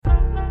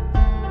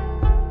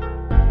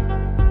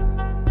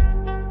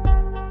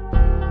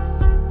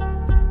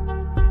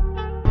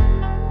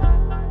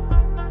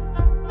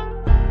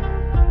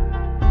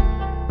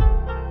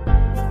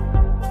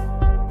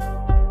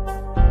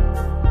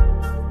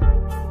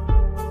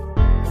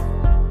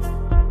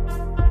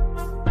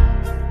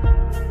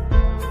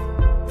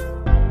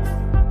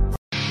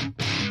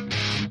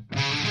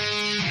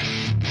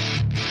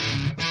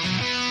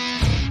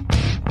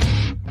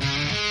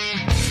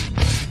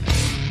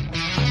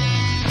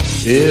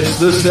It's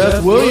the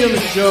Seth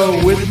Williams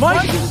Show with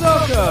Mike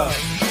Kazoka.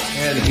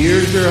 And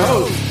here's your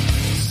host,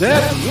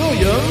 Seth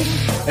Williams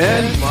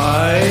and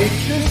Mike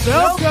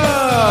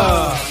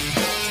Kazoka.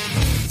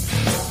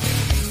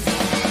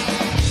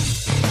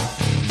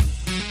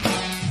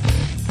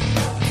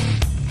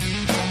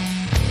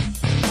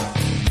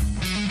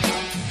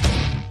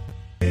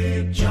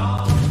 Big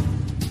John.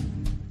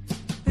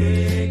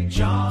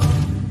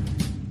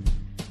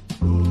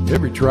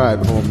 Every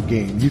tribe home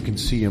game, you can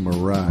see him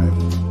arrive.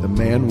 The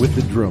man with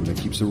the drum that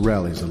keeps the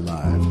rallies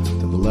alive. To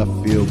the left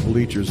field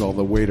bleachers all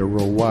the way to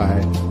row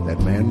wide. That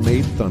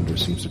man-made thunder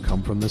seems to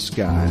come from the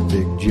sky.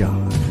 Big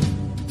John.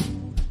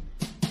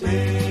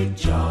 Big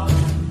John.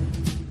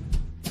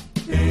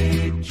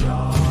 Big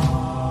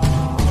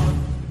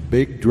John.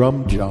 Big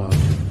Drum John.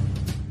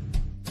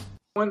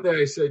 One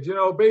day I said,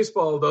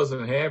 baseball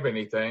doesn't have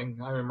anything.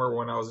 I remember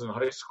when I was in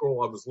high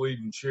school, I was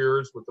leading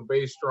cheers with the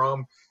bass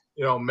drum,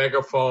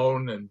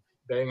 megaphone and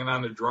banging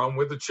on the drum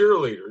with the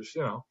cheerleaders,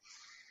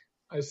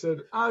 I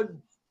said,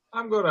 I'm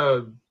going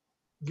to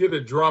get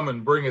a drum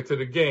and bring it to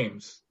the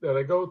games that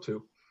I go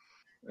to.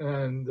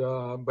 And,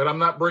 but I'm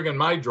not bringing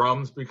my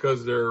drums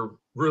because they're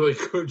really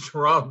good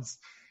drums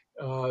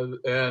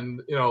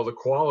and, the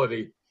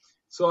quality.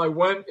 So I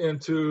went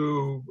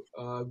into,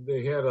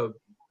 they had a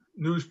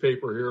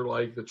newspaper here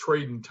like the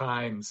Trading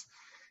Times,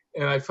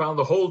 and I found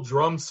the whole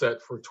drum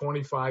set for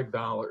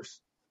 $25.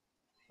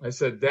 I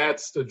said,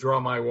 that's the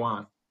drum I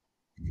want.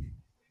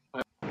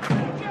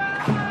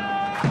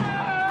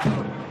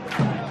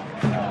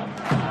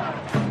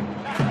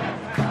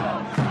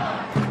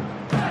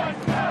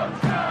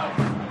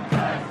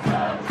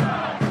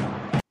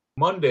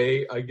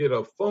 Monday, I get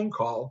a phone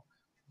call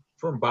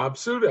from Bob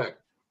Sudak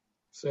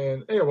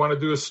saying, hey, I want to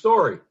do a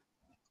story.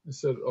 I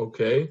said,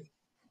 okay.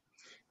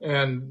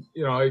 And,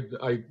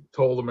 I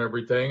told him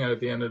everything. And at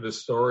the end of the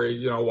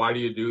story, why do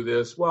you do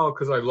this? Well,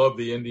 because I love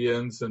the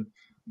Indians and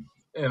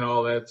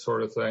all that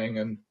sort of thing.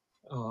 And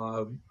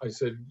I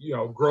said,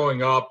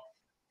 growing up,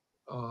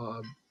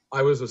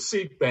 I was a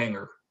seat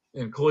banger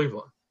in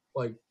Cleveland,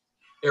 like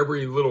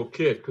every little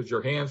kid, because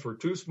your hands were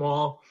too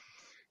small.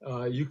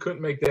 You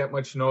couldn't make that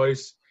much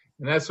noise.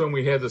 And that's when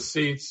we had the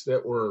seats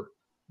that were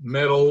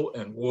metal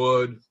and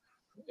wood,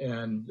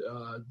 and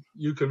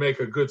you could make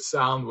a good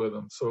sound with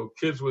them. So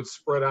kids would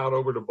spread out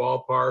over the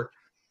ballpark,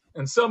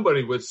 and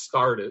somebody would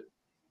start it.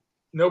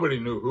 Nobody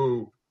knew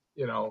who,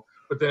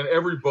 but then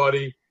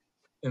everybody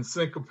in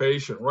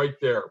syncopation right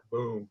there.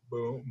 Boom,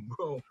 boom,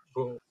 boom,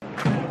 boom.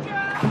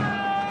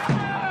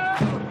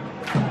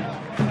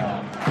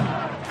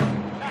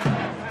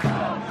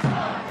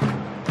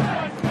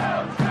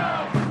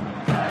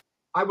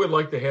 I would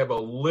like to have a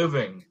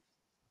living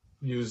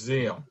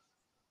museum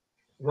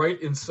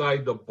right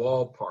inside the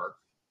ballpark,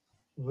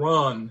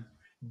 run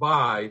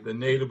by the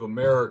Native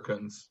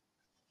Americans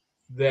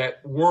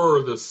that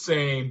were the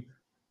same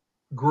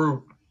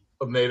group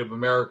of Native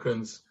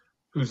Americans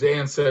whose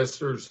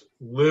ancestors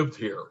lived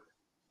here,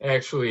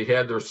 actually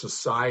had their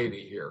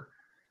society here,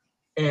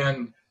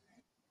 and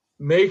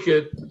make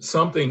it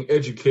something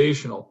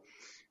educational.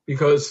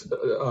 Because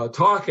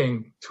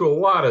talking to a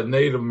lot of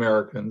Native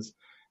Americans,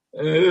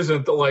 and it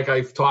isn't like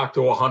I've talked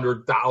to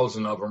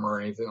 100,000 of them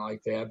or anything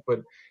like that, but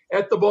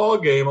at the ball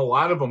game, a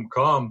lot of them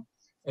come,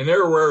 and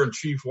they're wearing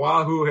Chief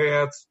Wahoo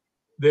hats.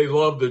 They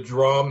love the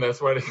drum. That's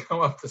why they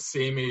come up to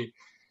see me.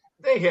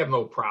 They have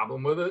no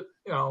problem with it.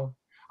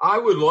 I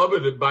would love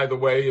it, by the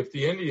way, if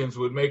the Indians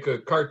would make a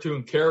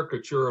cartoon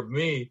caricature of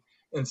me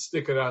and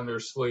stick it on their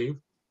sleeve.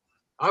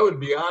 I would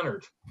be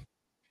honored.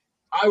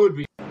 I would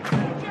be.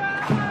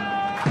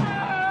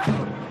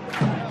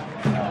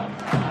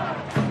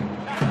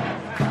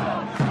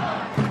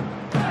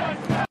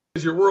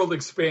 As your world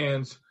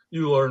expands,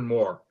 you learn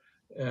more,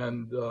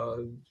 and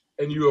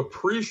you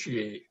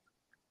appreciate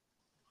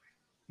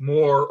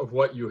more of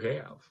what you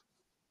have.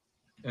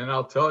 And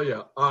I'll tell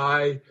you,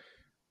 I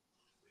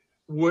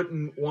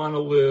wouldn't want to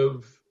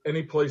live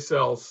anyplace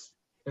else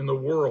in the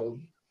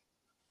world.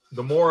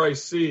 The more I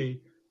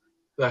see,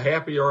 the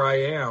happier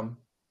I am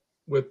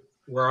with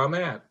where I'm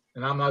at.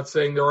 And I'm not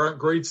saying there aren't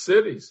great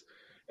cities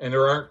and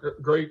there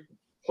aren't great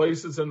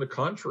places in the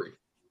country.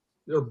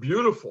 They're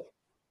beautiful,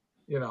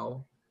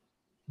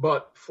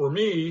 But for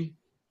me,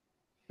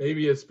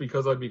 maybe it's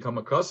because I've become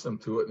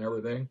accustomed to it and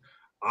everything.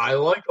 I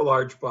like a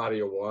large body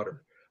of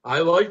water.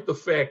 I like the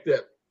fact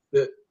that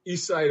the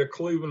east side of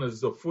Cleveland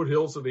is the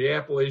foothills of the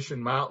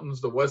Appalachian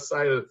Mountains. The west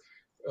side of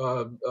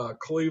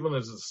Cleveland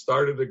is the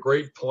start of the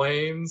Great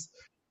Plains.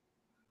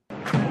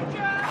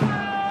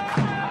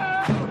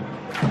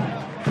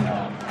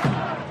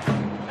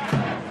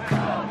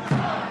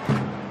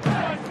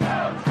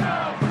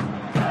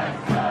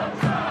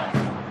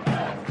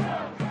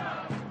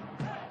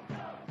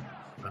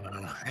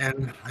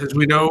 And as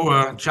we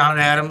know, John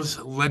Adams,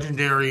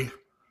 legendary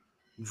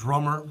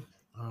drummer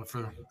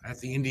at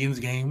the Indians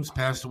games,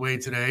 passed away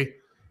today,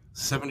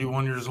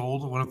 71 years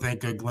old. I want to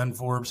thank Glenn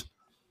Forbes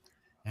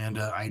and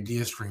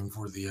Idea Stream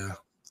for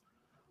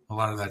a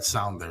lot of that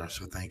sound there.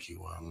 So thank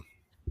you.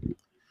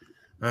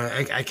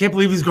 I can't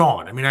believe he's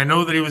gone. I mean, I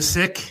know that he was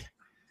sick.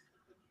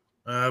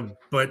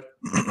 But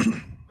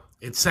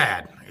it's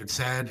sad. It's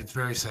sad. It's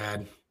very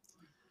sad.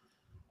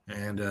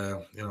 And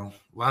a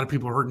lot of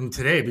people are hurting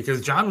today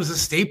because John was a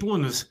staple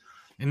in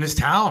this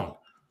town.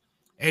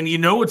 And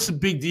it's a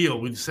big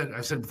deal.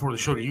 I said before the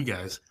show to you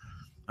guys,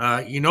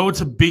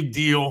 it's a big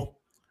deal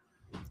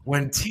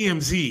when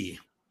TMZ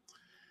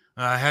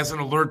has an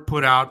alert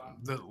put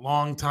out that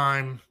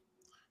longtime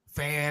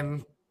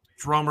fan,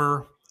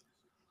 drummer,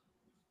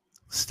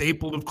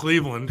 staple of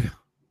Cleveland,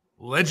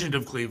 legend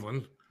of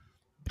Cleveland,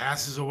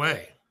 passes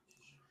away.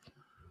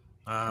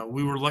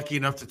 We were lucky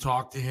enough to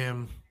talk to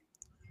him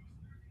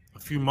a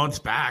few months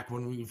back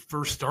when we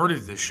first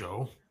started this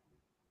show.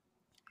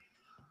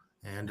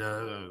 And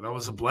that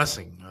was a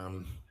blessing.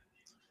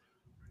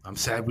 I'm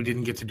sad we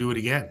didn't get to do it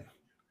again.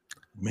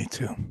 Me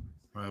too.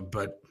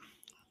 But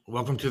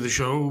welcome to the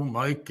show,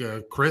 Mike,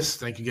 Chris.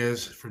 Thank you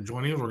guys for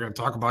joining us. We're going to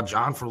talk about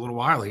John for a little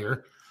while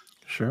here.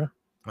 Sure.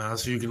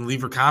 So you can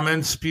leave your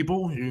comments,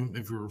 people.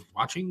 If you're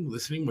watching,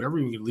 listening, whatever,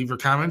 you can leave your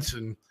comments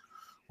and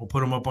we'll put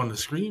them up on the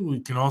screen. We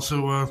can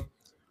also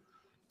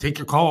take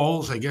your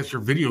calls, I guess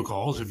your video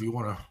calls. If you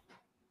want to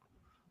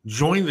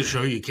join the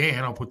show, you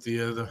can. I'll put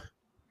the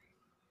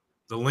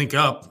link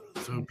up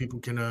so people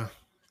can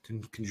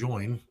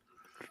join.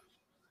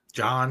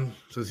 John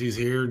says he's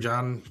here.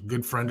 John,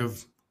 good friend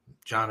of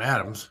John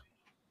Adams.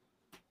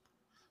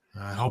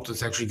 Helped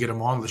us actually get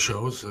him on the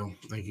show, so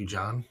thank you,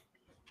 John.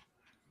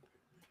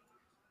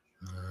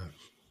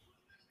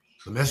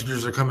 The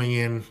messages are coming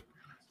in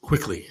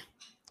quickly.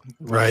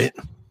 Right.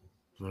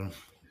 So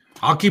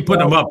I'll keep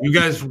putting them up. You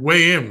guys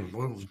weigh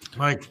in.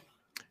 Mike.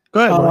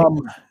 Go ahead,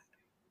 Mike.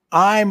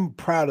 I'm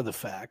proud of the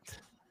fact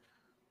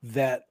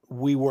that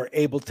we were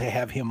able to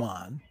have him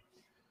on,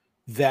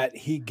 that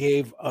he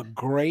gave a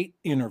great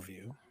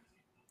interview.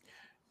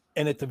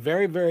 And at the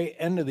very, very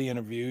end of the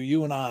interview,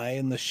 you and I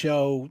in the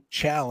show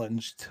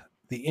challenged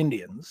the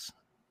Indians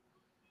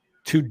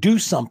to do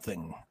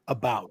something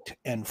about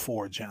and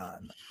for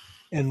John.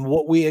 And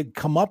what we had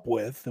come up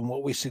with and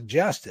what we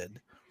suggested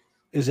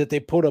is that they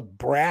put a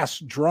brass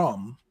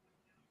drum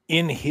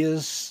in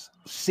his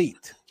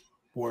seat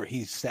where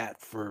he sat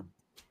for,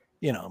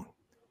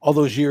 all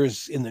those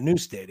years in the new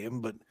stadium,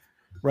 but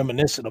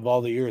reminiscent of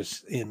all the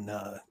years in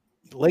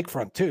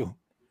Lakefront too.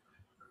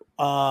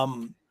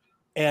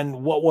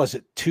 And what was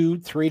it?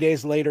 2-3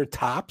 days later,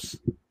 tops,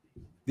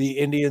 the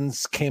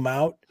Indians came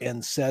out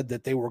and said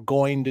that they were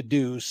going to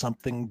do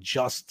something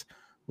just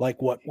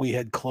like what we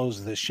had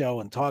closed the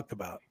show and talked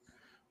about.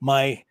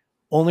 My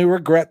only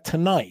regret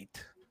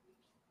tonight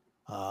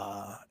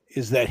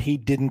is that he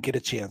didn't get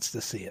a chance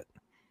to see it.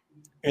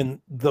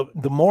 And the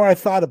more I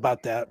thought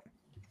about that,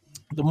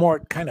 the more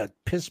it kind of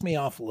pissed me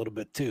off a little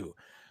bit too,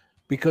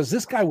 because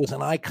this guy was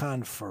an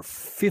icon for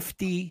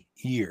 50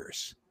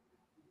 years.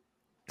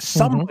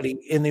 Somebody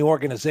in the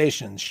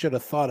organization should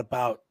have thought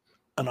about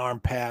an arm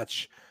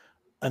patch,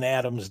 an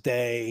Adams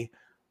Day,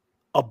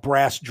 a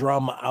brass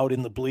drum out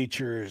in the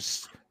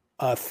bleachers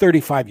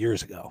 35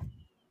 years ago.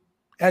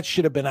 That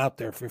should have been out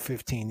there for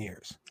 15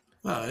 years.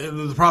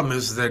 The problem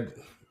is that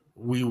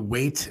we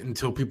wait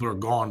until people are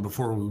gone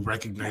before we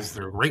recognize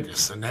their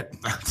greatness, and that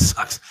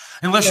sucks.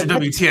 Unless you're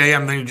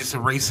WTAM, then you just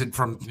erase it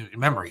from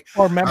memory.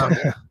 Or memory.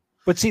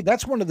 But see,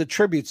 that's one of the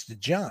tributes to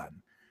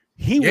John.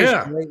 He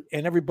was great,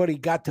 and everybody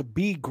got to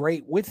be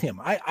great with him.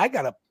 I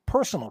got a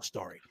personal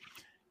story.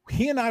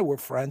 He and I were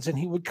friends, and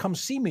he would come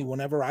see me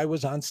whenever I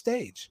was on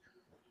stage.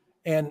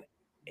 And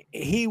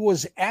he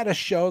was at a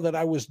show that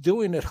I was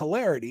doing at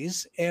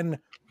Hilarities, and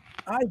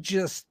I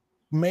just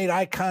made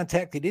eye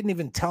contact. He didn't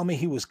even tell me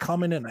he was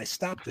coming, and I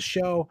stopped the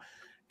show.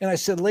 And I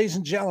said, ladies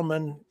and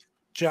gentlemen,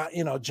 John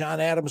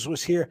Adams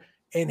was here.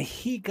 And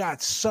he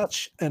got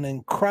such an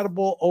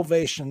incredible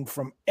ovation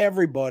from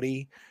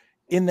everybody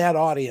in that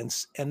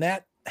audience. And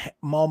that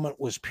moment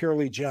was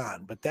purely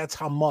John. But that's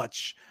how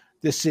much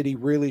this city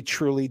really,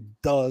 truly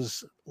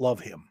does love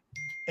him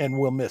and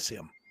will miss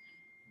him.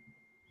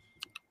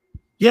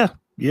 Yeah.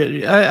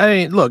 I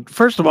mean, look,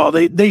 first of all,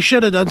 they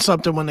should have done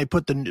something when they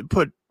put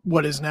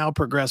what is now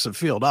Progressive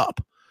Field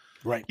up.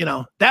 Right.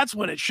 That's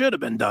when it should have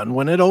been done.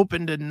 When it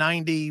opened in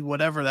 90,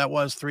 whatever that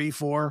was, 3,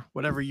 4,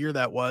 whatever year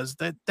that was,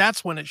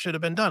 that's when it should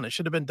have been done. It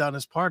should have been done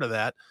as part of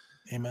that.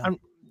 Amen.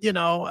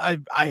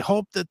 I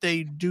hope that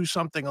they do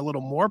something a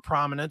little more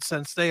prominent,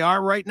 since they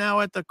are right now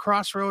at the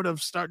crossroad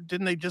of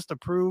didn't they just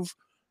approve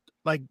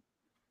like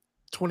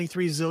 $23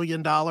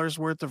 zillion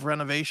worth of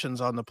renovations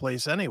on the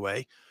place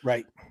anyway?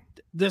 Right.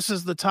 This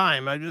is the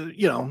time.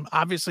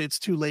 Obviously it's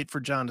too late for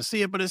John to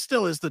see it, but it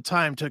still is the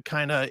time to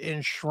kind of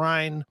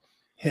enshrine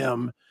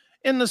him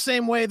in the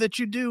same way that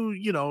you do,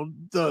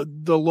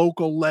 the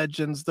local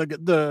legends,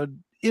 the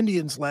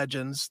Indians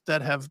legends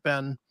that have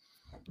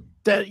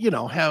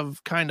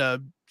kind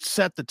of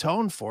set the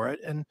tone for it.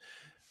 And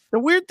the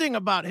weird thing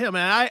about him,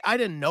 and I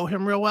didn't know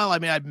him real well. I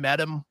mean, I'd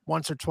met him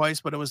once or twice,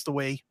 but it was the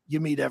way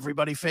you meet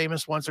everybody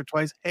famous once or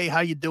twice. Hey,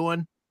 how you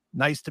doing?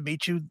 Nice to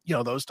meet you.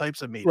 Those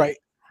types of meetings. Right.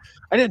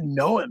 I didn't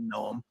know him,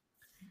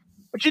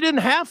 but you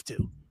didn't have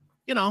to.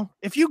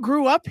 If you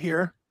grew up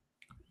here,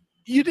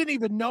 you didn't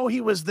even know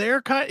he was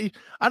there. I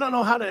don't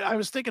know how to. I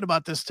was thinking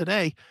about this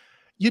today.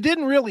 You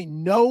didn't really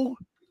know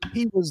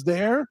he was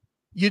there.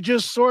 You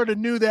just sort of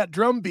knew that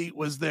drum beat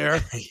was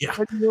there Yeah.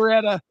 when you were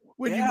at an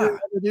Yeah.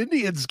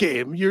 Indians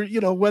game.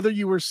 Whether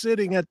you were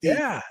sitting at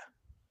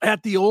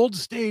the old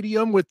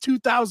stadium with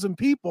 2,000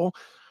 people,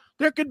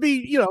 there could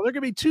be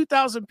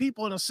 2,000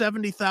 people in a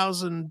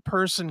 70,000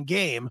 person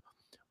game,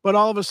 but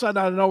all of a sudden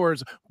out of nowhere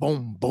it's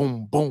boom,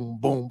 boom, boom,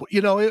 boom.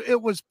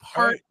 It was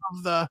part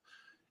of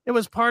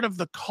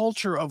the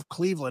culture of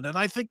Cleveland, and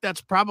I think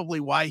that's probably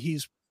why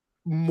he's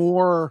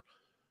more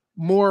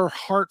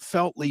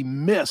heartfeltly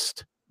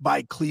missed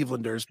by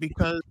Clevelanders,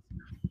 because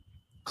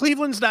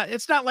Cleveland's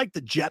it's not like the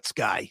Jets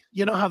guy.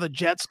 You know how the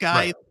Jets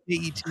guy,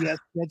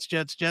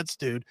 Jets, Jets,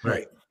 dude.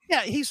 Right.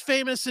 Yeah, he's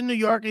famous in New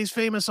York. He's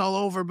famous all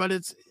over, but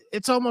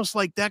it's almost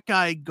like that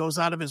guy goes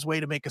out of his way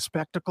to make a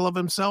spectacle of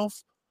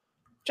himself.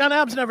 John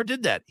Adams never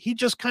did that. He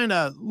just kind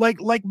of, like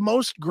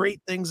most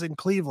great things in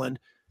Cleveland,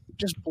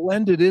 just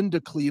blended into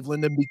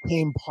Cleveland and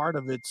became part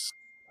of its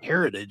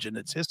heritage and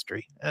its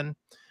history. And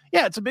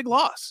yeah, it's a big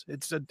loss.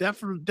 It's a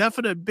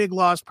definite big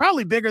loss,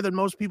 probably bigger than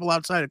most people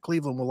outside of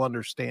Cleveland will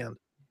understand.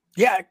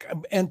 Yeah,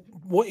 and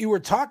what you were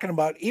talking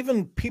about,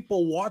 even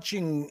people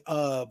watching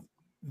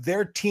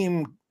their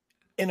team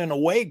in an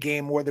away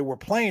game where they were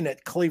playing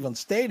at Cleveland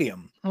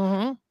Stadium,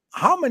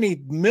 how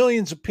many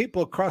millions of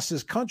people across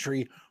this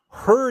country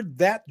heard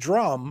that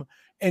drum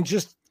and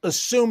just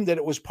assumed that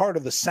it was part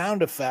of the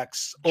sound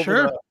effects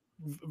over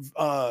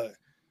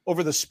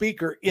the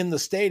speaker in the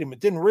stadium? It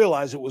didn't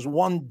realize it was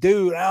one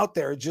dude out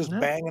there just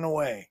banging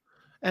away.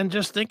 And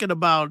just thinking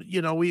about,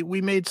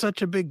 we made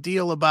such a big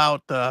deal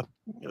about the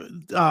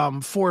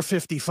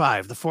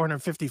 455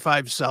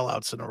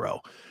 sellouts in a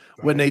row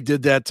when they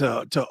did that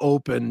to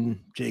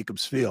open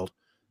Jacobs Field.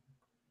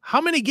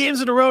 How many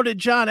games in a row did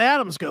John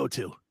Adams go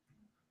to?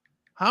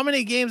 How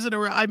many games in a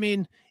row? I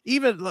mean,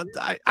 even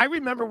I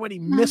remember when he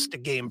missed a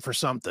game for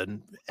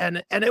something,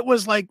 and it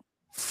was like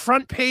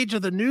front page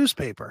of the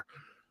newspaper,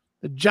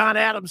 John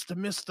Adams to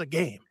miss the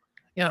game.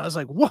 I was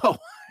like, whoa,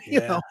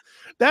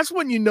 that's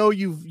when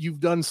you've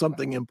done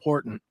something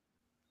important.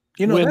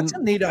 That's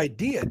a neat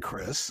idea,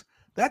 Chris.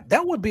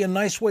 That would be a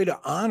nice way to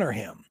honor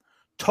him.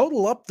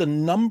 Total up the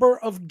number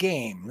of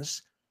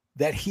games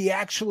that he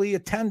actually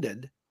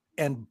attended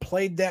and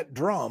played that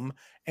drum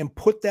and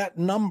put that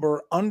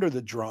number under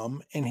the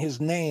drum and his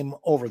name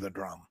over the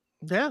drum.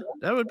 Yeah,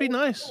 that would be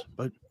nice.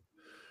 But,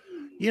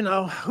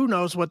 who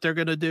knows what they're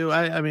going to do.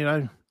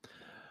 I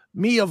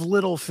of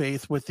little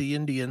faith with the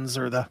Indians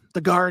or the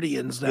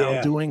Guardians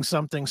now doing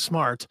something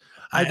smart.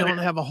 I don't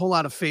have a whole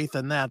lot of faith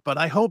in that, but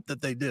I hope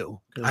that they do.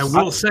 I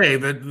will say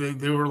that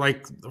they were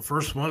like the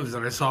first ones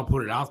that I saw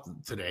put it out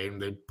today, and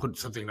they put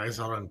something nice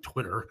out on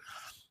Twitter.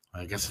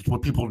 I guess it's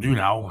what people do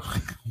now.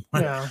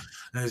 Yeah.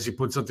 As you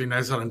put something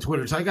nice out on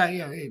Twitter. So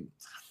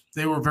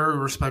they were very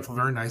respectful,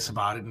 very nice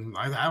about it. And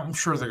I'm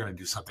sure they're going to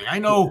do something. I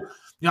know,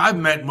 I've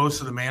met most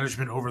of the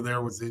management over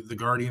there with the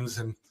Guardians,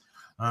 and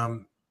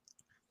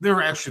they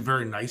were actually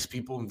very nice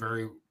people and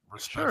very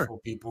respectful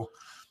people.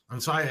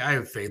 And so I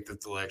have faith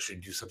that they'll actually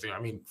do something. I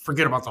mean,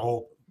 forget about the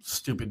whole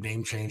stupid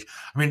name change.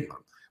 I mean,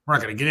 we're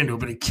not going to get into it,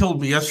 but it killed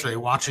me yesterday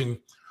watching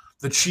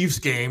the Chiefs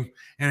game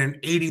and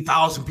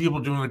 80,000 people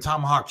doing a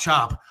tomahawk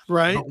chop.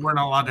 Right. But we're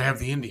not allowed to have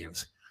the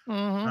Indians.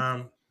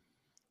 Mm-hmm.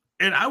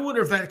 And I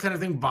wonder if that kind of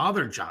thing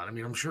bothered John. I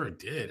mean, I'm sure it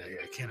did.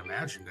 I can't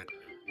imagine that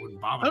it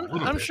wouldn't bother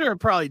him. I'm sure it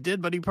probably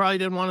did, but he probably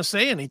didn't want to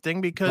say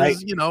anything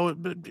because,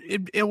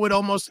 it would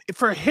almost,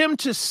 for him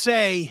to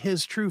say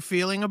his true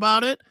feeling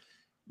about it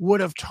would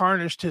have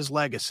tarnished his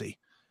legacy.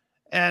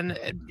 And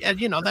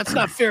that's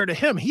not fair to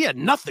him. He had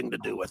nothing to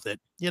do with it.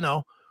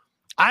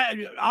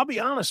 I'll be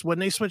honest, when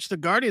they switched to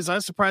Guardians, I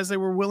was surprised they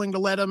were willing to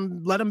let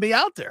him be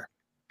out there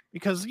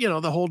because,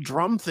 the whole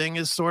drum thing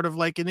is sort of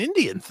like an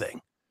Indian thing.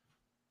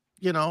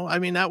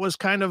 That was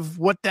kind of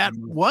what that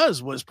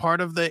was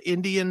part of the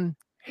Indian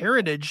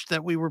heritage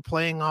that we were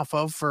playing off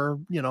of for,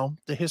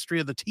 the history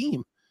of the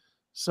team.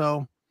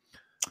 So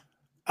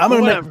I'm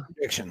going to make a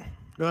prediction.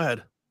 Go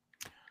ahead.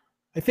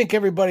 I think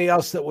everybody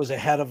else that was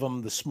ahead of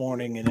him this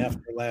morning and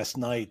after last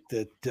night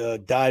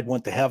that died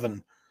went to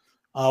heaven.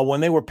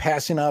 When they were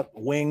passing out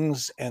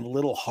wings and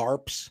little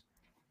harps,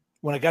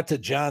 when I got to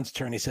John's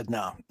turn, he said,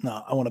 no,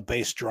 I want a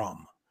bass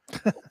drum.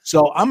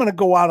 So I'm going to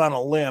go out on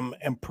a limb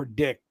and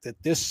predict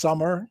that this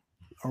summer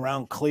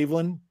around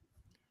Cleveland,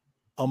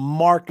 a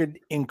marked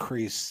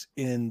increase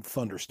in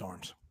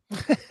thunderstorms.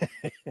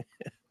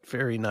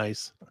 Very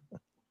nice.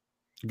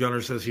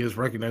 Gunner says he is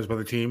recognized by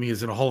the team. He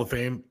is in a Hall of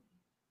Fame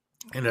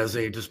and has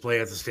a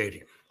display at the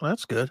stadium. Well,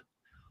 that's good.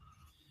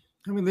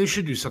 I mean, they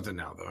should do something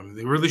now, though. I mean,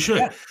 they really should.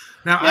 Yeah.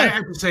 Now, I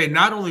have to say,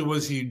 not only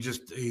was he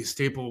just a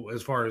staple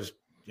as far as,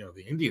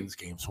 the Indians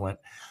games went,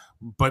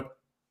 but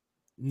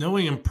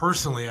knowing him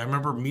personally, I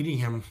remember meeting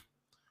him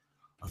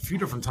a few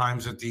different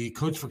times at the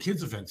Coach for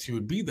Kids events. He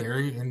would be there,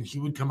 and he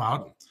would come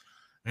out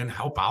and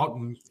help out,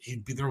 and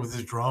he'd be there with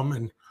his drum.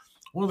 And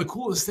one of the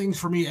coolest things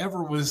for me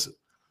ever was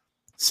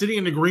sitting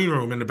in the green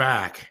room in the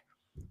back,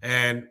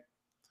 and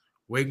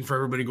waiting for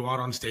everybody to go out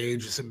on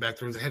stage, sitting back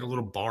there. They had a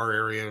little bar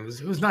area.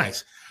 It was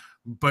nice.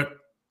 But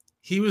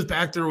he was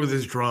back there with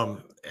his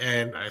drum.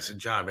 And I said,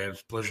 John, man,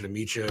 it's a pleasure to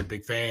meet you.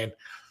 Big fan.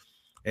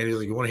 And he's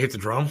like, you want to hit the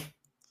drum?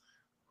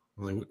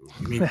 I'm like,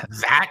 you mean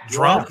that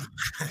drum?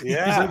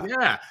 Yeah. He's like,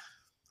 yeah.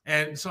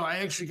 And so I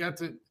actually got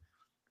to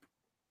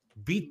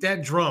beat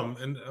that drum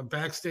and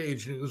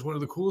backstage. And it was one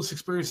of the coolest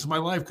experiences of my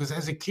life because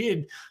as a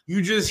kid,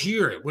 you just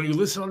hear it. When you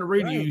listen on the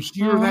radio, Right.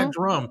 you hear that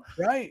drum.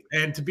 Right.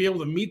 And to be able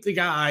to meet the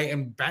guy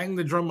and bang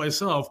the drum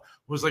myself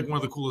was like one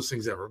of the coolest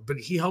things ever. But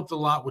he helped a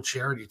lot with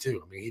charity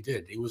too. I mean, he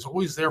did. He was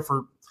always there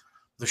for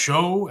the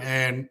show.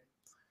 And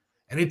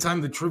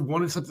anytime the Triv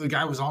wanted something, the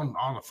guy was on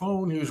the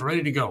phone. He was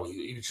ready to go.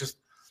 He was just,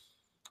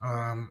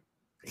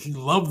 he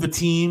loved the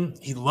team.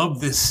 He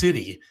loved this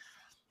city.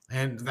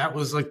 And that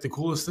was like the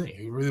coolest thing.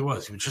 He really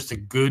was. He was just a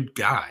good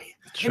guy.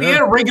 Sure. And he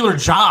had a regular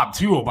job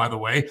too, by the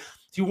way.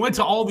 He went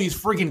to all these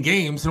freaking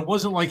games, and it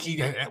wasn't like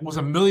he was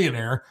a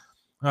millionaire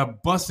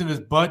busting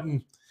his butt.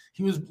 And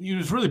he was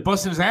really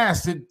busting his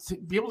ass to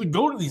be able to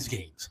go to these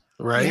games.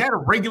 Right. He had a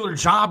regular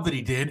job that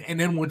he did and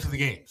then went to the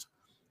games.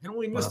 And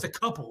only missed a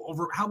couple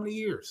over how many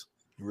years?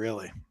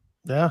 Really?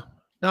 Yeah.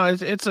 No,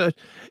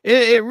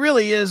 it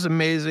really is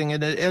amazing,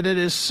 and it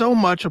is so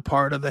much a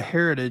part of the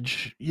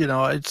heritage. You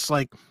know, it's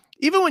like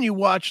even when you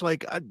watch,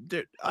 like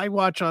I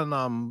watch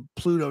on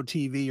Pluto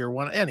TV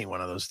or any one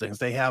of those things,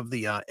 they have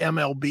the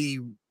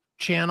MLB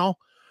channel,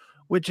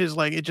 which is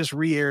like it just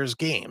re-airs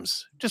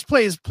games, just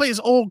plays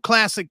old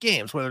classic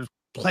games, whether it's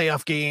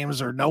playoff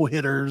games or no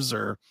hitters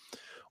or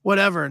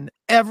whatever. And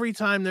every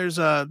time there's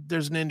an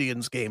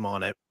Indians game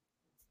on it,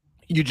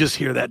 you just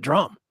hear that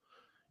drum.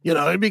 You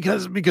know,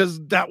 because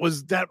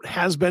that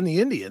has been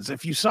the Indians.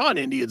 If you saw an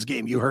Indians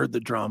game, you heard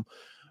the drum.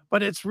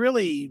 But it's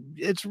really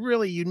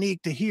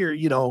unique to hear,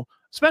 you know,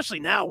 especially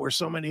now where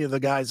so many of the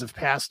guys have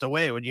passed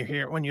away. When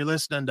you're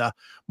listening to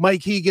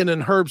Mike Hegan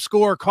and Herb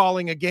Score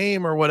calling a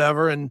game or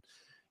whatever, and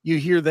you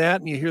hear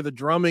that and you hear the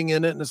drumming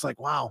in it, and it's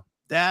like, wow,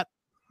 that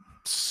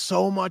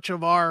so much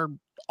of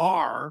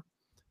our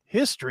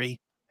history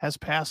has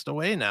passed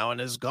away now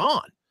and is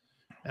gone.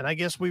 And I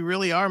guess we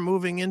really are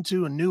moving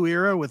into a new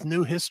era with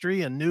new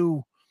history and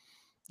new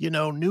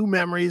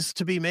memories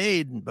to be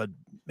made. But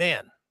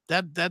man,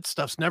 that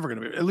stuff's never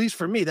going to be, at least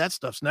for me, that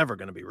stuff's never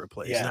going to be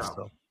replaced. Yeah.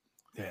 So.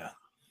 Yeah.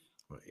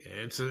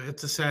 It's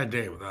a sad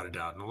day without a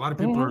doubt. And a lot of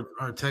people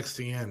are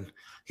texting in.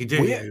 He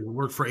did. He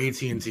worked for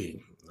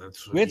AT&T.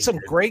 We had some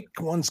great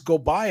ones go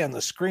by on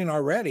the screen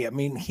already. I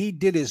mean, he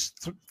did his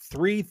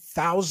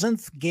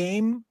 3,000th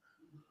game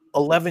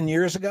 11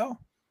 years ago.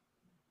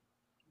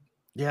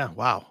 Yeah.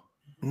 Wow.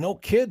 No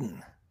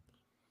kidding.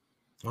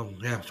 Oh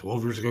yeah,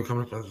 12 years ago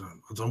coming up.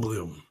 That's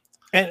unbelievable.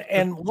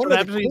 And so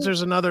that means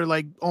there's another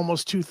like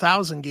almost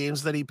 2,000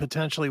 games that he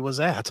potentially was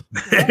at.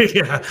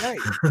 Yeah. Right.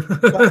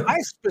 But I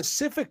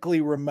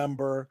specifically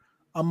remember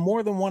on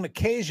more than one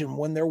occasion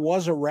when there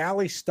was a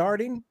rally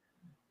starting.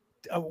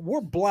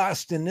 We're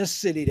blessed in this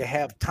city to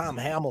have Tom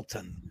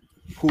Hamilton,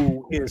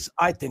 who is,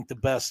 I think, the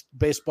best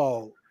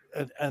baseball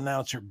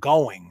announcer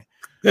going.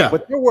 Yeah.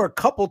 But there were a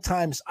couple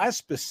times I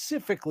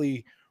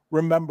specifically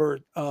remember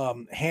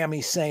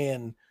Hammy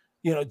saying,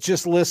 you know,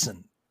 just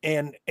listen.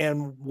 And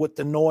with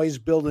the noise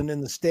building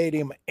in the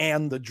stadium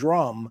and the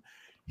drum,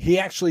 he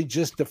actually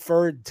just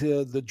deferred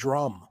to the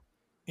drum.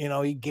 You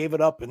know, he gave it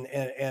up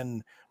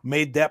and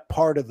made that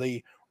part of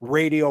the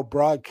radio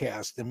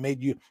broadcast and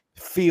made you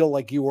feel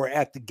like you were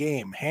at the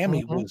game.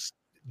 Hammy was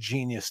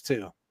genius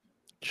too.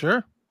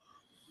 Sure.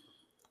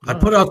 I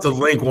put out the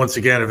link once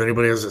again. If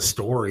anybody has a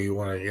story you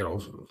want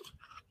to,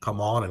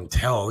 come on and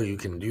tell, you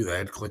can do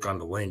that. Click on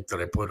the link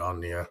that I put on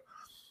the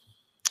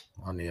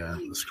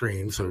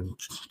screen. So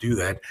just do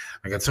that.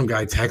 I got some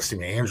guy texting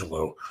me,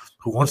 Angelo,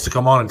 who wants to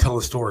come on and tell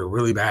a story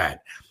really bad.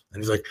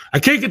 And he's like, I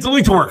can't get the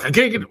link to work. I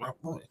can't get it.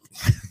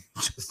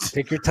 Just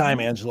take your time,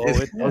 Angelo.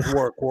 It does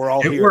work. We're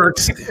all here. It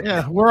works.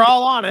 Yeah, we're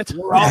all on it.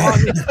 We're all on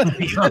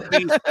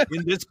it.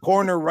 In this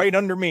corner right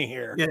under me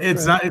here. Yeah,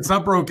 it's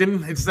not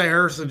broken. It's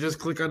there. So just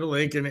click on the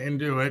link and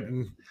do it.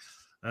 And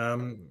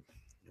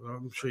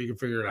I'm sure you can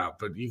figure it out.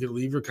 But you can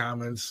leave your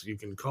comments. You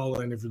can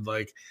call in if you'd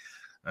like.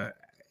 I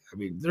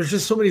mean, there's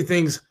just so many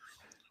things.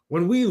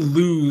 When we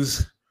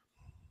lose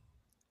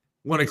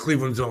one of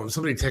Cleveland's own,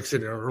 somebody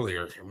texted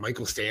earlier,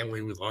 Michael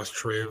Stanley, we lost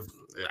Triv.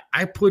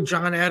 I put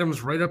John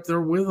Adams right up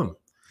there with him.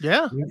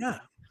 Yeah.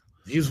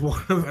 He's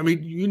one of, when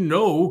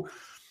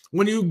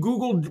I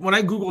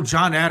Googled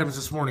John Adams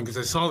this morning, because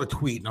I saw the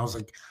tweet and I was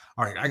like,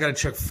 all right, I got to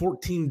check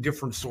 14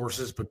 different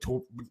sources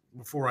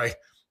before I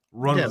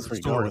run with the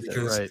story,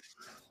 because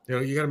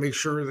you got to make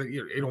sure that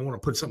you don't want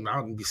to put something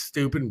out and be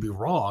stupid and be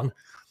wrong,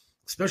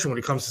 especially when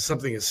it comes to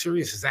something as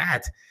serious as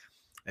that.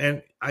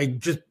 And I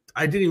didn't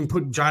even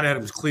put John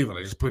Adams Cleveland.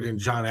 I just put in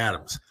John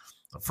Adams.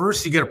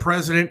 First, you get a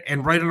president,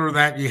 and right under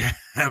that, you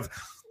have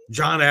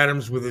John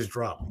Adams with his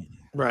drum.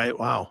 Right.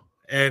 Wow.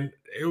 And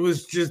it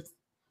was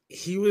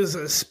he was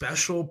a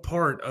special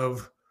part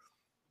of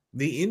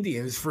the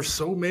Indians for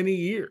so many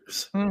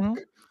years. Mm-hmm.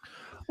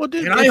 Well,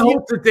 dude, and I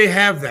hope that they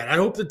have that. I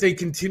hope that they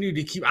continue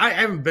to keep. I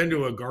haven't been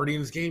to a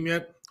Guardians game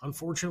yet.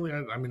 unfortunately.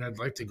 I mean, I'd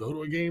like to go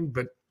to a game,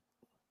 but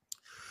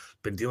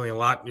been dealing a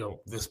lot,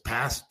 this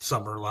past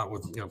summer, a lot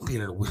with,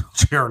 being in a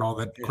wheelchair and all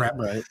that crap.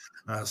 Right.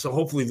 So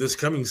hopefully this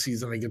coming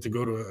season, I get to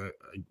go to a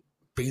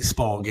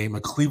baseball game,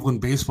 a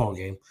Cleveland baseball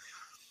game.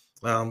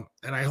 And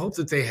I hope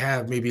that they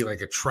have maybe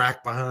like a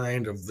track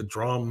behind of the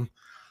drum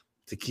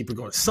to keep it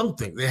going.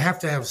 Something. They have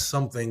to have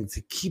something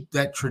to keep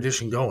that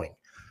tradition going.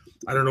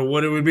 I don't know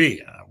what it would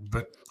be,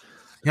 but,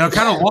 it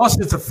kind of lost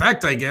its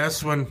effect, I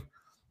guess, when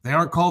they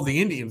aren't called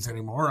the Indians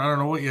anymore. I don't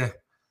know what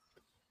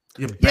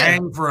you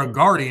bang for a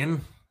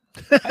Guardian.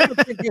 I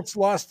don't think it's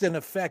lost in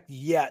effect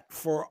yet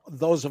for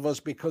those of us,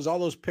 because all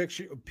those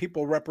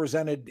people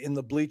represented in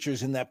the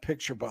bleachers in that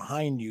picture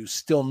behind you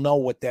still know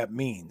what that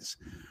means.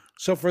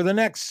 So for the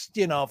next,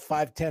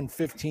 5, 10,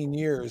 15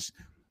 years,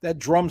 that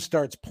drum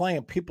starts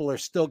playing, people are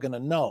still going to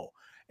know.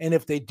 And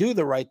if they do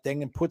the right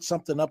thing and put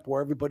something up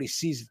where everybody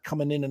sees it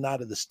coming in and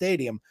out of the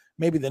stadium,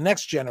 maybe the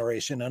next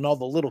generation and all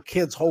the little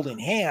kids holding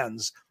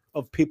hands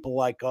of people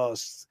like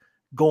us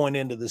going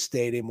into the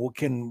stadium,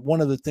 one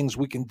of the things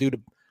we can do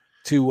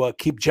to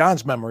keep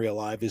John's memory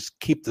alive is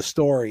keep the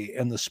story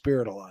and the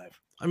spirit alive.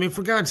 I mean,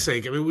 for God's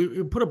sake,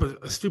 we put up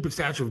a stupid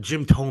statue of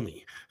Jim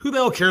Thome. Who the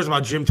hell cares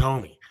about Jim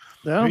Thome?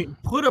 Yeah. I mean,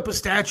 put up a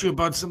statue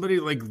about somebody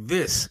like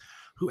this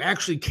who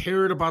actually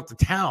cared about the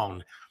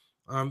town,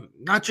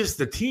 not just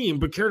the team,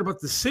 but cared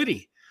about the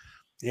city.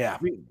 Yeah.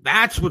 I mean,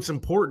 that's what's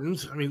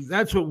important. I mean,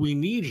 that's what we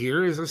need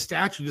here is a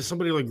statue to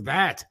somebody like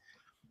that.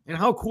 And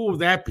how cool would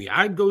that be?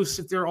 I'd go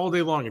sit there all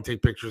day long and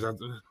take pictures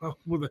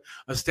with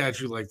a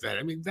statue like that.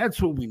 I mean,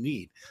 that's what we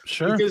need.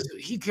 Sure. Because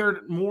he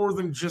cared more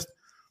than just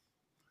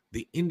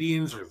the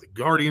Indians or the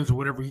Guardians or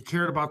whatever. He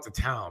cared about the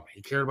town.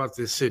 He cared about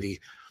this city.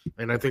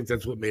 And I think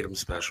that's what made him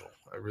special.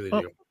 I really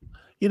do.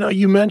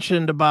 You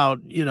mentioned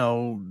about,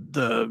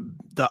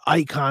 the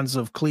icons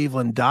of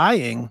Cleveland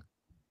dying.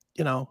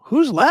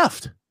 Who's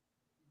left?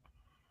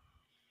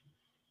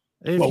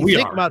 If Well, you we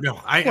think are. about, No,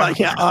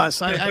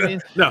 us. I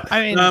mean, no.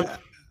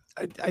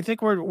 I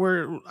think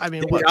we're. I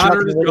mean, What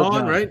Otter is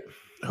gone, right?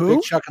 Who?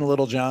 Big Chuck and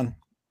Little John.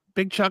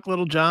 Big Chuck,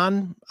 Little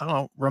John. I don't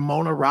know.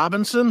 Ramona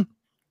Robinson.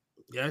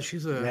 Yeah,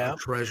 she's a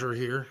treasure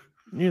here.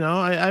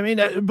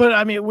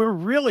 But we're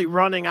really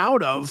running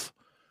out of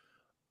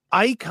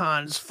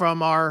icons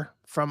from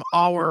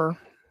our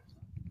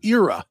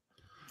era.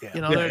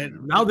 Yeah.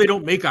 Now they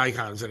don't make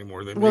icons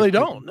anymore. They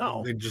don't.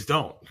 No, they just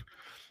don't.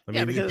 I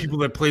mean, because the people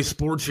that play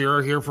sports here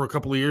are here for a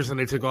couple of years and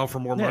they take off for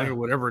more money or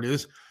whatever it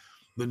is.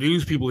 The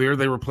news people here,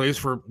 they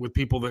replace with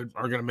people that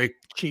are going to make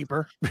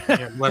cheaper,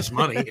 less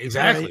money.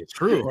 Exactly. Right. It's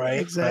true.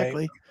 Right.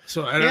 Exactly.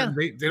 So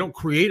they don't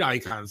create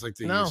icons like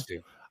they used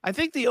to. I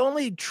think the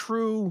only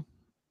true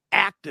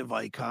active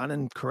icon,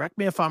 and correct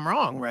me if I'm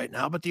wrong right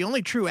now, but the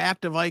only true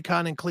active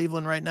icon in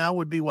Cleveland right now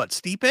would be what?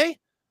 Stipe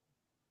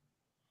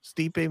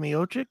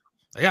Miocic?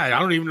 Yeah, I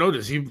don't even know.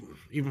 Does he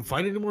even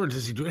fight anymore? Or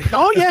does he do it?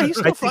 Oh, yeah, he's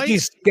still I think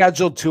he's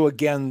scheduled to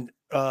again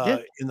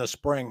in the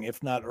spring,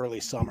 if not early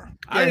summer.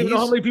 I don't even know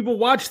how many people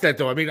watch that,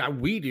 though. I mean,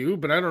 we do,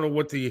 but I don't know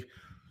what the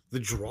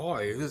draw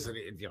is.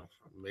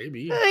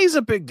 Maybe. Yeah, he's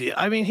a big deal.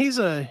 I mean, he's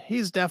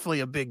definitely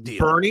a big deal.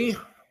 Bernie?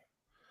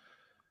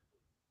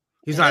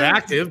 He's not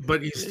active,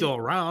 but he's still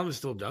around and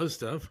still does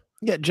stuff.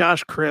 Yeah,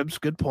 Josh Cribbs.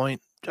 Good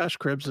point. Josh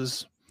Cribbs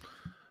is...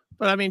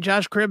 But I mean,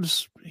 Josh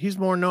Cribbs, he's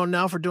more known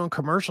now for doing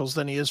commercials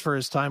than he is for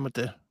his time with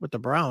the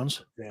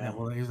Browns. Yeah,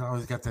 well, he's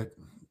always got that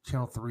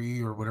Channel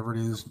 3 or whatever it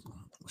is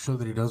show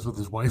that he does with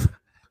his wife.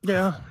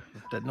 Yeah.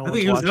 I think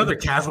he was another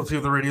casualty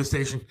of the radio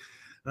station.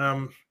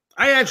 I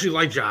actually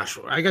like Josh.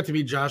 I got to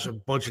meet Josh a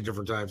bunch of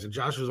different times, and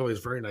Josh was always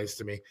very nice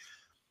to me.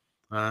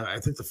 I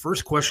think the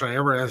first question I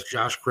ever asked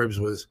Josh Cribbs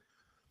was,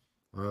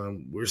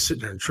 we were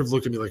sitting there, and Triv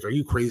looked at me like, "Are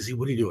you crazy?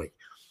 What are you doing?"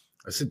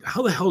 I said,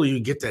 "How the hell do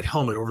you get that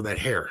helmet over that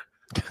hair?"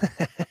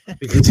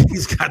 Because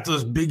he's got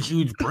those big,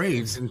 huge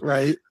braids. And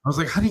right. I was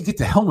like, how do you get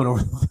the helmet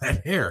over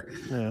that hair?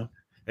 Yeah.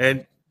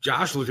 And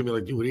Josh looked at me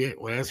like, dude, what are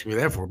you asking me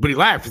that for? But he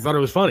laughed. He thought it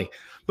was funny.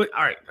 But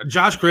all right,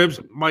 Josh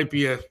Cribbs might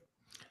be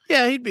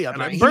he'd be up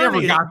there. He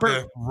never got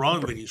the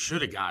run that he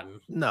should have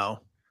gotten. No.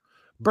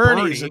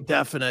 Bernie's a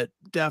definite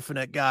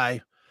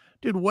guy.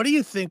 Dude, what do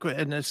you think?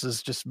 And this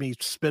is just me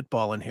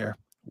spitballing here.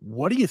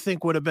 What do you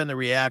think would have been the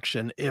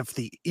reaction if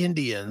the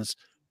Indians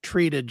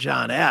treated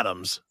John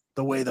Adams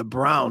the way the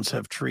Browns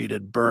have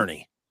treated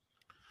Bernie?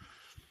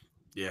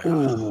 Yeah.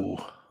 Ooh.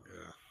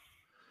 Yeah.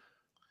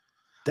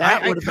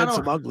 That would have been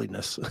some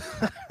ugliness.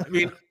 I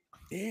mean,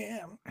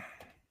 yeah.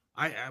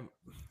 I am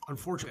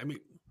unfortunately. I mean,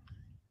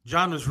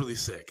 John was really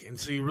sick, and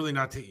so you really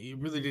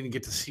didn't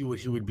get to see what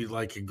he would be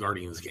like at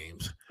Guardians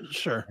games.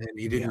 Sure. And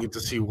you didn't get to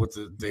see what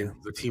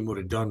the team would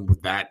have done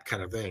with that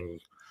kind of thing.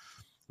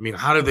 I mean,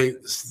 how do they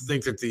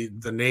think that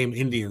the name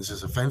Indians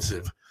is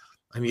offensive,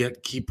 and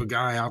yet keep a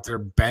guy out there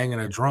banging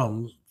a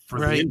drum for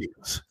the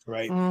Indians?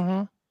 Right.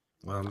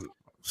 Mm-hmm.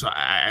 So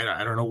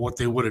I don't know what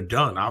they would have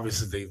done.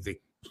 Obviously, they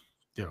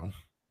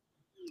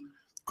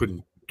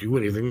couldn't do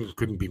anything,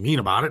 couldn't be mean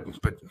about it.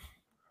 But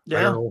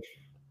I don't know.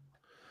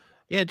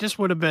 Yeah, it just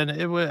would have been.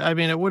 It would. I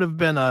mean, it would have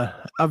been a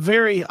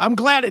very. I'm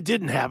glad it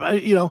didn't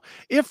happen.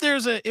 If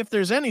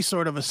there's any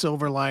sort of a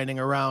silver lining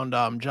around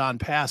John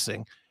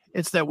passing,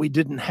 it's that we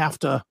didn't have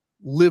to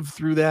live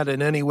through that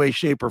in any way,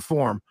 shape, or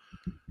form.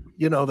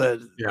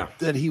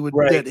 That he would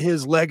Right. that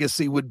his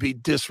legacy would be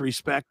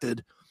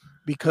disrespected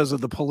because of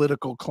the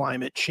political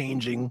climate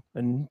changing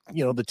and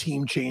the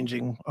team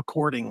changing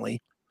accordingly.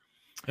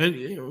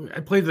 And I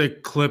played the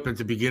clip at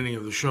the beginning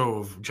of the show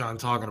of John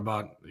talking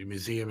about the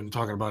museum and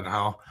talking about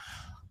how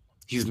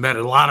he's met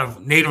a lot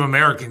of Native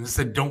Americans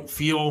that don't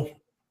feel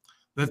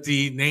that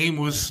the name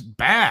was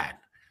bad.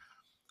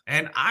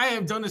 And I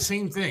have done the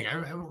same thing.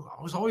 I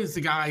was always the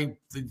guy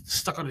that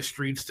stuck on the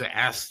streets to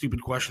ask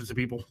stupid questions to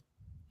people.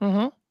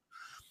 Mm-hmm.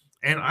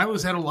 And I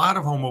was at a lot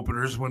of home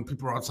openers when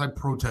people were outside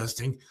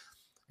protesting,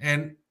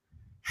 and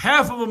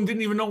half of them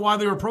didn't even know why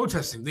they were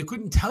protesting. They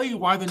couldn't tell you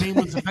why the name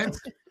was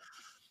offensive.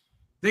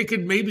 They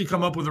could maybe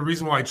come up with a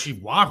reason why Chief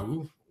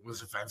Wahoo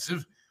was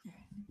offensive,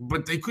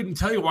 but they couldn't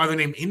tell you why the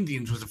name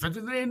Indians was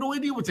offensive. They had no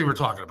idea what they were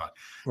talking about.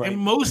 Right. And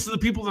most of the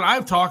people that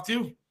I've talked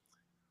to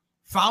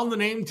found the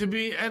name to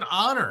be an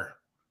honor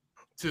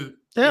to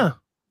the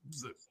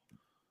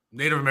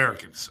Native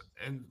Americans.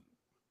 And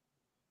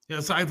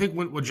so I think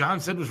what John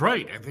said was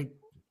right. I think,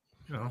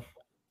 I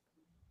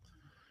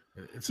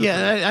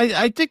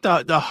think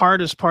the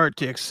hardest part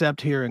to accept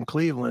here in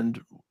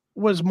Cleveland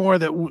was more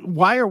that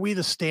why are we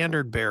the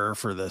standard bearer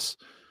for this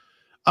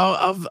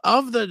of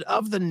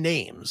the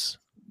names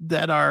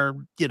that are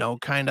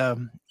kind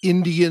of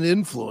Indian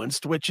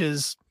influenced, which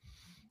is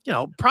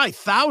probably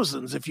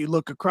thousands if you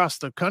look across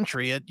the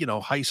country at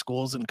high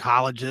schools and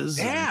colleges.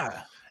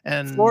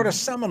 And Florida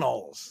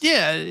Seminoles.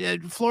 Yeah,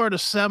 Florida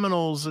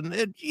Seminoles, and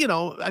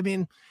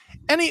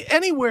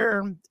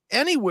anywhere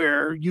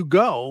you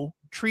go,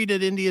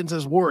 treated Indians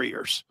as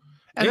warriors.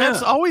 And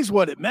that's always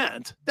what it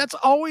meant. That's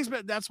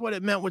what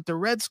it meant with the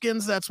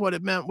Redskins. That's what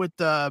it meant with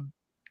the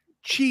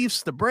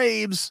Chiefs, the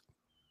Braves.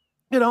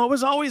 It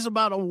was always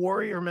about a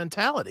warrior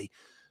mentality,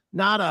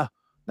 not a,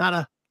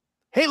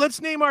 hey,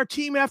 let's name our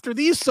team after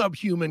these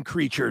subhuman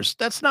creatures.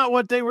 That's not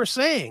what they were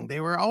saying. They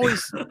were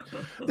always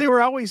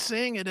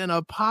saying it in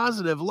a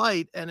positive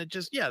light. And it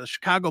just, the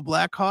Chicago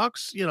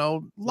Blackhawks,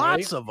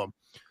 lots of them.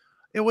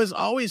 It was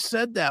always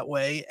said that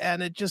way.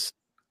 And it just,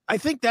 I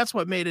think that's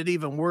what made it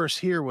even worse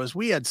here was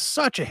we had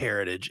such a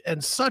heritage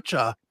and such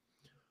a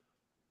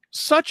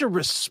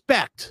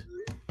respect.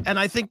 And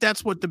I think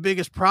that's what the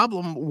biggest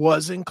problem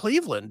was in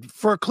Cleveland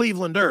for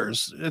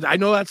Clevelanders. And I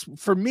know that's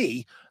for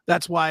me.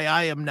 That's why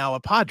I am now a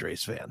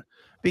Padres fan,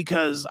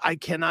 because I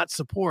cannot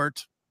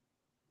support,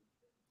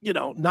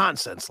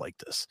 nonsense like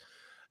this.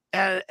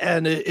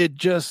 And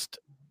it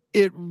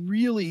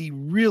really,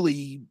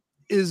 really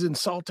is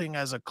insulting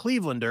as a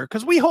Clevelander,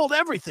 because we hold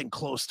everything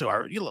close to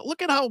our,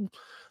 look at how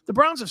the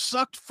Browns have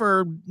sucked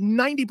for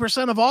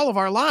 90% of all of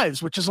our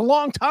lives, which is a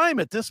long time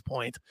at this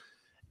point.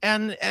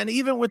 And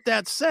even with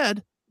that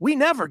said, we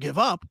never give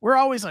up. We're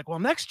always like, well,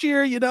 next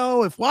year,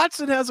 if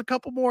Watson has a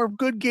couple more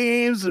good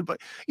games,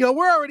 but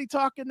we're already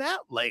talking that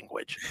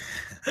language,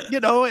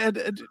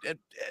 and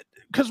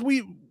because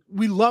we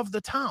love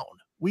the town.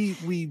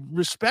 We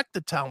respect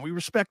the town. We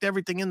respect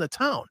everything in the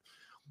town.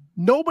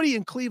 Nobody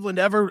in Cleveland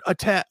ever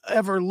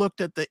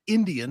looked at the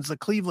Indians, the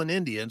Cleveland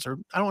Indians, or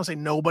I don't want to say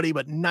nobody,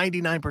 but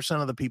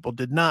 99% of the people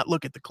did not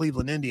look at the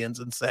Cleveland Indians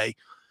and say,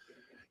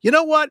 you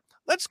know what?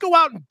 Let's go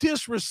out and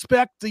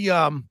disrespect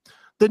the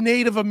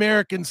Native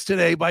Americans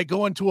today by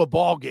going to a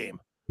ball game.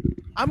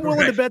 I'm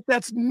willing to bet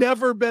that's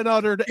never been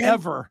uttered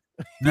ever.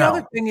 The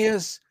other thing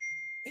is,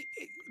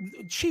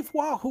 Chief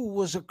Wahoo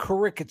was a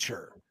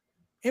caricature,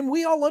 and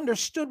we all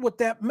understood what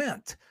that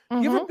meant.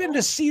 Mm-hmm. You ever been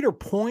to Cedar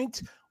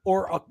Point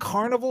or a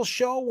carnival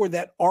show where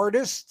that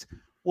artist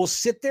will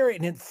sit there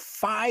and in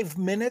 5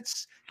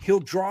 minutes he'll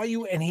draw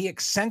you and he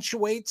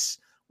accentuates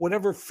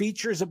whatever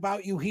features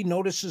about you he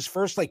notices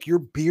first, like your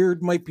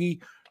beard might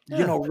be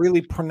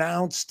really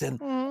pronounced,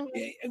 and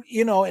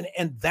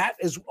and that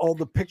is all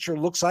the picture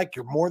looks like.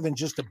 You're more than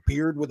just a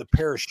beard with a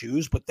pair of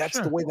shoes, but that's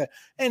the way that,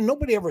 and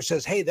nobody ever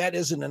says, hey, that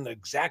isn't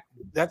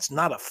that's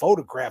not a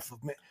photograph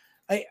of me.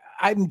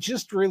 I'm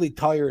just really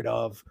tired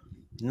of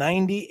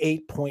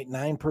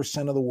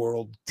 98.9% of the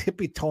world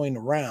tippy-toeing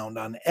around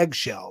on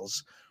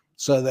eggshells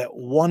so that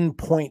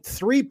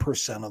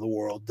 1.3% of the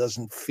world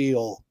doesn't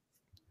feel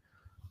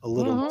a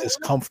little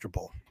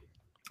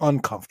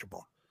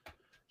uncomfortable.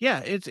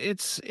 Yeah,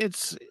 it's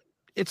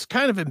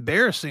kind of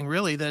embarrassing,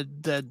 really,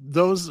 that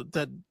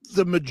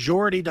the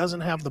majority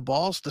doesn't have the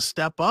balls to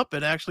step up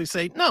and actually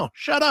say, no,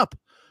 shut up.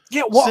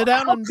 Yeah, well, sit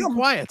down and be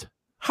quiet.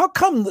 How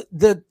come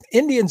the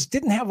Indians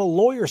didn't have a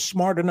lawyer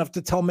smart enough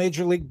to tell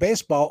Major League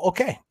Baseball,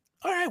 okay,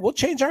 all right, we'll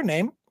change our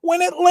name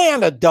when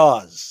Atlanta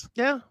does?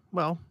 Yeah,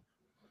 well,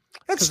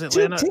 that's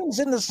two teams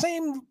in the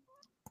same.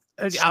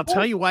 I'll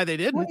tell you why they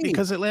didn't,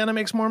 because Atlanta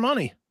makes more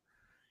money.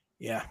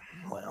 Yeah,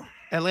 well,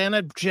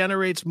 Atlanta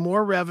generates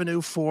more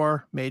revenue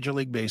for Major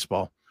League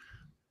Baseball.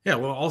 Yeah,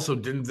 well, also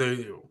didn't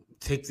the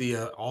take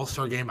the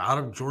All-Star game out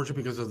of Georgia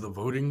because of the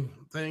voting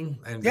thing.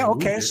 And Yeah, they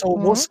moved okay. it So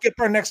we'll skip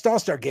our next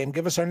All-Star game.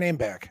 Give us our name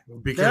back.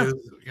 because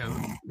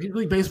Major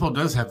League Baseball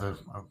does have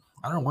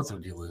I don't know what their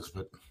deal is,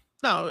 but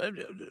No,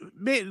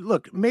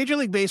 look, Major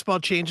League Baseball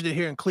changed it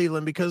here in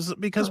Cleveland because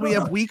we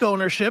have weak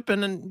ownership,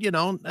 and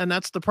and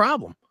that's the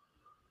problem.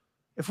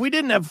 If we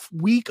didn't have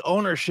weak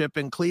ownership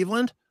in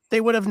Cleveland,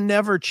 they would have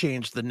never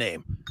changed the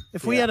name.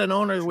 If we had an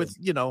owner with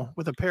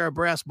a pair of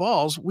brass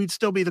balls, we'd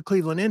still be the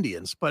Cleveland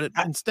Indians. But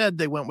instead,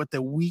 they went with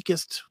the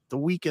weakest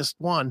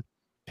one,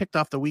 picked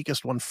off the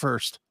weakest one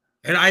first.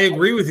 And I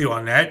agree with you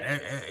on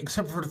that,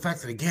 except for the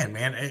fact that, again,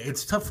 man,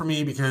 it's tough for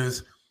me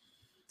because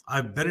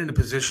I've been in a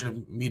position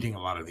of meeting a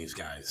lot of these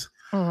guys.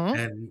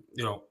 And,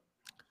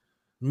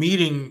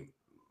 meeting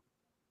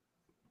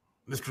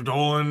Mr.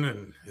 Dolan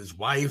and his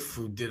wife,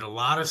 who did a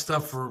lot of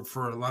stuff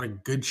for a lot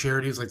of good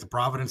charities like the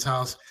Providence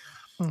House.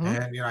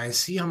 And, I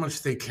see how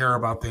much they care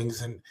about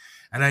things. And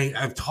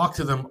I've talked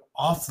to them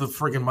off the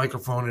friggin'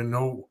 microphone and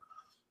know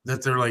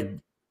that they're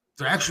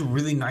actually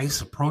really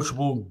nice,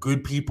 approachable,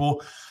 good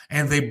people.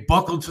 And they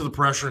buckle to the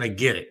pressure and they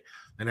get it.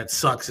 And it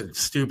sucks and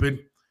it's stupid.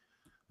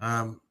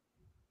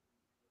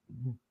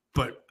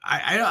 But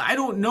I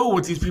don't know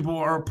what these people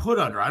are put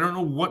under. I don't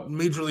know what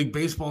Major League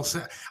Baseball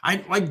said.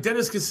 I like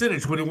Dennis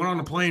Kucinich when he went on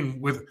the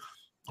plane with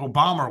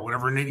Obama or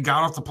whatever, and he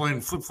got off the plane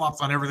and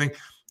flip-flopped on everything.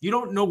 You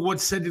don't know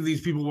what's said to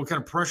these people, what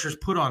kind of pressure's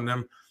put on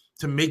them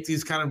to make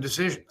these kind of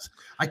decisions.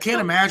 I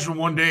can't imagine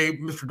one day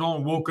Mr.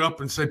 Dolan woke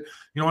up and said,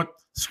 you know what,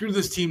 screw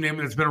this team name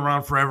that's been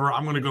around forever.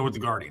 I'm going to go with the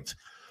Guardians.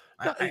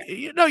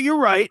 You're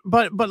right,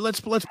 but let's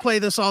play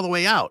this all the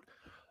way out.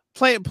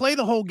 Play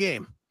the whole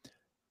game.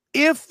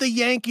 If the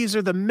Yankees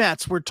or the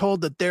Mets were told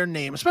that their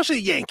name, especially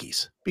the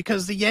Yankees,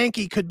 because the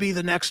Yankee could be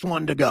the next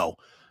one to go,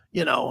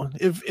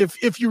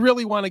 if you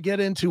really want to get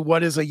into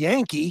what is a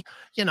Yankee,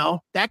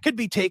 that could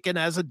be taken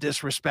as a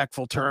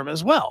disrespectful term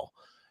as well.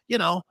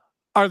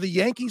 Are the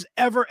Yankees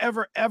ever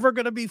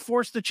going to be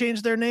forced to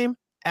change their name?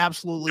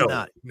 Absolutely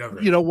not.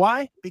 Never. You know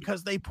why?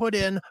 Because they put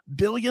in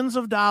billions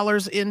of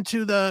dollars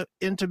into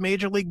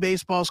Major League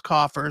Baseball's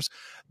coffers.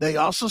 They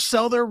also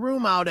sell their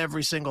room out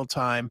every single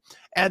time,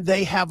 and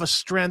they have a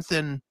strength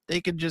in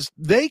they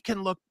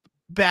can look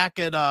back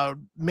at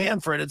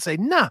Manfred and say,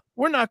 nah,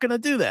 we're not going to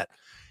do that.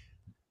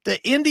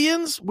 The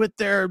Indians with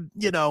their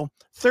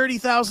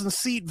 30,000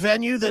 seat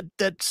venue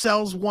that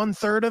sells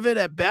 1/3 of it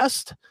at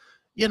best,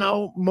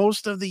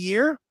 most of the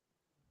year.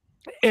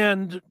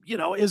 And,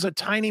 is a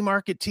tiny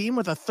market team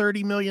with a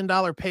 $30 million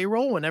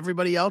payroll when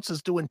everybody else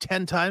is doing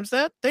 10 times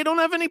that. They don't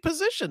have any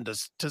position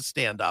to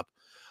stand up.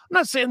 I'm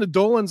not saying the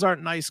Dolans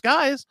aren't nice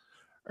guys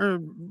or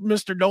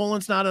Mr.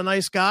 Dolan's not a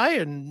nice guy.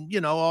 And,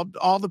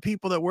 all the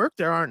people that work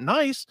there aren't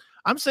nice.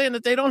 I'm saying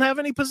that they don't have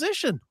any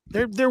position.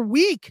 They're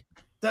weak.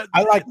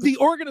 The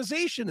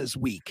organization is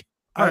weak.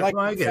 I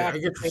like the fact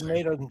that they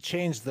made them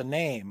change the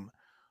name,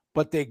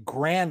 but they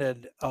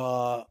granted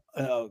a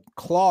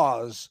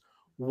clause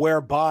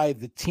whereby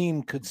the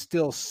team could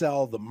still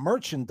sell the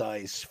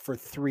merchandise for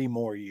 3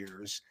 more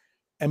years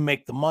and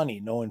make the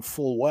money, knowing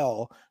full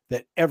well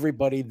that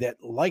everybody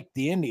that liked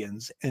the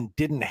Indians and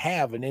didn't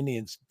have an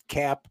Indians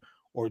cap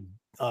or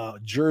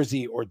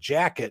jersey or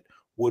jacket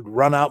would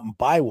run out and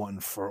buy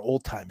one for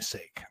old time's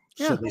sake.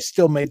 Yeah. So they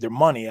still made their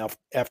money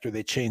after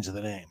they changed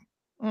the name.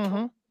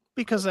 Mm-hmm.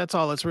 Because that's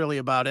all it's really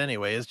about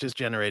anyway, is just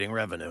generating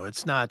revenue.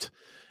 It's not,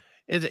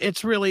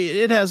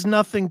 it has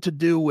nothing to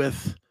do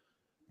with,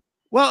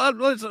 well,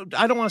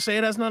 I don't want to say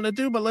it has nothing to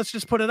do, but let's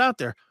just put it out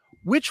there.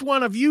 Which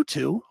one of you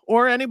two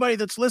or anybody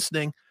that's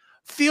listening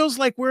feels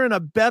like we're in a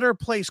better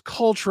place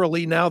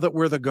culturally now that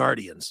we're the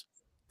Guardians?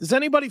 Does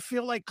anybody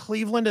feel like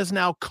Cleveland is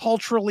now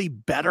culturally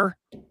better?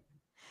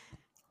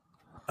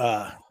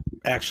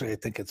 Actually, I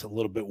think it's a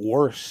little bit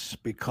worse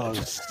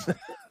because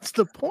that's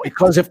the point.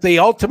 Because if the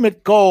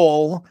ultimate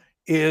goal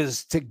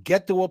is to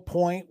get to a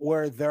point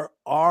where there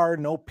are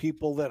no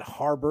people that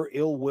harbor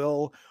ill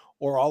will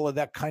or all of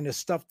that kind of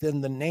stuff,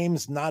 then the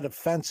name's not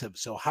offensive.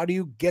 So how do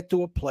you get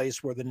to a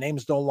place where the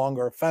name's no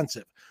longer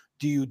offensive?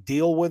 Do you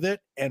deal with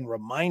it and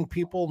remind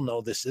people,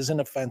 no, this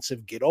isn't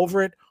offensive, get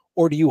over it?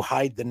 Or do you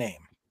hide the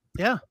name?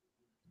 Yeah,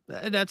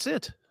 that's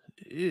it.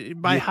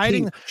 By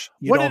hiding, I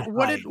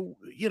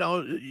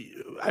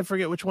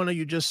forget which one of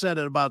you just said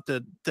it about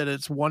that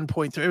it's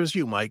 1.3. It was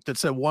you, Mike, that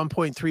said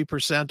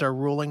 1.3% are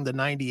ruling the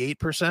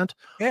 98%.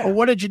 Yeah. Well,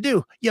 what did you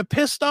do? You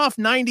pissed off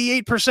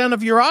 98%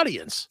 of your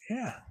audience.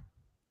 Yeah.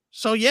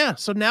 So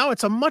now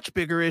it's a much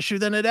bigger issue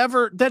than it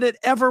ever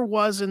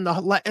was in the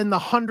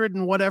 100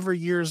 and whatever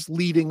years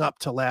leading up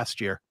to last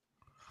year.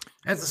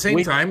 At the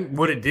same time,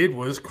 what it did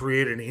was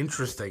create an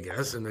interest, I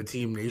guess, in the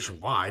team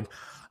nationwide.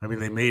 I mean,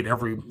 they made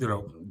every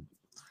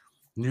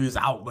news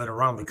outlet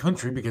around the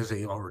country because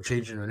they were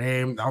changing their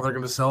name. Now they're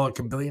going to sell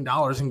 $1 billion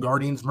in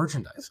Guardians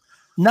merchandise.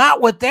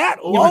 Not with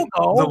that logo.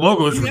 The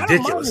logo is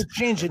ridiculous.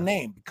 Change the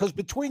name, because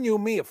between you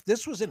and me, if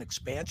this was an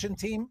expansion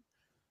team,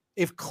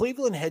 if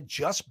Cleveland had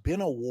just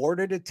been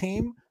awarded a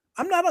team,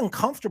 I'm not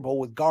uncomfortable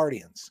with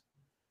Guardians,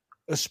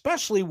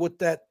 especially with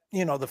that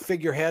the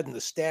figurehead and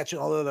the statue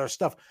and all that other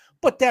stuff.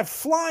 But that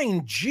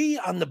flying G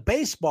on the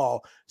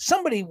baseball,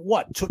 somebody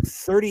took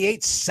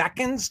 38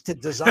 seconds to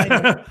design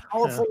a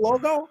colorful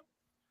logo?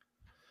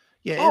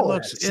 Yeah,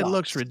 it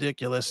looks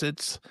ridiculous.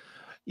 It's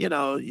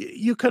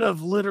you could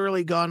have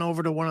literally gone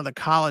over to one of the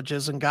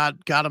colleges and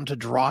got them to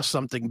draw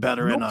something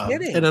better in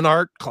an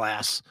art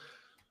class.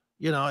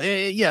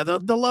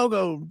 The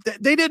logo,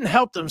 they didn't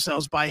help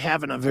themselves by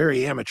having a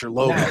very amateur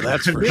logo.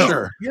 That's for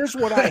sure. Here's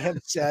what I have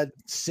said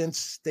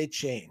since they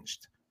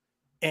changed.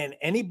 And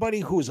anybody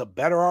who's a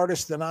better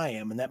artist than I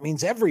am, and that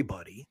means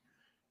everybody,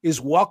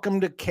 is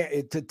welcome to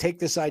take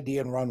this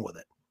idea and run with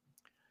it.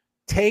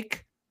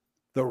 Take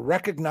the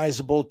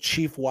recognizable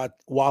Chief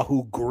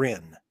Wahoo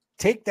grin.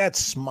 Take that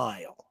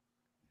smile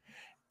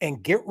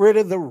and get rid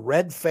of the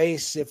red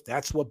face if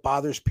that's what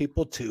bothers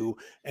people too,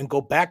 and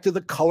go back to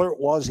the color it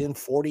was in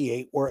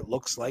 48 where it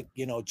looks like,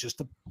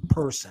 just a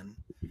person.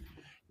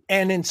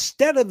 And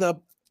instead of the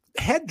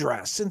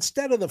headdress,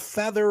 instead of the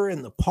feather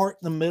and the part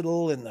in the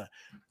middle and the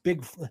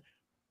big,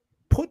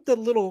 put the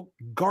little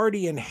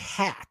guardian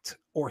hat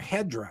or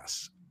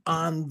headdress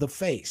on the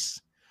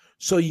face.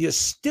 So you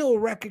still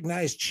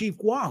recognize Chief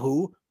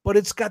Wahoo, but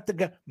it's got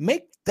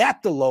make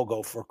that the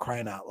logo, for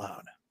crying out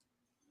loud.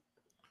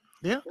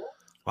 Yeah.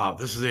 Wow,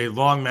 this is a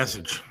long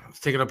message. It's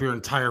taking up your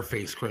entire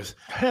face, Chris.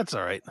 That's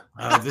all right.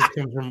 This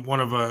comes from one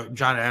of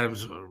John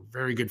Adams'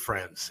 very good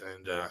friends.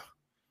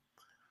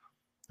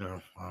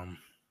 And,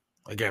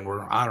 again,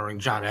 we're honoring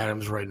John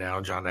Adams right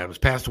now. John Adams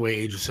passed away,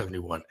 age of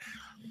 71.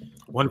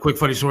 One quick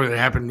funny story that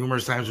happened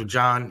numerous times with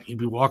John. He'd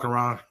be walking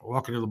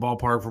to the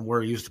ballpark from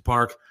where he used to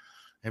park,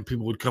 and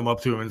people would come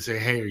up to him and say,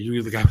 "Hey, are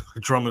you the guy with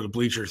the drum in the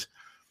bleachers?"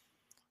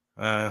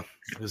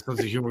 His sense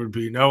of humor would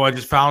be, "No, I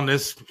just found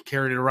this,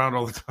 carried it around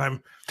all the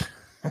time."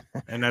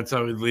 And that's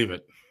how he'd leave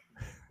it.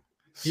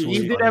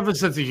 He did have a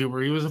sense of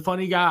humor. He was a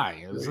funny guy.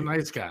 He was a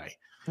nice guy.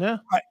 Yeah.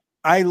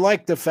 I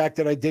like the fact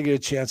that I did get a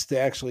chance to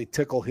actually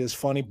tickle his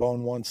funny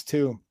bone once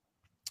too.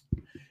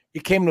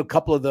 He came to a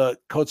couple of the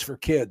Coats for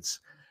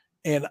Kids.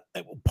 And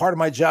part of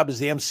my job as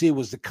the MC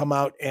was to come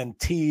out and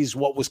tease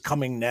what was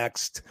coming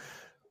next,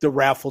 the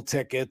raffle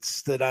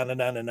tickets, that on and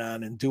on and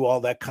on, and do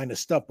all that kind of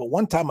stuff. But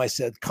one time I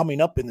said,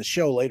 coming up in the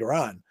show later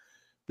on,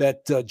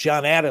 that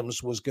John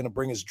Adams was going to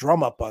bring his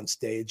drum up on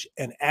stage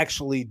and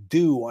actually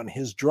do on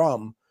his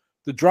drum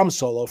the drum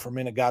solo from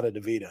Inagata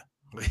Davida.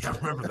 Yeah, I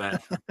remember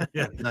that.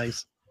 Yeah,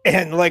 nice.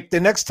 And like the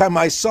next time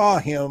I saw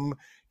him,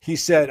 he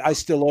said, "I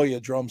still owe you a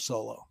drum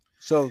solo."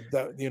 So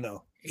that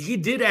he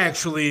did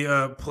actually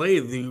play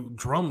the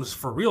drums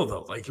for real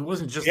though. Like it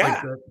wasn't just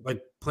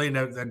like playing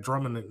that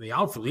drum in the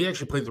outfield. He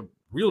actually played the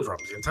real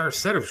drums, the entire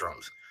set of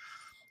drums,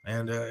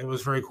 and it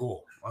was very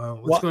cool.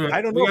 Let's go to,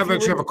 I don't know. We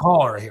actually have a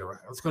caller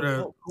here. Let's go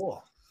to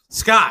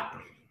Scott.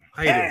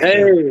 How you doing?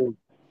 Hey,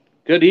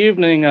 good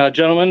evening,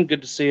 gentlemen.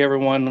 Good to see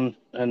everyone,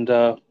 and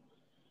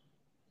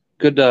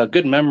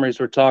good memories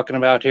we're talking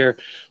about here.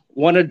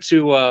 Wanted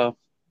to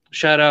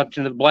shout out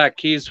to the Black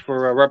Keys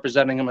for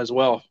representing them as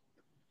well.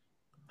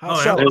 How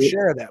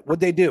share that?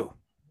 What'd they do?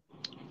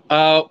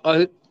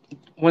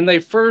 When they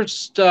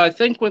first, I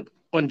think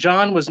when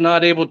John was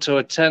not able to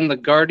attend the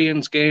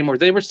Guardians game, or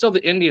they were still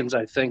the Indians,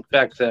 I think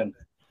back then,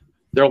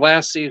 their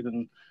last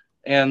season,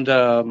 and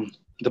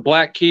the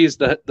Black Keys,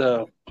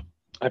 the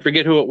I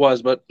forget who it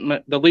was, but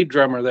the lead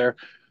drummer there,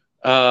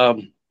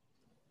 on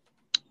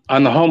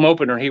the home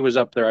opener, he was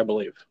up there, I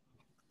believe.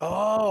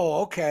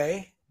 Oh,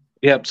 okay.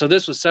 Yep. So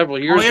this was several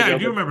years ago. I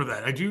do remember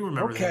that.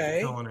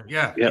 Okay.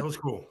 Yeah, that was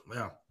cool.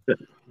 Yeah.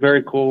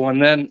 Very cool.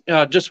 And then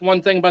just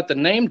one thing about the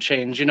name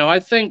change. I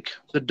think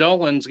the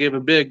Dolans gave a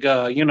big,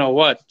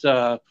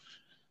 to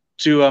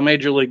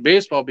Major League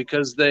Baseball,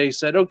 because they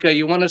said, okay,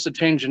 you want us to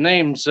change the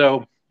name,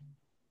 so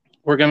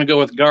we're going to go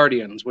with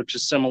Guardians, which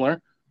is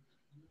similar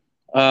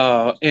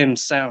in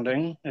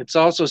sounding. It's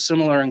also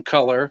similar in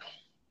color.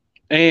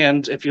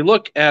 And if you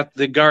look at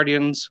the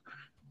Guardians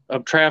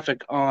of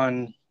Traffic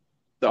on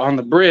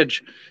the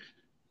bridge,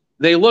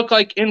 they look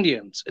like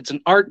Indians. It's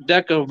an Art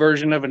Deco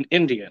version of an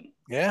Indian.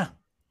 Yeah.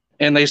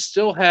 And they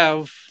still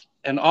have,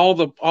 and all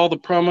the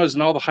promos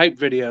and all the hype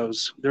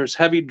videos, there's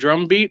heavy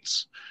drum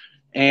beats,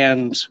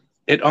 and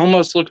it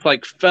almost looks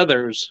like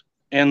feathers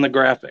in the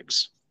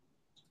graphics.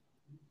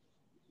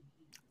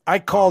 I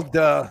called,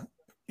 there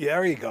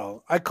you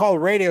go. I called a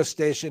radio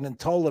station and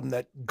told them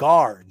that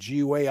GAR,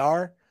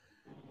 G-U-A-R,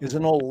 is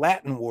an old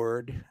Latin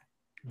word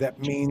that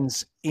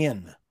means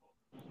in.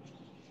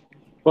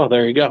 Well,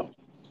 there you go.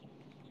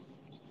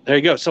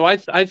 So I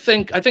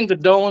think the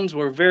Dolans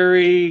were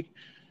very,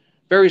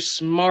 very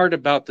smart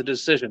about the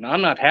decision.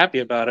 I'm not happy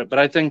about it, but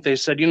I think they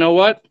said, you know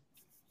what?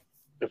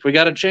 If we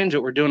got to change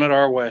it, we're doing it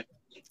our way.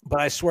 But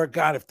I swear to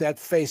God, if that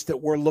face that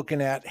we're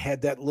looking at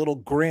had that little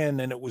grin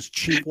and it was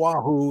Chief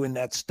Wahoo in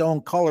that stone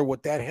color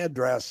with that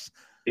headdress,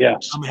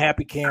 yes, I'm a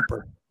happy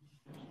camper.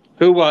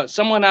 Who?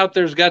 Someone out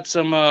there's got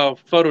some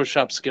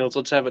Photoshop skills.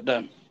 Let's have it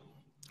done.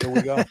 Here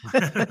we go.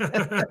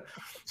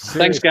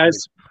 Thanks,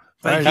 guys.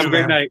 Have a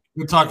great night.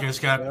 Good talking to you,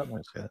 Scott. Yep.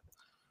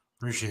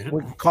 Appreciate it.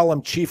 We can call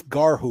him Chief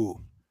Garhu.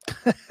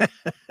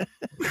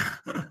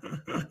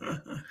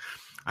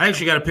 I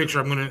actually got a picture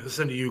I'm going to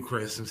send to you,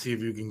 Chris, and see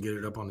if you can get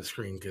it up on the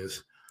screen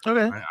because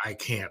Okay. I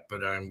can't,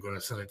 but I'm going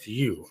to send it to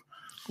you.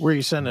 Where are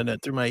you sending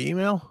it? Through my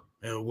email?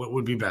 What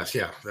would be best?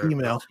 Yeah.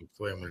 Email. That's the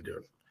way I'm going to do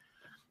it.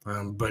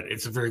 But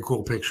it's a very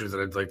cool picture that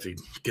I'd like to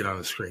get on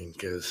the screen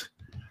because,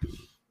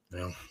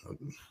 I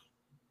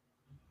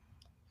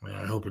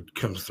hope it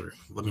comes through.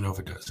 Let me know if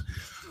it does.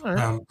 All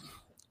right.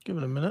 Give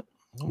it a minute.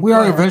 We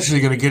are eventually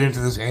going to get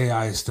into this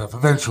AI stuff.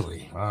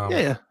 Eventually.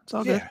 Yeah, it's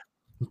all good.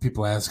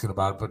 People asking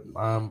about it, but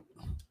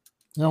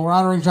we're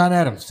honoring John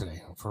Adams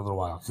today for a little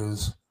while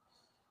because,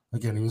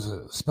 again, he was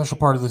a special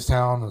part of this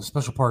town, a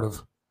special part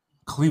of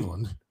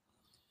Cleveland.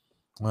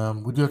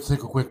 We do have to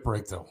take a quick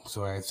break, though.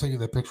 So I sent you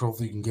that picture.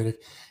 Hopefully you can get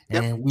it.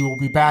 And we will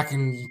be back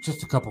in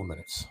just a couple of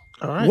minutes.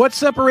 All right. What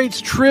separates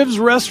Triv's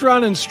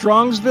restaurant in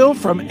Strongsville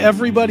from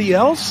everybody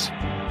else?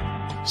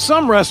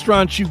 Some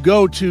restaurants you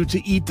go to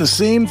eat the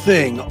same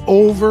thing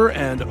over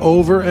and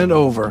over and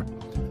over.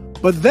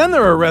 But then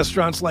there are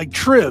restaurants like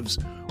Triv's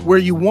where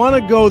you want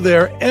to go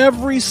there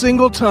every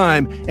single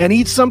time and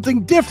eat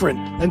something different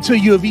until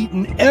you have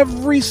eaten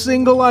every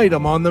single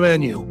item on the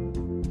menu.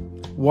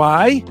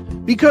 Why?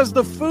 Because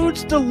the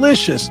food's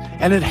delicious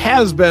and it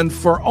has been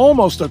for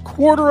almost a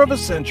quarter of a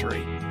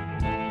century.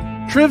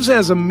 Triv's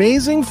has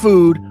amazing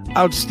food,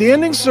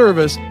 outstanding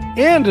service,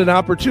 and an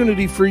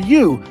opportunity for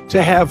you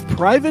to have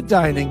private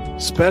dining,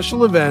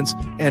 special events,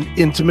 and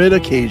intimate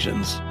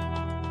occasions.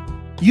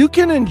 You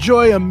can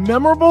enjoy a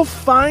memorable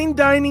fine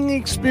dining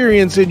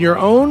experience in your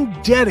own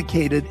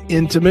dedicated,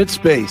 intimate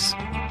space.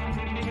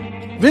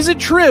 Visit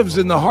Triv's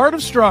in the heart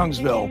of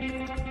Strongsville.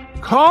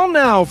 Call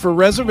now for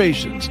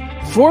reservations,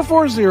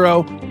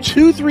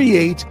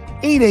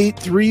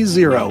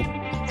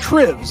 440-238-8830.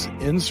 Triv's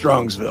in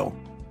Strongsville.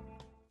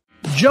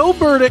 Joe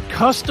Burdick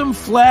custom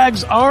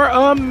flags are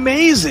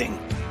amazing.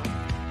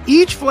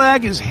 Each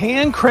flag is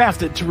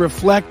handcrafted to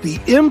reflect the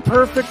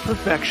imperfect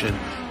perfection,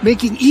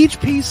 making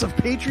each piece of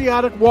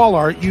patriotic wall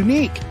art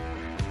unique.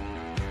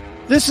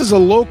 This is a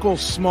local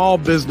small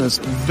business,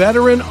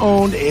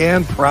 veteran-owned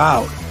and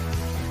proud.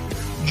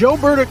 Joe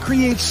Burdick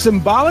creates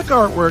symbolic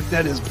artwork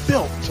that is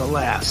built to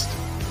last.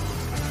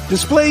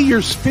 Display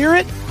your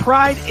spirit,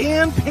 pride,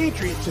 and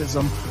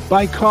patriotism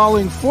by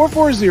calling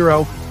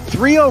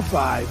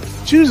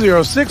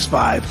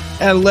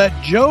 440-305-2065 and let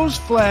Joe's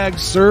flag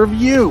serve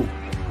you.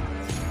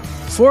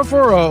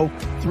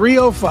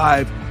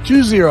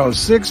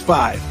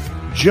 440-305-2065.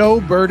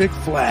 Joe Burdick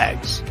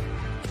Flags.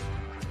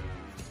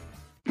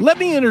 Let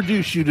me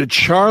introduce you to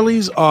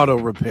Charlie's Auto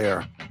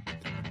Repair.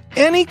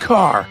 Any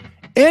car,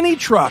 any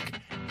truck,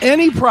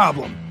 any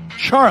problem,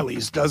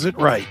 Charlie's does it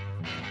right.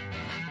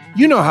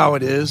 You know how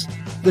it is.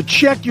 The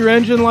check your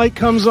engine light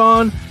comes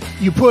on,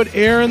 you put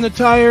air in the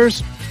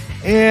tires,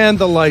 and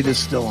the light is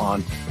still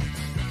on.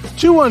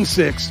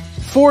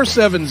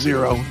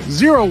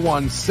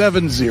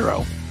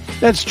 216-470-0170.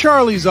 That's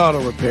Charlie's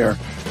Auto Repair,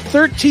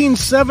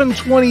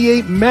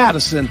 13728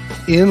 Madison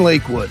in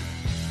Lakewood.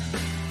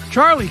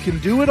 Charlie can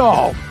do it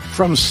all,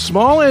 from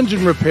small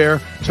engine repair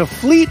to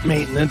fleet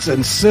maintenance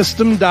and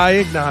system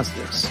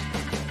diagnostics.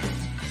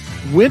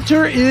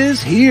 Winter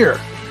is here,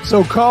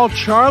 so call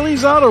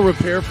Charlie's Auto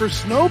Repair for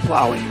snow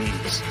plowing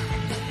needs.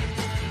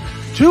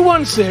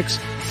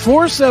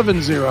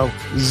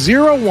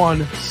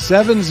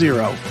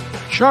 216-470-0170.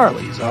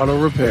 Charlie's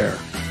Auto Repair.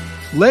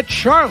 Let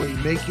Charlie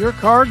make your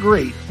car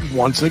great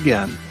once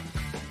again.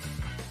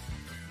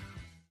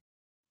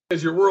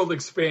 As your world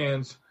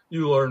expands,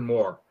 you learn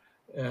more,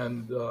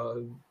 and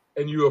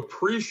you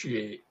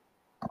appreciate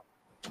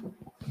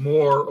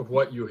more of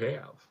what you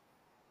have.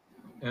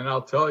 And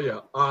I'll tell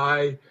you,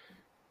 I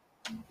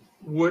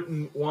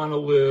wouldn't want to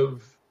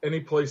live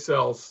anyplace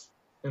else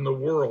in the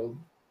world.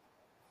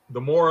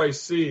 The more I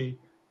see,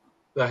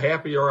 the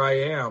happier I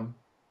am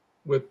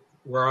with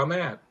where I'm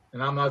at.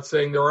 And I'm not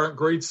saying there aren't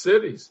great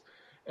cities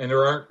and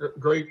there aren't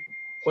great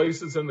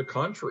places in the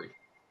country.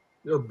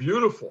 They're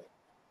beautiful,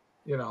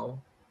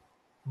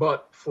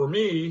 But for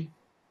me,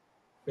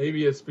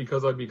 maybe it's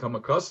because I've become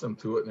accustomed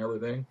to it and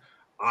everything.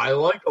 I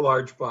like a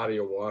large body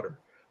of water.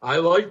 I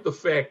like the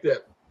fact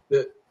that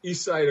the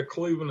east side of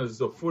Cleveland is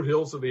the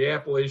foothills of the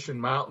Appalachian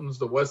Mountains.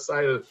 The west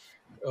side of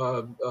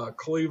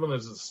Cleveland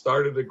is the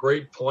start of the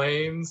Great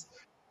Plains.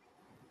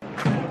 I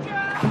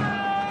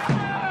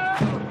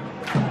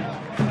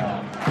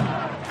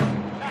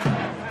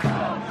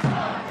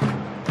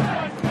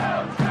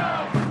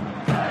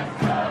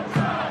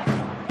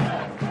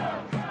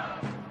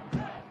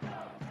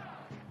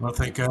want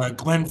to thank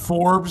Glenn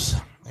Forbes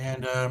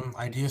and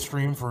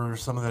IdeaStream for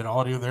some of that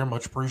audio there.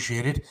 Much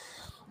appreciated.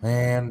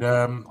 And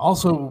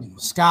also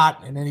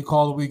Scott and any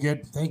call that we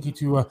get. Thank you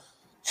to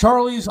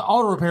Charlie's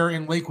Auto Repair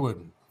in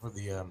Lakewood for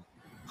the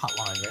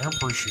hotline there.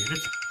 Appreciate it.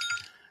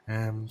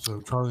 So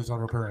Charlie's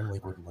Auto Repair in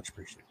Lakewood. Much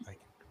appreciated. Thank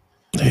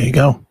you. There you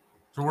go.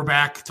 So we're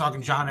back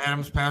talking. John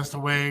Adams passed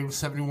away,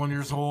 71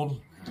 years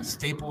old,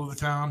 staple of the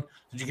town.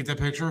 Did you get that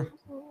picture?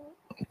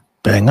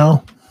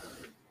 Bango.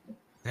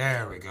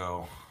 There we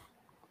go.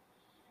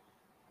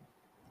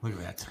 Look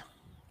at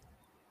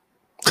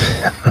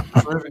that.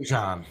 Terrific,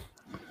 John.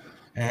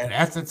 and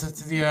at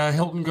the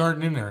Hilton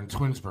Garden Inn there in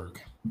Twinsburg.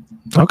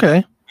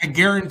 Okay. I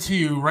guarantee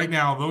you right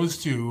now, those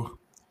two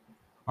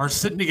are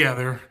sitting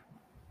together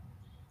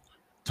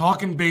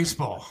talking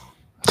baseball.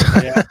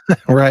 Yeah.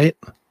 Right.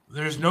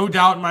 There's no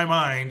doubt in my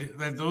mind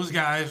that those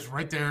guys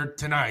right there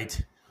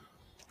tonight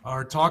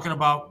are talking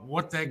about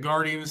what that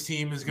Guardians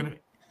team is going to.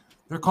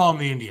 They're calling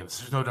the Indians.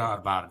 There's no doubt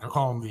about it. They're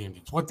calling the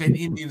Indians. What that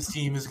Indians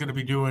team is going to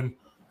be doing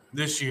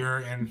this year,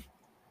 and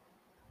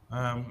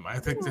I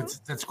think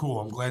that's cool.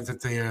 I'm glad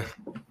that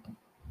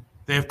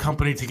they have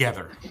company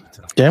together.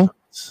 Yeah.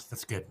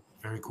 That's good.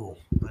 Very cool.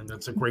 And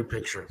that's a great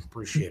picture.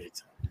 Appreciate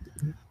it.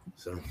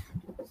 So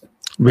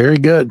Very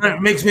good.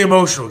 it makes me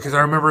emotional because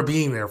I remember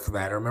being there for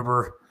that. I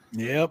remember.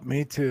 Yep,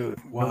 me too.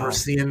 Wow. Remember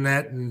seeing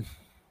that and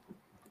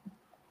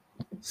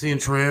seeing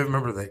Trev.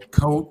 Remember the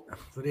coat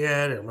that he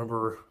had. I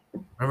remember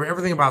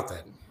everything about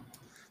that.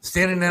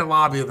 Standing in that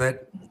lobby of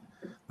that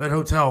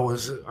hotel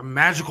was a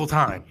magical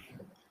time.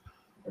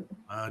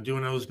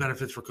 Doing those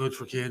benefits for Coach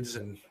for Kids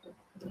and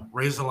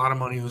raised a lot of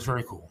money. It was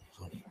very cool.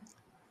 So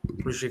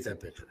appreciate that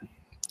picture.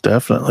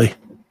 Definitely.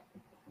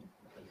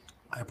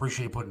 I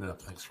appreciate putting it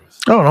up. Thanks, Chris.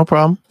 Oh, no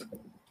problem.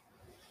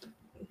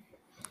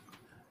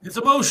 It's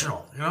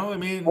emotional, you know. I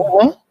mean,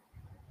 Uh-huh.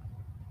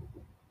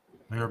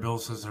 Mayor Bill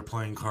says they're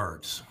playing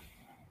cards.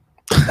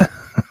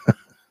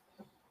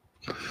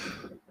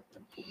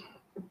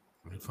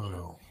 Great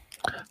photo.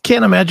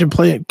 Can't imagine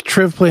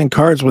Triv playing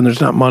cards when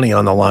there's not money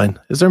on the line.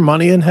 Is there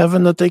money in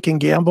heaven that they can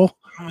gamble?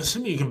 I'm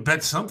assuming you can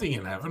bet something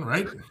in heaven,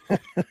 right?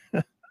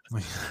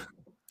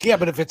 Yeah,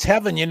 but if it's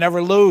heaven, you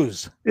never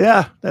lose.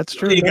 Yeah, that's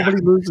true. Yeah.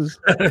 Nobody loses.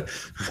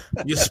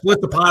 You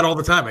split the pot all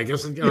the time. I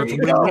guess it's There a you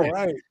win-win. go,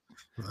 right.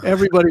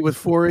 Everybody with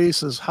 4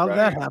 aces. How did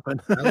that Right.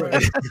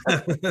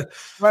 happen?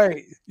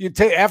 Right. You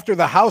take after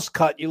the house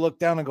cut, you look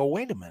down and go,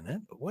 wait a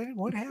minute,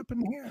 what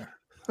happened here?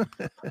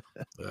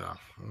 Yeah.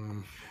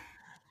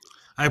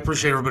 I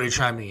appreciate everybody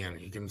chiming in.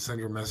 You can send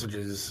your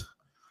messages.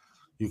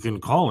 You can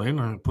call in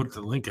and put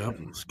the link up.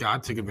 And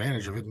Scott took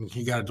advantage of it, and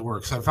he got it to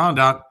work. So I found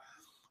out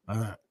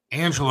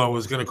Angelo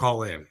was going to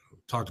call in.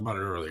 Talked about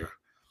it earlier.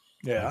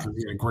 Yeah. Because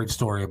he had a great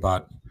story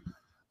about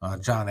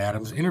John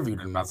Adams.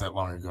 Interviewed him not that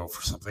long ago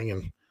for something,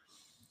 and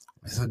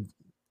I said,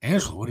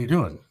 Angelo, what are you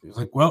doing? He's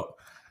like, well,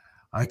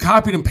 I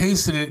copied and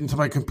pasted it into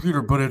my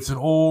computer, but it's an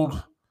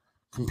old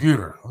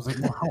computer. I was like,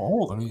 well, how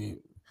old? I mean,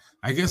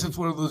 I guess it's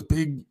one of those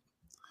big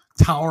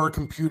tower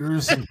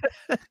computers. And,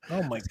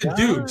 Oh my said, god.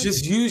 dude,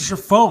 just use your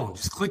phone.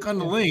 Just click on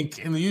the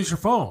link and use your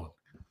phone.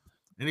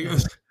 And he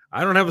goes,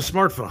 I don't have a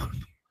smartphone.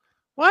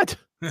 What?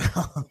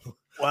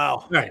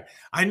 Wow. Right.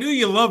 I knew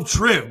you love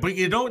Triv, but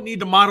you don't need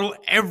to model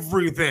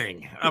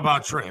everything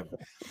about Triv.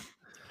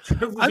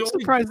 Triv was I'm the only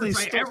surprised they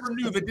person I still- ever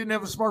knew that didn't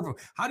have a smartphone.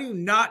 How do you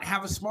not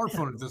have a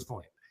smartphone at this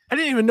point? I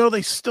didn't even know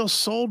they still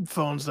sold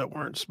phones that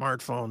weren't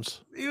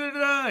smartphones. Neither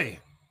did I.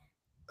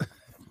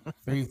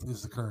 Faith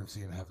is the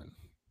currency in heaven.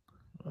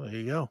 Well, there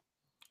you go.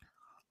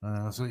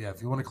 So yeah,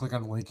 if you want to click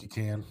on the link, you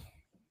can.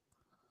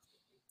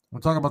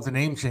 We'll talk about the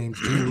name change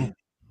too.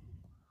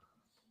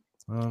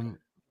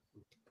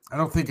 I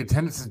don't think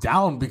attendance is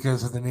down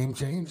because of the name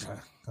change.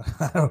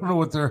 I don't know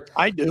what they're.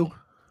 I do.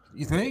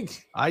 You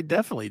think? I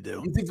definitely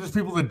do. You think there's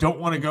people that don't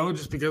want to go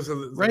just because of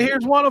the Right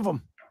here's one of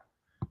them.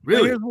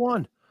 Really? Right here's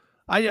one.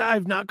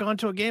 I've not gone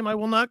to a game. I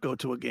will not go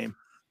to a game.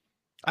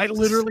 I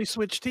literally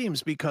switched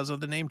teams because of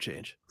the name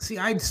change. See,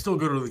 I'd still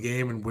go to the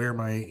game and wear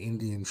my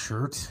Indian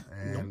shirt.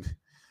 And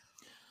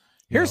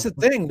Here's the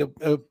thing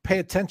to pay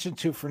attention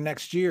to for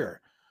next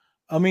year.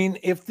 I mean,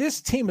 if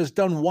this team has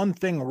done one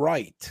thing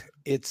right,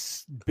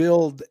 it's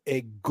build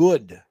a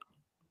good,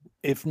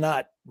 if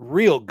not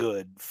real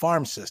good,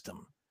 farm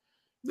system.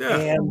 yeah,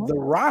 And the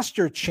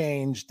roster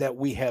change that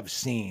we have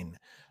seen,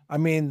 I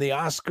mean, the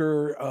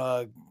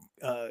Oscar,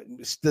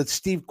 the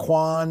Steve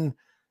Kwan,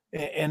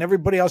 and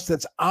everybody else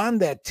that's on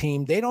that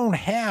team, they don't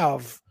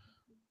have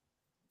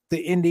the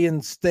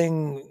Indians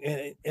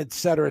thing, et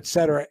cetera, et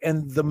cetera.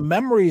 And the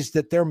memories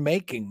that they're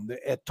making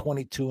at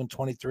 22 and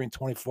 23 and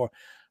 24.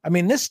 I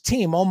mean, this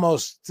team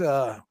almost,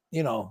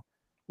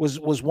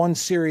 was one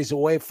series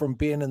away from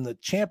being in the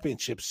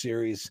championship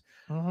series,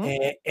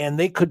 and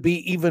they could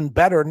be even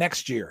better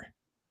next year.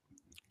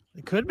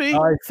 It could be.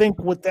 I think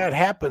what that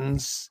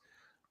happens,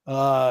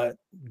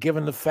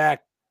 given the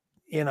fact,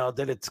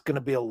 that it's going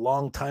to be a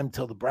long time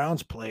till the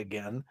Browns play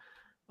again.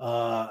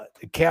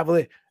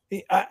 Cavalier,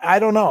 I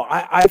don't know.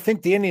 I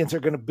think the Indians are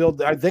going to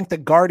build. I think the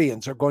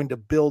Guardians are going to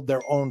build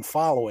their own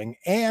following.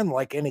 And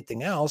like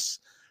anything else,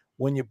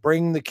 when you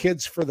bring the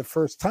kids for the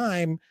first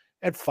time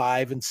at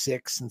 5 and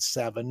 6 and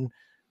 7,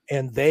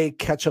 and they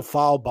catch a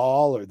foul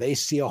ball or they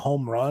see a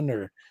home run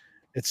or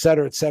et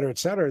cetera, et cetera, et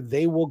cetera,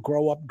 they will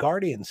grow up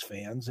Guardians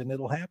fans, and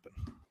it'll happen.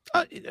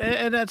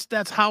 And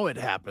that's how it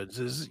happens.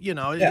 Is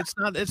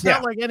it's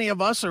not like any of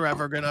us are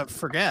ever gonna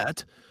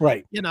forget.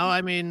 Right.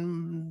 I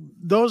mean,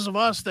 those of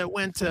us that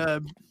went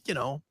to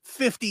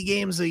 50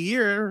 games a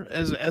year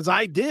as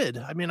I did.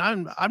 I mean,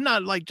 I'm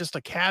not like just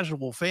a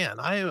casual fan.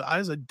 I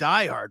was a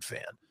diehard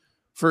fan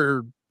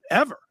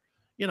forever.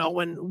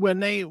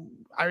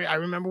 I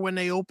remember when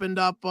they opened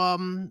up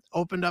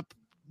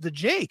the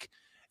Jake.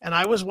 And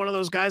I was one of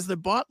those guys that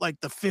bought like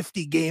the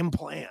 50 game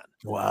plan.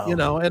 Wow. You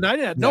know, and I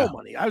had no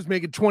money. I was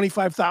making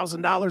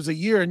 $25,000 a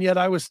year, and yet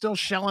I was still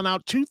shelling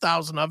out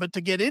 2,000 of it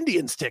to get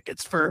Indians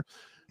tickets for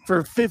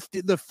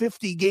the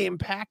 50 game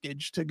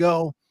package to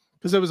go,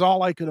 because it was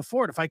all I could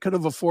afford. If I could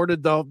have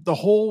afforded the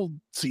whole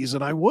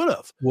season, I would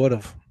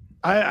have.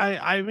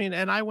 I mean,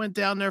 and I went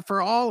down there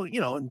for all, you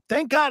know, and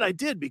thank God I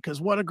did,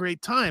 because what a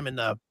great time in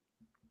the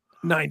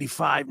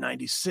 95,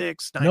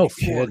 96, 94, No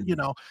kidding. you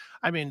know,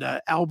 I mean,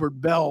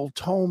 Albert Bell,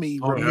 Tomey,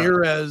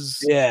 Ramirez,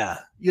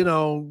 you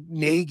know,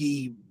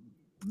 Nagy,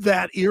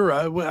 that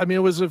era. I mean,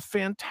 it was a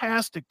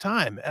fantastic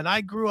time. And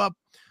I grew up,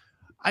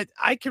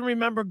 I can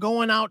remember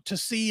going out to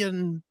see,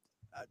 and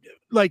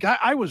like,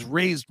 I was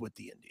raised with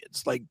the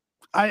Indians. Like,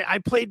 I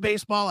played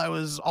baseball. I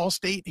was all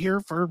state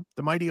here for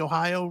the mighty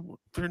Ohio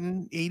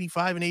in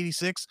 85 and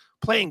 86,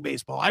 playing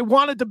baseball. I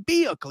wanted to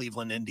be a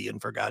Cleveland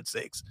Indian, for God's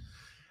sakes.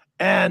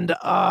 And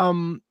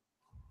I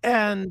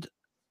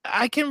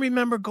can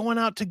remember going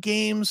out to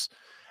games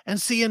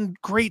and seeing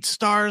great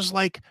stars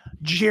like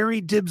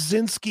Jerry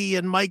Dibzinski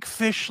and Mike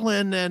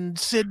Fishlin and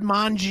Sid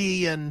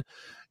Manji, and,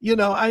 you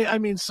know, I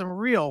mean, some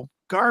real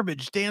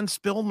garbage, Dan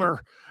Spilmer,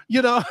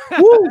 you know.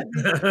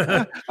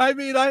 I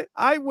mean,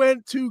 I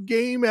went to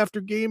game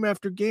after game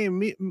after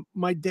game.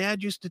 My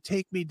dad used to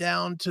take me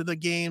down to the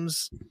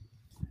games,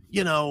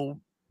 you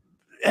know,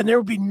 and there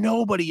would be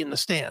nobody in the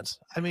stands.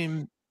 I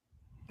mean,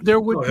 there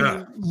would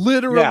be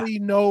literally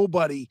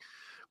nobody.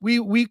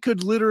 We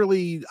could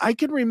literally, I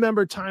can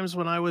remember times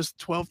when I was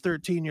 12,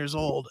 13 years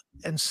old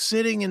and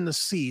sitting in the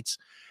seats,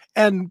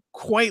 and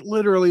quite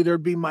literally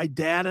there'd be my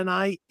dad and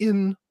I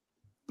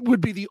would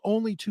be the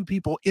only two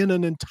people in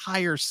an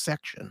entire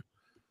section,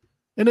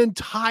 an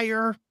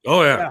entire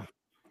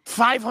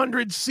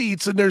 500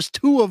 seats. And there's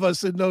two of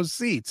us in those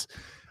seats.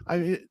 I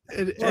mean,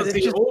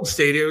 the old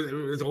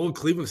stadium, the old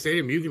Cleveland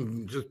Stadium, you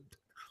can just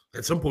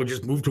at some point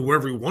just move to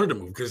wherever you wanted to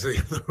move, because there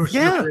was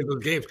no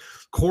those games.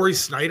 Corey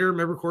Snyder,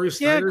 remember Corey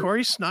Snyder? Yeah,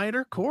 Corey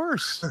Snyder, of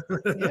course.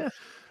 Yeah.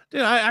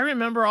 Dude, I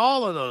remember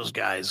all of those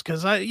guys,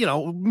 because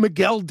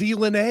Miguel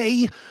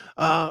Delaney,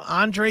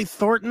 Andre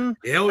Thornton.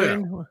 Hell yeah. I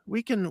mean,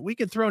 we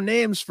can throw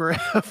names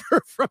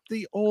forever from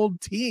the old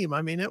team.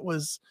 I mean, it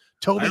was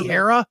Toby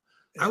Hara.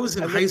 I was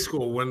in high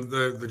school when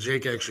the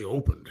Jake actually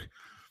opened.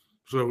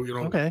 So, you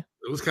know,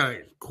 it was kind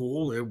of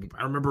cool.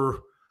 I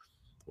remember,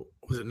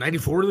 was it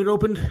 94 that it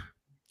opened?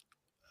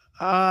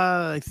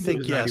 I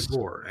think yes.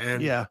 94.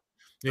 And you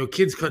know,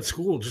 kids cut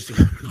school just to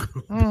go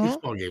to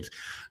baseball games.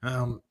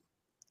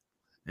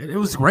 It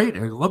was great. I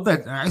love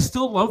that. I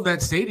still love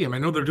that stadium. I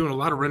know they're doing a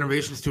lot of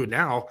renovations to it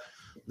now.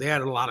 They had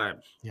a lot of,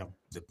 you know,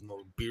 the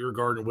beer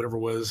garden, whatever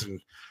it was,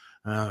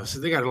 and so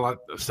they got a lot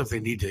of stuff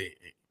they need to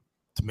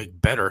make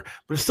better.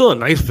 But it's still a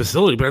nice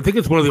facility. But I think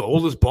it's one of the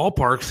oldest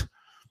ballparks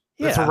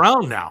that's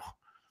around now.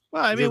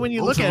 Well, I mean, when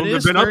you look at it,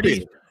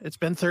 it's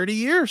been 30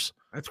 years.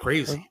 That's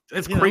crazy.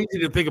 That's crazy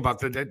to think about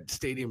that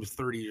stadium is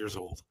 30 years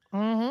old.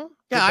 Mm-hmm.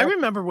 Yeah, I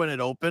remember when it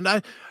opened.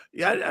 I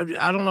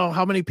don't know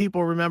how many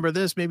people remember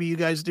this. Maybe you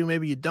guys do,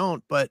 maybe you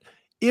don't. But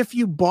if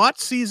you bought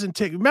season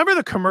tickets, remember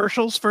the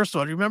commercials? First of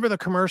all, do you remember the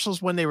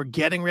commercials when they were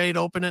getting ready to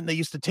open it, and they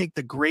used to take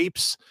the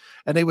grapes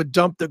and they would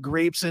dump the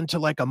grapes into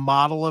like a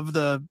model of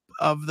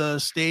the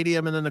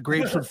stadium, and then the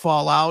grapes would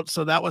fall out.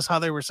 So that was how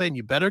they were saying,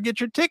 you better get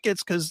your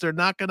tickets, because there's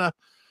not going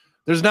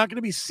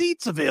to be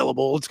seats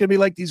available. It's going to be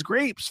like these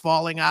grapes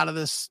falling out of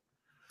this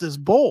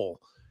bowl.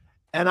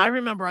 And I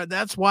remember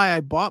that's why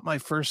I bought my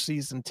first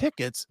season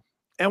tickets.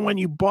 And when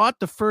you bought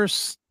the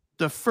first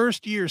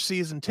year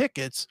season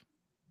tickets,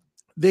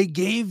 they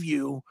gave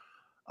you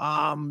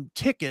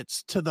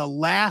tickets to the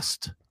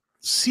last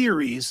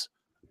series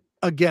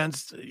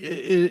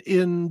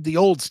in the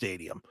old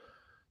stadium.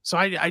 So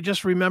I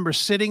just remember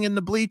sitting in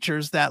the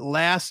bleachers that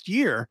last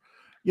year,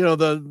 you know,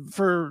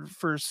 for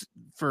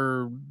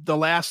the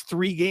last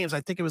three games. I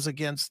think it was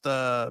against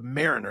the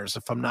Mariners,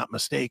 if I'm not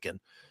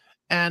mistaken.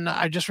 And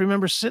I just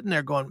remember sitting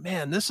there going,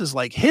 man, this is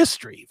like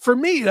history. For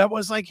me, that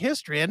was like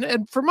history.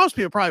 And for most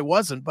people, it probably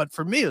wasn't. But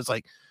for me, it was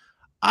like,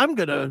 I'm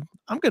gonna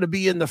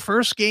be in the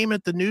first game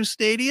at the new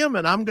stadium,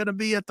 and I'm gonna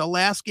be at the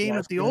last game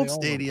at the old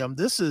stadium.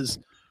 This is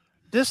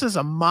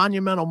a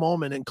monumental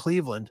moment in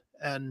Cleveland.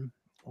 And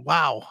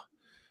wow.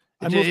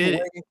 I moved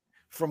away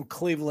from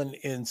Cleveland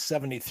in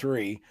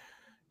 73.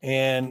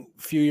 And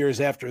a few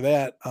years after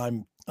that,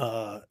 I'm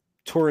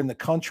touring the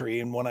country.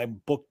 And when I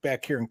booked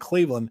back here in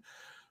Cleveland,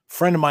 a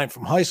friend of mine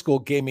from high school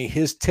gave me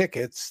his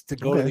tickets to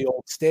go to the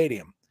old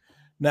stadium.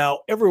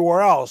 Now,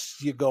 everywhere else,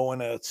 you go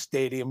in a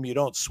stadium, you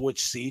don't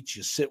switch seats,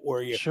 you sit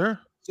where you. Sure.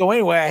 So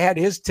anyway, I had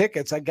his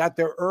tickets. I got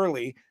there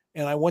early,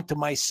 and I went to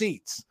my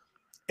seats.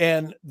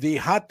 And the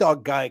hot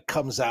dog guy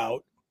comes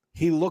out.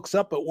 He looks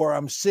up at where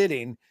I'm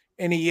sitting,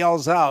 and he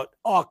yells out,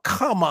 "Oh,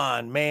 come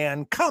on,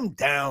 man, come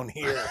down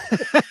here."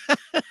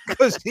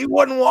 Because he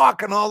wasn't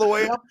walking all the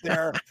way up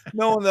there,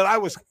 knowing that I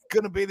was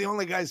going to be the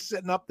only guy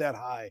sitting up that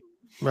high.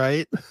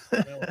 Right.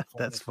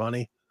 That's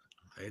funny.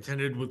 I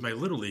attended with my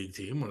Little League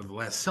team one of the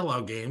last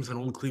sellout games in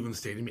Old Cleveland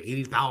Stadium,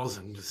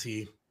 80,000 to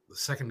see the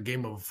second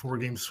game of a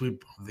 4-game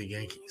sweep of the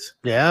Yankees.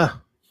 Yeah.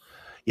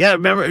 Yeah,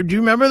 do you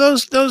remember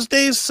those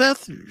days,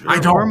 Seth? I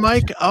don't. Or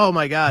Mike? Oh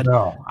my God.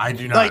 No, I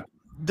do not. Like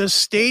the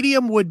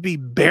stadium would be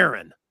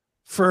barren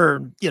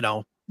for,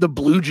 the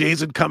Blue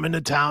Jays would come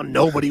into town,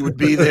 nobody would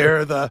be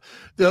there. The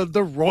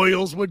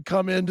Royals would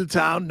come into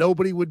town,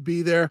 nobody would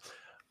be there.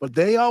 But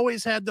they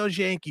always had those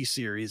Yankee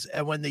series.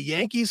 And when the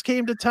Yankees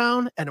came to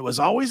town, and it was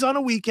always on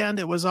a weekend,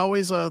 it was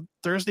always a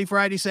Thursday,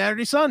 Friday,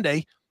 Saturday,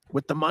 Sunday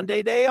with the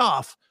Monday day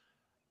off.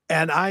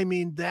 And I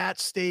mean, that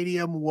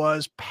stadium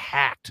was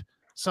packed.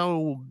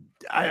 So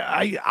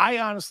I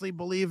honestly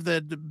believe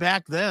that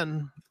back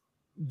then,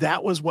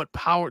 that's what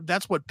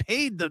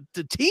paid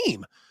the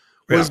team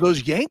was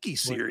those Yankee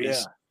series.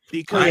 Yeah.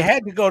 Because you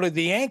had to go to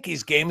the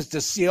Yankees games to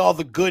see all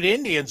the good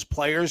Indians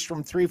players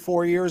from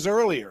 3-4 years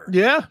earlier.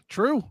 Yeah,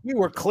 true. We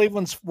were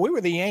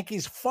the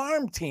Yankees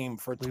farm team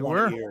for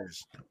 20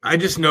 years. I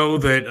just know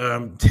that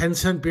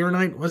 10-cent beer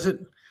night, was it?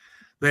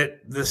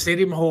 That the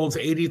stadium holds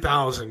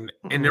 80,000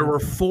 and there were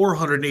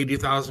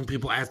 480,000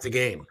 people at the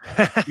game.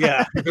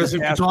 Yeah. Because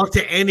if you talk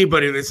to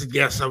anybody, they said,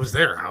 yes, I was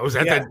there. I was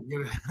at that.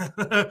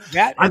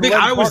 I think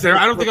Len I was there.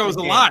 I don't think I was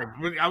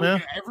Barker's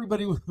alive.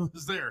 Everybody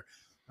was there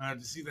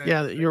to see that.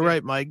 Yeah, you're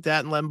right, Mike.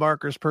 That and Len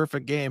Barker's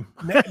perfect game.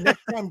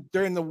 Next time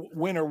during the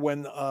winter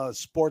when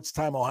Sports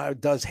Time Ohio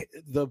does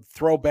the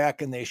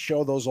throwback and they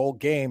show those old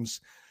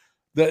games,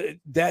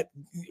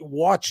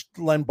 watch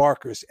Len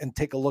Barker's and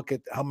take a look at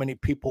how many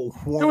people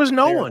weren't there was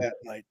no there one that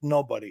night.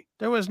 Nobody.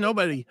 There was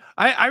nobody.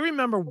 I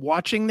remember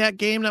watching that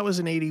game. That was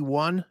in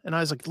 81. And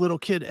I was a little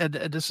kid. And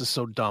this is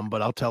so dumb,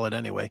 but I'll tell it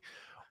anyway.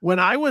 When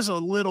I was a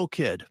little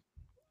kid,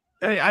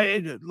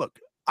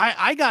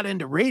 I got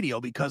into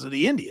radio because of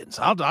the Indians.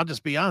 I'll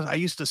just be honest. I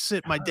used to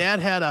sit. My dad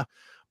had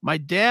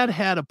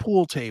a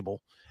pool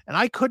table, and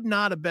I could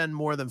not have been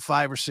more than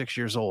 5 or 6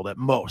 years old at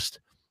most.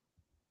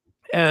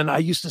 And I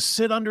used to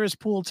sit under his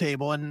pool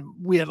table, and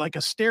we had like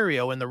a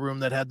stereo in the room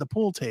that had the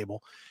pool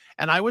table.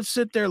 And I would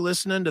sit there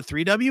listening to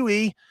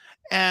 3WE,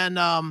 and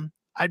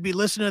I'd be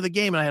listening to the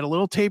game, and I had a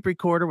little tape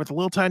recorder with a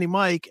little tiny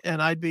mic,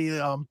 and I'd be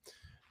Herb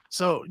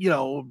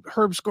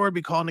Score would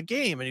be calling the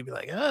game, and he'd be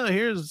like, oh,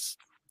 here's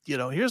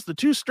the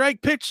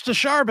 2-strike pitch to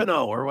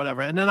Charbonneau or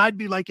whatever. And then I'd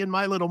be like in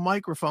my little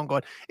microphone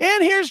going,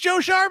 and here's Joe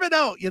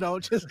Charbonneau,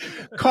 just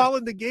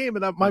calling the game.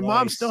 And my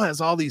mom still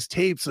has all these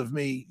tapes of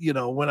me,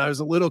 when I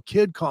was a little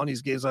kid calling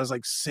these games. I was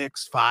like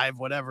 6, 5,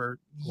 whatever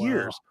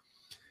years.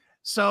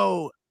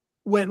 So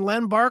when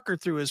Len Barker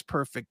threw his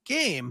perfect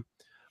game,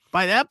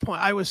 by that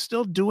point, I was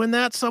still doing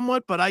that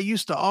somewhat, but I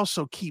used to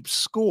also keep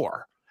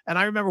score. And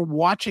I remember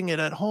watching it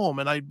at home,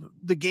 and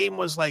the game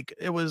was like,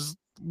 it was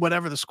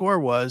whatever the score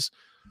was,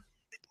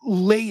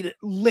 late, it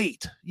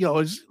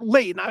was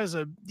late, and I was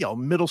a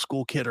middle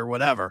school kid or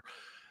whatever,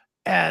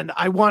 and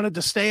I wanted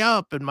to stay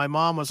up, and my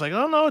mom was like,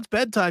 oh no, it's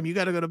bedtime, you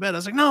got to go to bed. I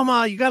was like, no,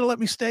 Ma, you got to let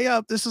me stay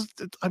up.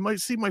 I might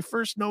see my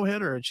first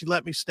no-hitter. And she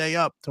let me stay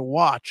up to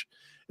watch.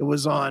 It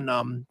was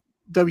on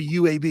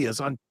WUAB,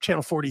 is on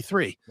channel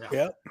 43.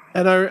 Yeah.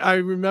 And I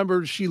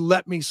remember she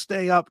let me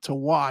stay up to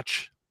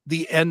watch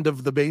the end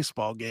of the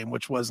baseball game,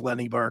 which was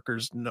Lenny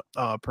Barker's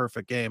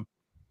perfect game.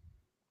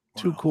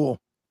 Wow. Too cool.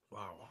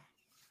 Wow.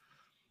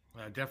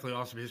 Definitely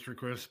awesome history,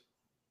 Chris.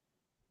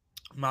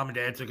 Mom and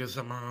Dad took us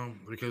somehow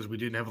because we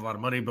didn't have a lot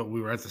of money, but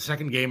we were at the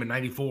second game in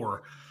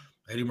 '94.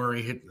 Eddie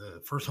Murray hit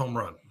the first home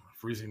run,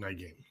 freezing night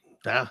game.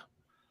 Yeah.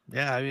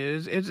 I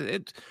mean,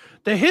 it's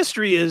the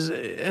history is,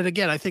 and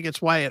again, I think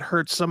it's why it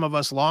hurts some of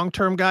us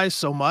long-term guys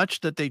so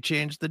much that they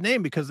changed the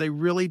name, because they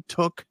really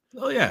took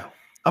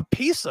a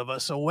piece of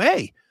us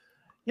away.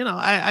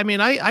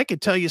 I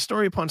could tell you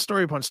story upon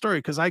story upon story,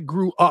 because I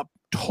grew up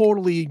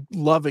totally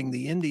loving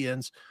the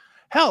Indians.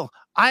 Hell,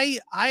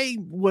 I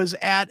was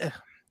at,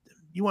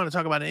 you want to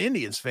talk about an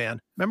Indians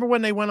fan. Remember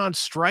when they went on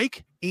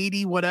strike,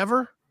 80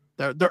 whatever?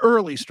 The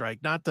early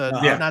strike, not the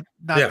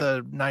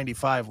the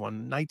 95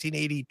 one,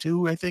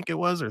 1982, I think it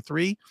was, or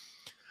 3.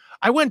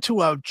 I went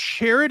to a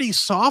charity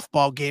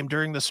softball game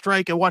during the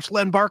strike and watched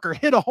Len Barker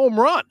hit a home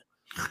run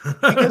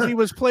because he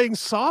was playing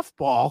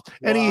softball,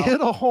 and he hit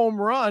a home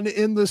run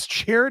in this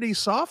charity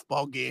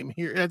softball game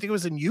here. I think it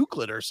was in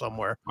Euclid or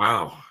somewhere.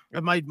 Wow.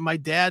 And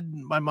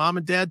my mom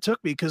and dad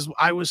took me because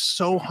I was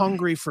so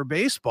hungry for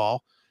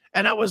baseball.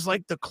 And that was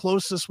like the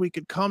closest we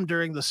could come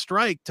during the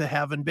strike to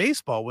having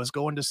baseball, was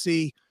going to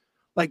see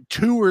like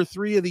 2 or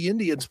 3 of the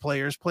Indians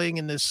players playing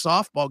in this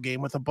softball game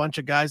with a bunch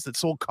of guys that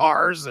sold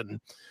cars and,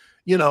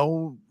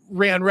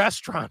 ran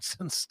restaurants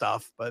and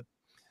stuff. But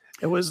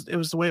it was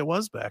the way it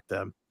was back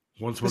then.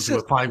 Once went to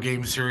a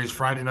 5-game series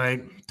Friday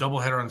night,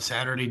 doubleheader on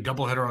Saturday,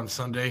 doubleheader on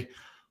Sunday,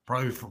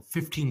 probably for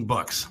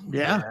 $15.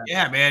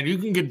 Yeah, man, you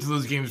can get to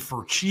those games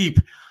for cheap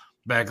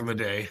back in the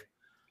day.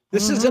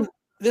 This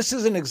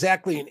isn't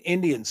exactly an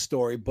Indian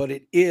story, but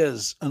it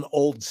is an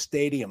old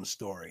stadium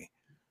story.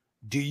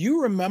 Do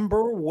you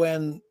remember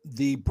when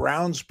the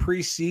Browns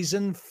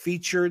preseason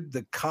featured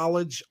the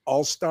college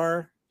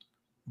all-star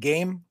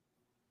game,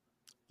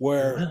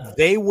 where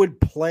they would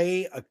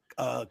play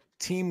a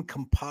team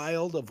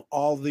compiled of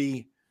all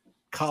the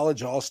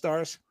college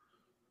all-stars?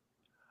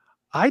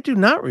 I do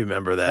not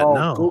remember that. Oh,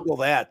 No. Google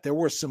that. There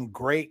were some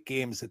great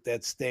games at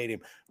that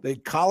stadium. The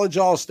college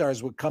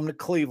all-stars would come to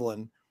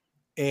Cleveland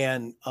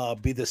and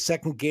be the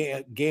second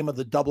game of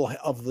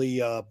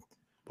the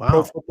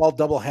pro football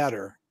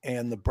doubleheader,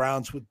 and the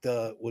Browns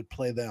would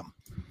play them.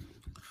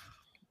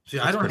 See,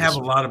 I don't have a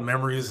lot of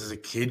memories as a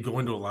kid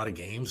going to a lot of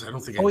games. I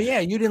don't think. Yeah,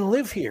 you didn't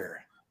live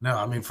here. No,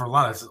 I mean, for a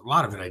lot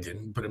of it, I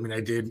didn't. But I mean,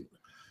 I did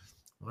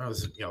when I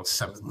was,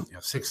 6th, 7th,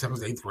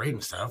 8th grade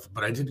and stuff.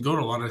 But I didn't go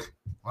to a lot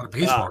of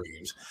baseball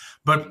games.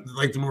 But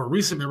like the more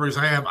recent memories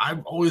I have,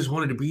 I've always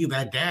wanted to be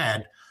that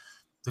dad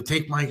to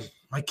take my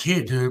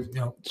kid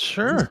to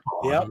Sure,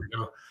 yeah.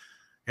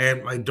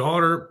 And my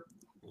daughter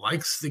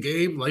likes the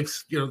game,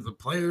 likes the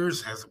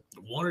players, has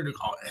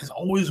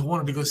always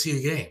wanted to go see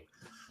a game.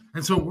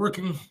 And so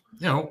working,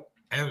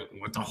 and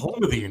with the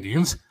home of the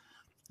Indians,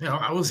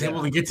 I was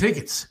able to get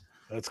tickets.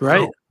 That's great.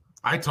 So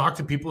I talked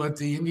to people at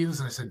the Indians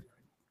and I said,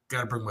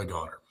 got to bring my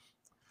daughter.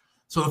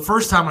 So the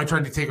first time I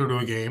tried to take her to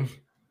a game,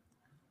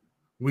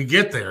 we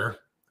get there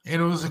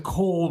and it was a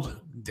cold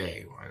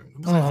day. It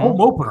was a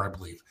home opener, I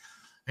believe.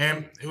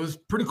 And it was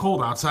pretty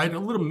cold outside, a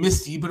little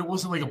misty, but it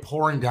wasn't like a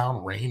pouring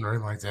down rain or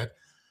anything like that.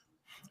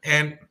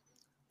 And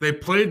they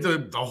played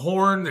the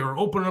horn. They were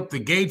opening up the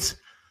gates.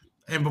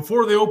 And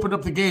before they opened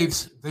up the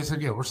gates, they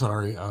said, "Yeah, we're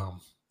sorry. Due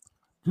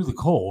to the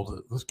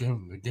cold,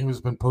 the game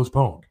has been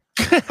postponed."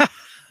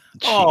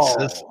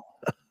 Jesus.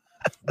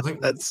 Like,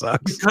 that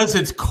sucks. Because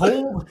it's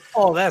cold.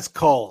 Oh, that's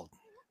cold.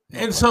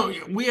 And so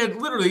we had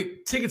literally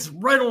tickets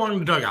right along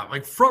the dugout,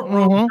 like front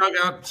row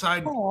dugout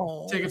side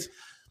tickets.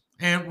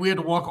 And we had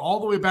to walk all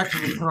the way back to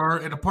the car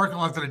in a parking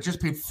lot that I just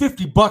paid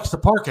 $50 to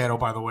park at,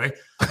 by the way.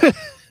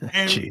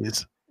 And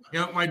Jeez.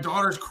 My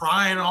daughter's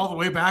crying all the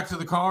way back to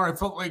the car. I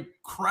felt like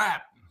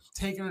crap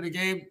taking her to the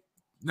game.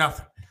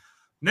 Nothing.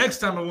 Next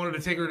time I wanted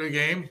to take her to the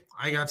game,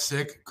 I got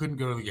sick, couldn't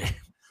go to the game.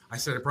 I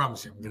said, I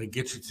promise you, I'm going to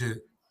get you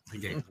to the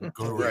game. We'll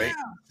go to the game.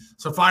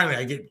 So finally,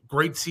 I get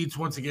great seats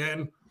once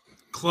again,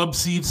 club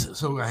seats.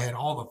 So I had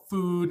all the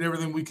food and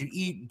everything we could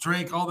eat,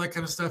 drink, all that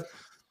kind of stuff.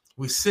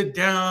 We sit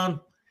down.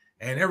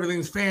 And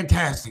everything's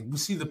fantastic. We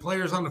see the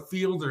players on the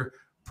field. They're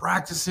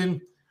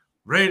practicing,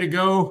 ready to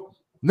go.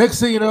 Next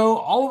thing you know,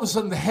 all of a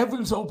sudden the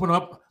heavens open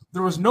up.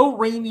 There was no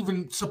rain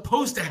even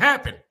supposed to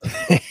happen.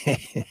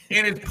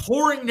 And it's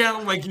pouring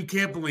down like you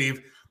can't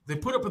believe. They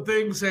put up a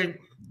thing saying,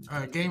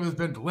 game has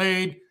been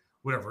delayed.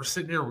 Whatever. We're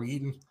sitting there, we're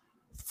eating.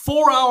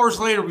 4 hours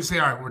later, we say,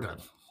 all right, we're done.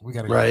 We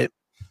got to go. Right.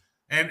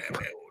 And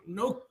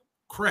no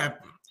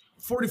crap.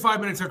 45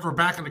 minutes after we're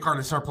back in the car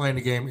to start playing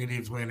the game,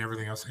 Indians win,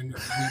 everything else, and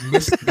we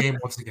missed the game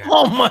once again.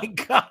 Oh my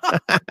God.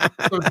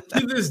 So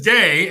to this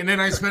day, and then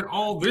I spent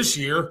all this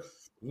year,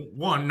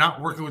 one, not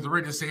working with the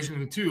radio station,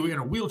 and two, in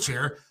a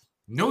wheelchair,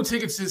 no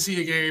tickets to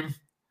see a game,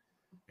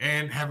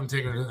 and haven't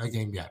taken her to a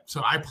game yet.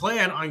 So I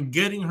plan on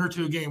getting her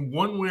to a game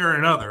one way or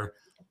another.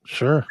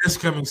 Sure. This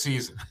coming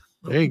season.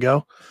 There you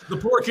go. The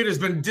poor kid has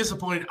been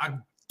disappointed a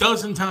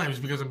dozen times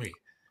because of me.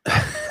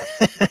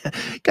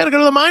 Got to go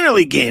to the minor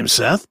league games,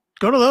 Seth.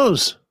 Go to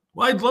those.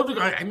 Well, I'd love to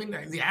go. I mean,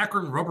 the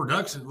Akron Rubber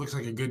Ducks, it looks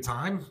like a good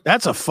time.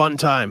 That's a fun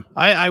time.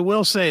 I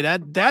will say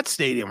that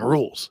stadium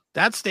rules.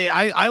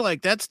 I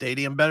like that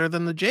stadium better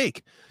than the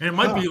Jake. And it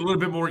might be a little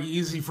bit more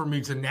easy for me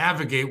to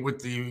navigate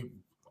with the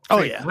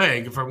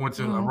leg if I went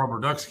to a Rubber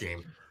Ducks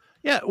game.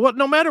 Yeah, well,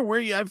 no matter where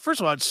you. First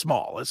of all, it's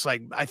small. It's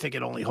like I think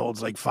it only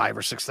holds like 5,000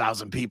 or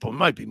 6,000 people. It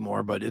might be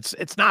more, but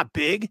it's not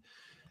big.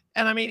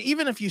 And I mean,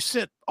 even if you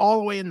sit all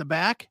the way in the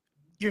back,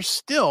 you're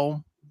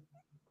still,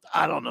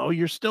 I don't know,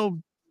 you're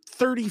still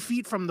 30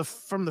 feet from the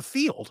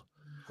field.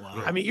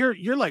 Wow. I mean,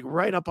 you're like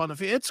right up on the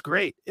field. It's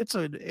great. It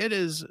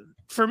is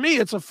for me,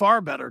 it's a far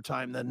better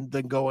time than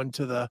going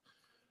to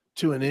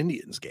an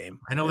Indians game.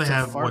 I know it's they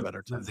have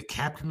better time. The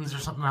Captains or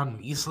something out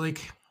in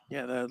Eastlake.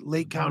 Yeah, the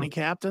Lake County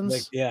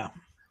Captains. Yeah.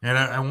 And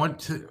I went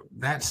to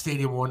that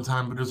stadium one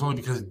time, but it was only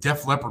because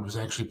Def Leppard was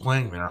actually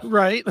playing there.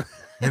 Right.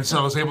 And so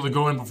I was able to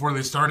go in before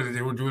they started.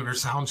 They were doing their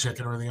sound check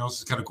and everything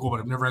else. It's kind of cool, but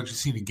I've never actually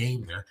seen a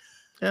game there.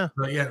 Yeah.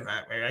 But yeah,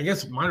 I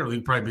guess minor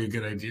league probably be a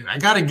good idea. I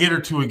got to get her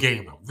to a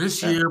game, though.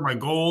 This year, my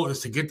goal is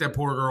to get that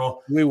poor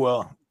girl. We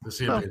will. To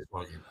see a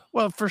baseball game.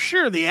 Well, for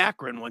sure, the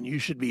Akron one you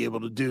should be able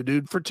to do,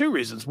 dude, for two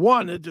reasons.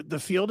 One, the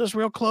field is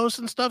real close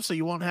and stuff, so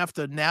you won't have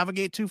to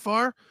navigate too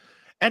far.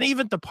 And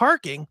even the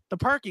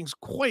parking's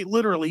quite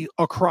literally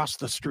across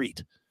the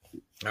street.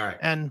 All right.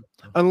 And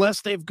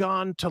unless they've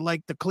gone to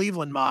like the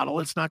Cleveland model,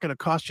 it's not going to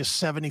cost you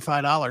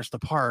 $75 to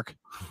park.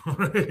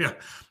 Yeah,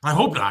 I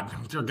hope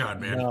not. Dear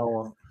God, man.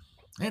 No.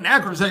 And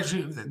Akron's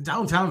actually,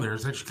 downtown there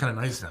is actually kind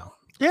of nice now.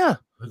 Yeah.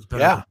 It's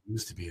better than it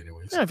used to be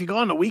anyways. Yeah, if you go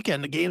on the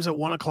weekend, the game's at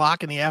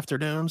 1:00 in the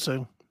afternoon.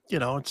 So,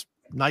 it's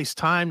nice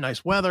time,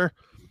 nice weather.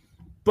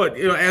 But,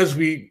 as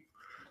we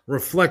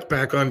reflect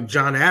back on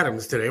John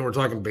Adams today, we're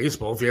talking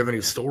baseball. If you have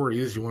any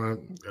stories you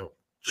want to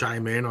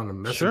chime in on the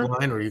message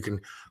line, or you can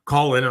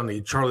call in on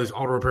the Charlie's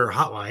Auto Repair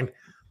hotline.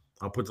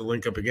 I'll put the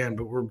link up again.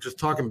 But we're just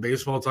talking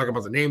baseball, talking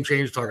about the name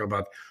change, talking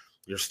about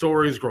your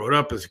stories growing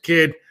up as a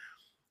kid.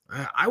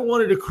 I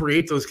wanted to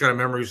create those kind of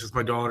memories with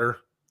my daughter,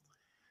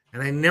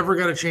 and I never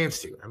got a chance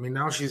to. I mean,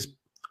 now she's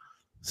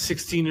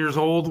 16 years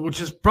old,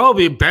 which is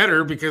probably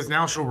better because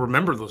now she'll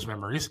remember those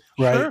memories.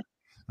 Right. Sure.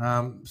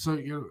 So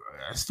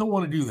I still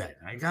want to do that.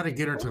 I got to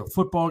get her to a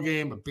football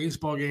game, a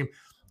baseball game.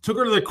 Took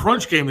her to the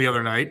Crunch game the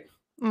other night,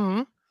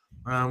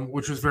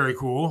 which was very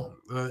cool.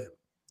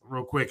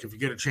 Real quick, if you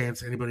get a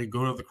chance, anybody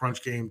go to the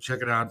Crunch game,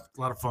 check it out.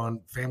 A lot of fun,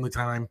 family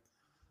time,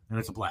 and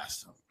it's a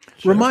blast.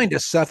 Remind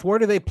us, Seth, where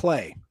do they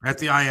play? At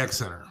the IX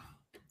Center.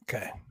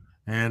 Okay.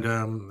 And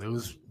it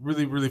was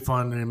really, really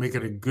fun and make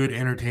it a good,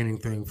 entertaining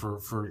thing for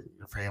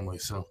your family.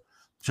 So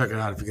check it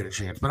out if you get a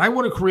chance. But I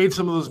want to create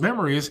some of those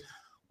memories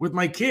with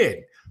my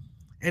kid.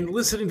 And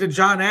listening to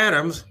John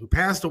Adams, who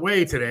passed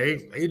away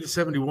today, age of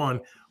 71,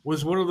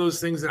 was one of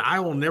those things that I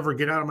will never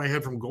get out of my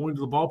head from going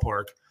to the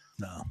ballpark.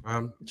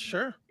 No.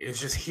 Sure. It's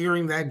just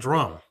hearing that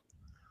drum.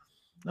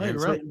 No, you're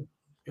right.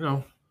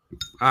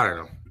 I don't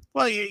know.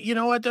 Well, you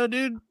know what, though,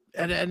 dude?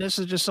 And this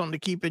is just something to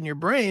keep in your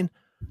brain.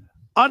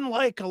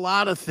 Unlike a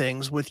lot of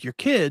things with your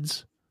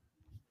kids,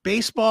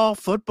 baseball,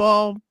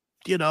 football,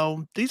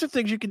 these are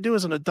things you can do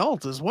as an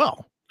adult as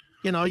well.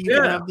 You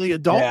can have the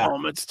adult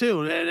moments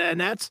too.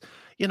 And that's,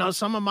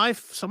 some of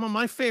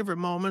my favorite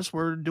moments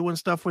were doing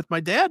stuff with my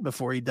dad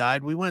before he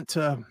died. We went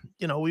to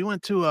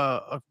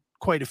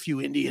quite a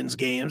few Indians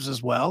games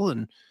as well.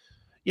 And,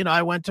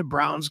 I went to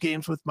Browns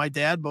games with my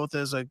dad, both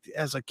as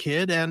a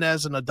kid and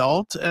as an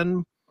adult.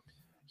 And,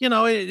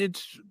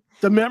 it's,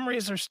 the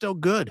memories are still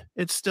good.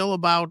 It's still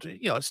about,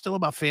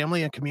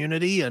 family and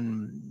community.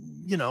 And,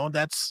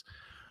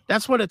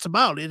 that's what it's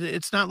about.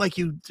 It's not like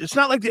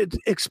it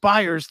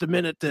expires the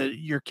minute that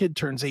your kid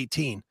turns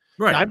 18.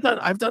 Right.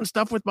 I've done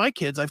stuff with my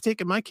kids. I've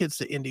taken my kids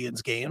to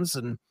Indians games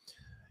and,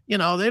 they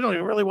don't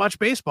even really watch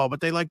baseball,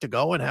 but they like to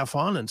go and have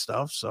fun and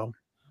stuff. So,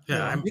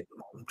 yeah, I'm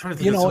trying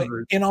to think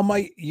in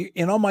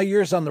all my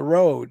years on the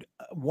road,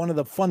 one of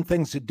the fun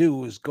things to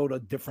do is go to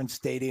different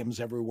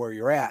stadiums everywhere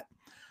you're at.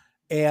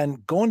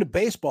 And going to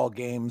baseball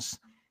games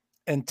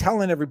and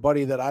telling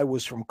everybody that I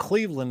was from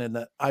Cleveland and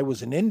that I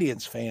was an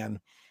Indians fan,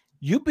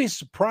 you'd be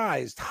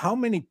surprised how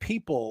many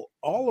people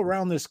all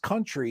around this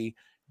country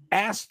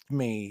asked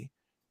me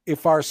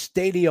if our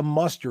stadium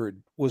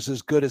mustard was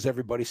as good as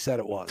everybody said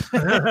it was.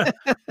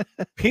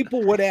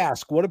 People would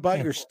ask, what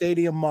about your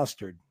stadium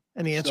mustard?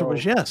 And the answer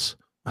was yes.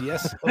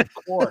 Yes, of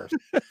course.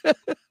 But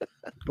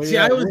see,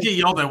 I always get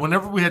yelled at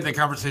whenever we had that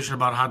conversation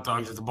about hot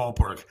dogs at the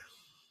ballpark.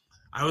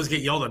 I always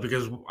get yelled at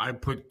because I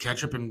put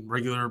ketchup and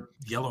regular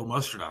yellow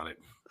mustard on it.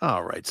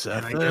 All right,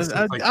 Seth.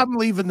 I'm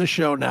leaving the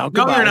show now. No,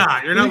 Goodbye. you're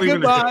not. You're not leaving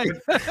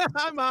the show.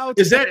 I'm out.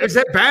 Is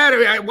that bad?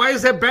 I mean, why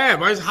is that bad?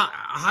 Why is a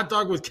hot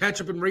dog with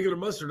ketchup and regular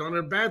mustard on it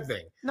a bad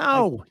thing?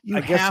 No,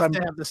 you have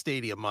to have the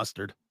stadium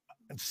mustard.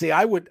 See,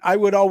 I would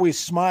always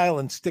smile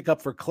and stick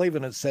up for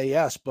Cleveland and say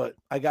yes, but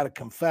I got to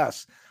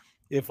confess,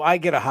 if I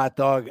get a hot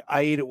dog,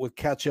 I eat it with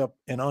ketchup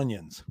and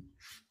onions.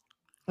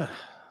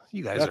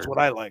 You guys, that's what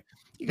I like.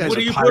 You guys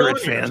are Pirate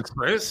fans,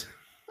 Chris.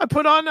 I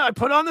put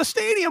on the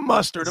stadium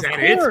mustard. Is of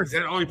that course. it?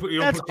 Is that all you put?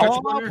 That's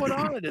all I'll put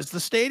on it. Is the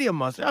stadium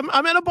mustard.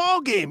 I'm at a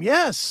ball game.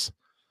 Yes.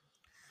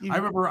 I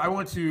remember I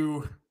went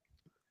to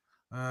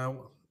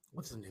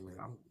what's the name of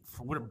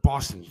it? What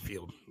Boston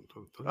Field?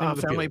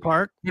 Fenway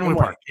Park. Fenway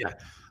Park. Yeah, I'm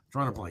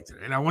drawing a blank there.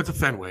 And I went to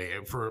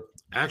Fenway for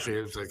actually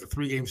it was like a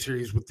 3-game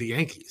series with the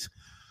Yankees,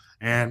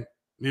 and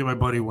me and my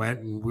buddy went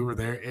and we were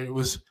there. And it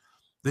was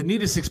the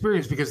neatest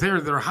experience because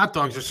their hot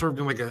dogs are served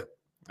in like a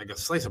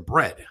slice of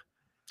bread.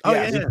 Oh,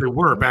 yeah, they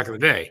were back in the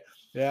day.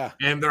 Yeah.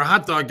 And their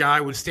hot dog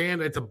guy would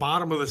stand at the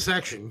bottom of the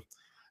section,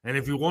 and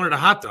if you wanted a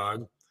hot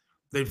dog,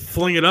 they'd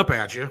fling it up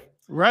at you.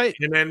 Right.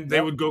 And then they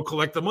would go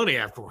collect the money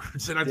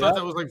afterwards. And I thought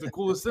that was like the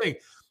coolest thing,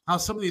 how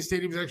some of these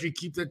stadiums actually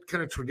keep that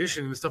kind of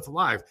tradition and stuff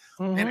alive.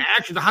 Mm-hmm. And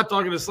actually, the hot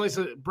dog and a slice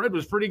of bread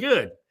was pretty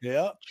good.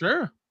 Yeah.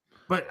 Sure.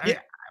 But I'm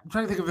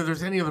trying to think if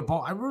there's any other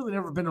ball. I've really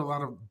never been to a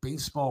lot of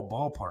baseball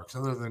ballparks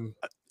other than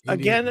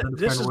again.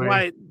 This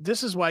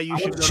is why you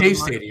should go Shea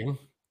Stadium.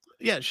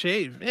 Yeah,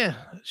 Shea. Yeah,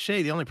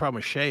 Shea. The only problem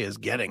with Shea is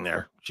getting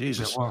there.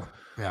 Jesus.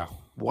 Yeah.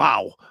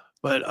 Wow.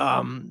 But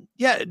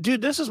yeah,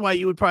 dude, this is why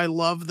you would probably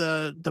love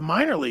the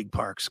minor league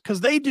parks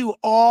because they do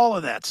all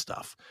of that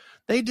stuff.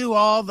 They do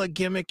all the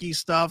gimmicky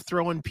stuff,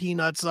 throwing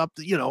peanuts up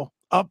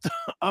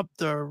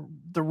the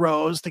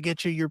rows to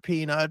get you your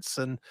peanuts,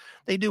 and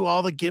they do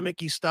all the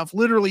gimmicky stuff.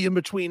 Literally in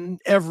between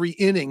every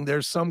inning,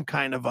 there's some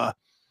kind of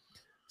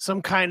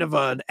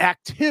an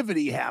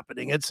activity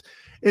happening.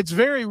 It's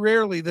very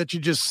rarely that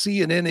you just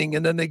see an inning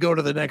and then they go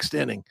to the next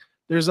inning.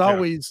 There's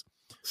always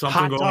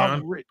something going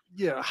on.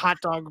 Hot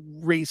dog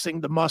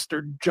racing, the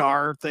mustard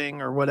jar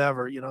thing or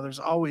whatever. There's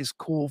always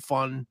cool,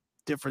 fun,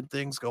 different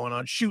things going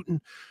on.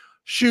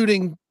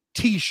 Shooting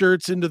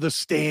T-shirts into the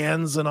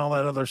stands and all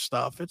that other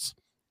stuff. It's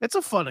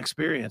a fun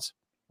experience.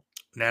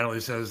 Natalie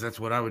says that's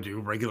what I would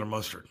do. Regular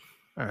mustard.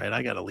 All right,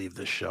 I got to leave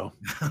this show.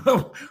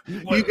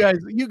 You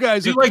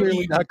guys are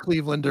clearly not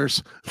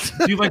Clevelanders.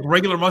 Do you like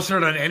regular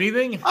mustard on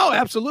anything? Oh,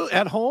 absolutely.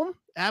 At home,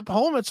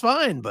 it's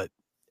fine. But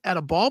at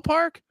a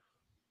ballpark,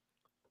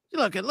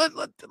 look.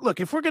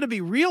 If we're going to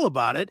be real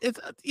about it, it's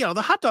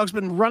the hot dog's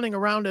been running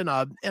around in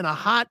a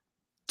hot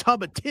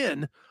tub of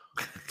tin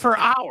for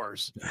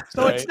hours.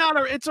 So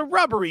it's a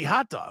rubbery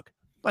hot dog.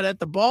 But at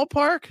the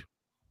ballpark,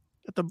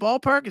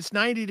 it's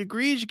 90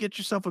 degrees. You get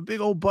yourself a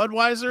big old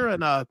Budweiser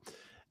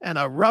and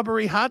a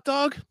rubbery hot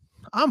dog.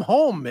 I'm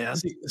home, man.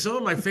 See, some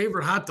of my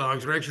favorite hot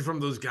dogs are actually from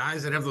those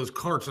guys that have those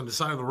carts on the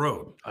side of the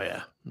road. Oh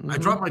yeah. I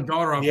dropped my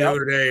daughter off the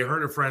other day. Her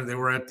and a friend, they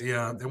were at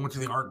they went to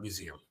the art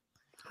museum.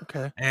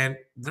 Okay. And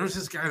there's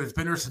this guy that's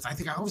been there since I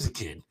think I was a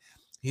kid.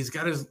 He's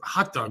got his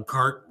hot dog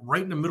cart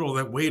right in the middle of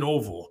that Wade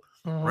Oval,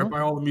 right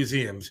by all the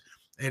museums.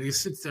 And he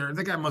sits there, and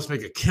that guy must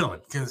make a killing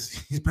because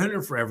he's been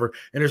there forever.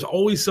 And there's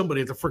always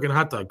somebody at the freaking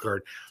hot dog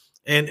cart.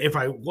 And if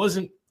I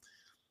wasn't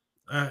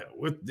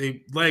with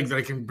the leg that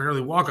I can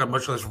barely walk on,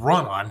 much less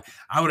run on,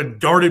 I would have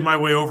darted my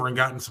way over and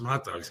gotten some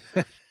hot dogs.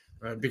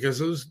 Because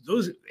those,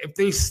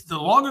 the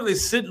longer they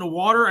sit in the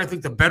water, I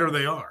think the better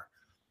they are.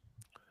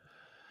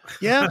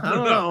 Yeah, I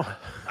don't know.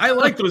 I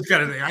like those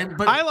kind of things.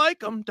 I like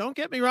them. Don't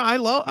get me wrong. I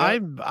love. Yeah.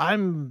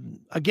 I'm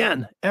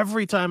again.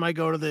 Every time I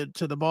go to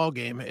the ball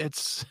game,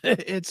 it's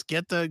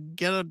get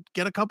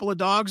a couple of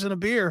dogs and a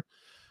beer,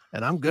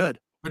 and I'm good.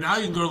 But now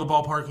you can go to the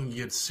ballpark and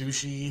get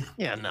sushi.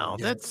 Yeah, no,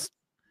 that's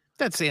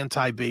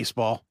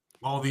anti-baseball.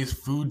 All these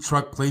food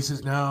truck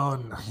places now,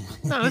 and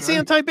no, that's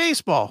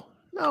anti-baseball.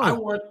 No, I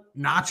want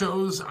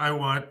nachos. I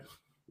want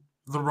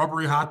the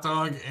rubbery hot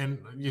dog, and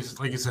just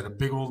like you said, a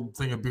big old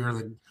thing of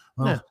beer.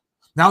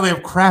 Now they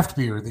have craft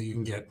beer that you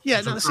can get.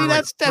 Yeah, no, see,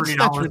 that's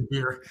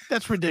beer.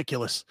 That's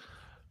ridiculous.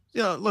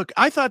 You know, look,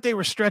 I thought they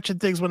were stretching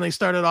things when they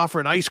started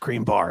offering ice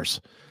cream bars.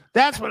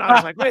 That's when I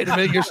was like, wait a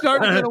minute, you're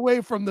starting to get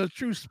away from the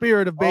true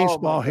spirit of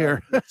baseball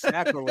here.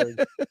 Sacrilege.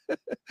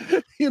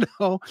 You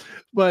know,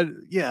 but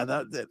yeah,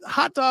 the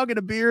hot dog and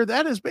a beer,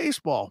 that is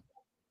baseball.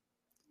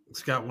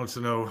 Scott wants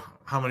to know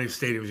how many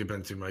stadiums you've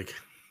been to, Mike.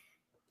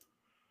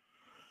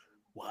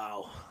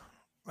 Wow.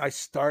 I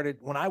started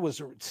when I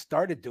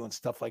started doing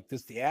stuff like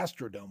this. The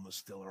Astrodome was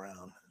still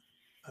around,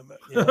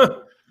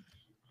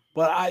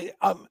 but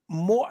I'm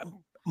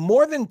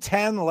more than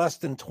 10, less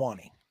than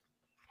 20.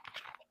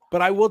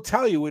 But I will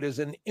tell you, it is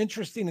an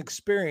interesting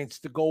experience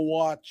to go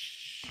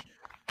watch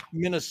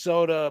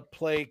Minnesota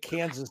play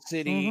Kansas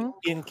City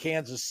in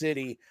Kansas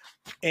City,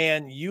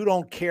 and you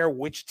don't care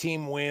which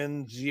team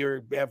wins.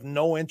 You have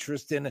no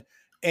interest in it,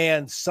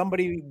 and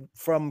somebody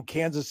from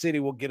Kansas City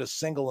will get a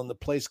single, and the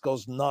place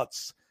goes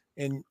nuts.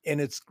 And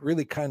it's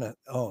really kind of,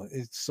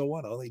 it's so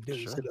what? All they do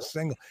is hit a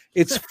single.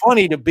 It's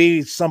funny to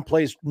be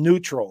someplace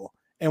neutral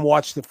and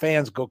watch the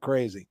fans go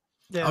crazy.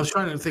 Yeah. I was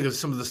trying to think of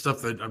some of the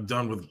stuff that I've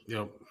done with,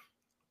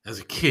 as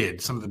a kid,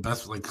 some of the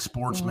best like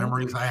sports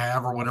memories I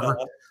have or whatever.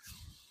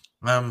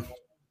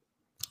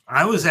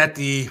 I was at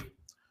the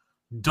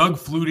Doug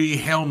Flutie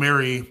Hail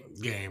Mary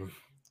game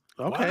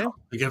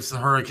against the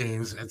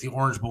Hurricanes at the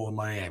Orange Bowl in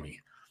Miami.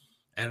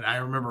 And I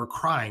remember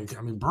crying.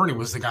 I mean, Bernie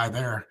was the guy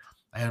there.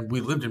 And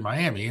we lived in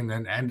Miami and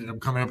then ended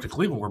up coming up to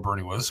Cleveland where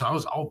Bernie was. So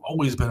I've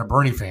always been a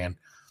Bernie fan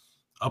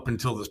up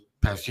until this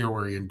past year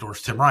where he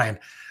endorsed Tim Ryan.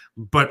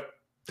 But,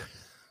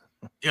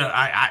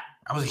 I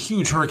was a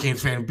huge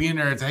Hurricanes fan. Being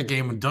there at that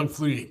game when Doug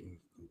Flutie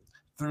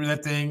threw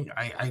that thing,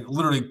 I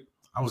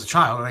was a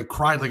child and I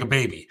cried like a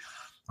baby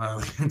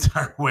the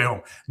entire way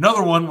home.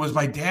 Another one was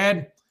my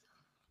dad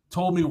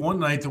told me one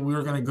night that we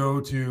were going to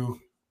go to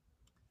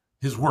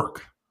his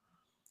work.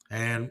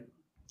 And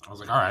I was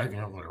like, all right,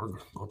 whatever,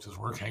 go to his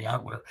work, hang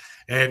out, whatever.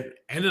 And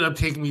ended up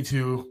taking me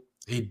to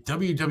a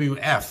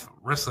WWF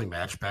wrestling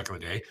match back in the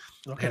day.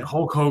 Okay. And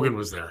Hulk Hogan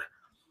was there.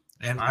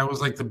 And I was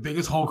like the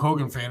biggest Hulk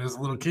Hogan fan as a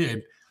little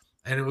kid.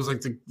 And it was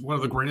like one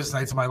of the greatest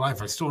nights of my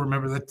life. I still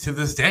remember that to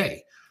this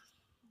day.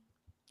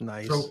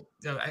 Nice. So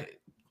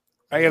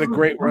I got a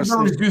great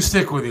wrestling. Do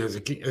stick with you as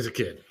a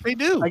kid. They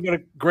do. I got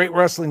a great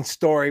wrestling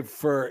story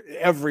for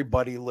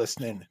everybody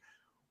listening.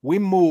 We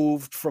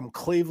moved from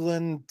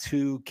Cleveland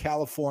to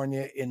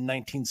California in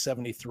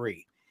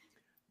 1973.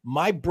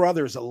 My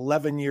brother's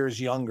 11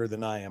 years younger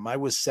than I am. I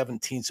was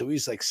 17, so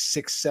he's like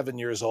 6-7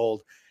 years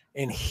old.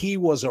 And he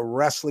was a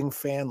wrestling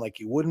fan like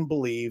you wouldn't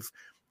believe.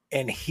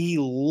 And he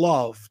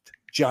loved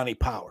Johnny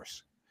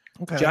Powers.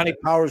 Okay. Johnny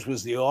Powers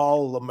was the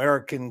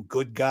all-American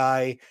good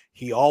guy.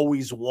 He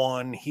always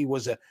won.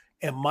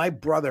 And my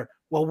brother,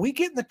 we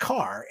get in the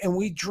car and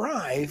we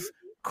drive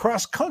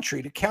cross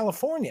country to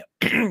California.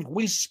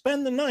 We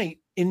spend the night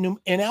in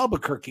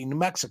Albuquerque, New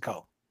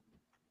Mexico.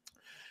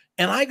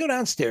 And I go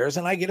downstairs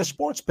and I get a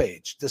sports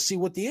page to see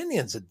what the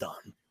Indians had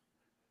done.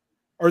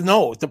 Or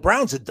no, the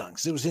Browns had done,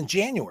 because it was in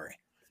January.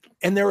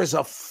 And there is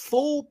a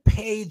full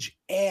page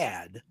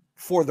ad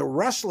for the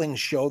wrestling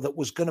show that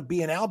was going to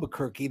be in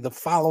Albuquerque the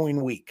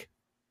following week.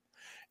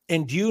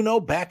 And do you know,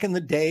 back in the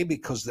day,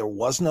 because there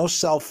was no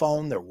cell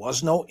phone, there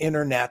was no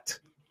internet,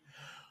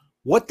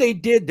 what they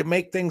did to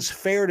make things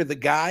fair to the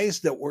guys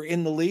that were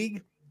in the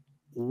league,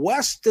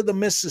 west of the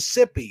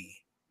Mississippi,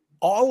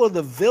 all of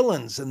the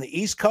villains in the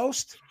East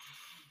Coast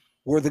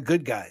were the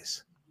good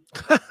guys.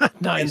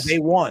 Nice. And they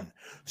won.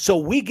 So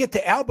we get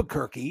to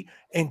Albuquerque,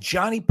 and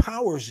Johnny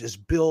Powers is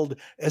billed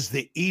as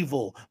the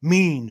evil,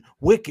 mean,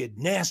 wicked,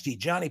 nasty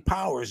Johnny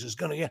Powers is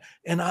going to get,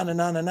 and on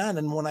and on and on.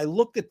 And when I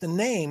looked at the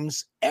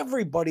names,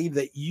 everybody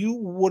that you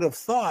would have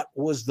thought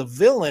was the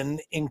villain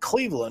in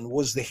Cleveland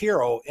was the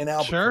hero in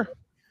Albuquerque. Sure.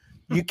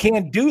 You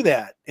can't do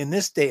that in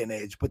this day and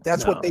age, but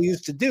that's what they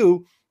used to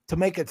do to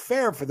make it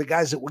fair for the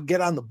guys that would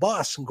get on the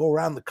bus and go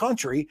around the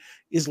country,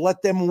 is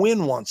let them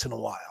win once in a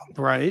while.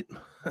 Right.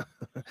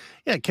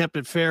 Yeah, kept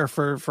it fair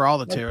for all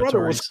the My brother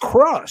territories. was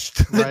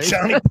crushed that Right.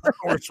 Johnny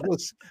Powers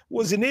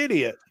was an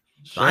idiot.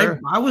 Sure.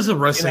 I was a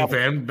wrestling You know,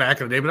 fan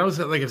back in the day, but I was,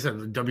 like I said,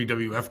 the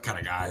WWF kind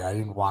of guy. I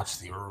didn't watch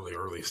the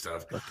early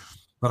stuff,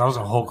 but I was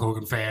a Hulk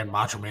Hogan fan,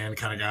 Macho Man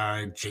kind of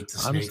guy, Jake the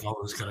Snake, all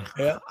those kind of.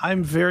 Yeah.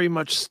 I'm very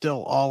much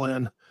still all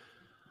in.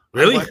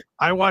 Really?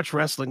 I watch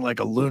wrestling like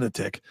a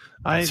lunatic.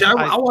 I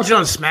watch it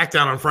on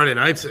SmackDown on Friday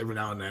nights every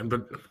now and then,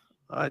 but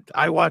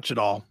I watch it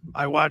all.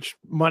 I watch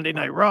Monday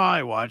Night Raw.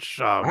 I watch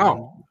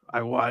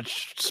I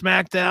watch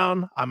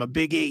SmackDown. I'm a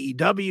big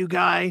AEW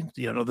guy.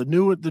 You know, the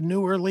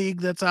newer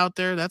league that's out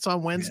there. That's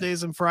on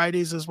Wednesdays and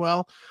Fridays as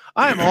well.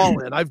 I'm all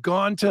in.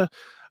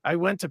 I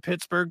went to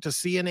Pittsburgh to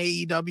see an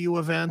AEW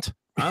event.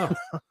 oh,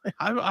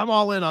 I'm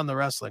all in on the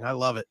wrestling. I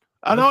love it.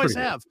 I That's always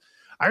pretty have.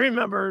 I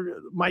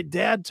remember my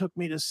dad took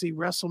me to see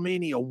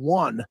WrestleMania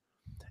 1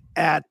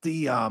 at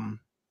the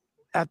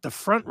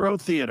Front Row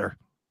Theater.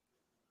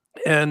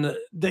 And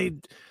they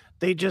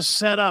just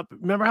set up.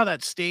 Remember how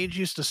that stage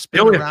used to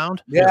spin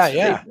around?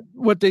 Yeah.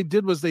 What they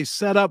did was they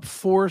set up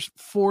four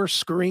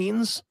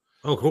screens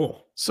oh,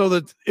 cool. so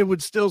that it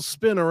would still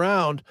spin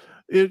around.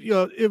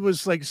 It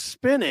was like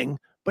spinning,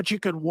 but you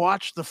could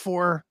watch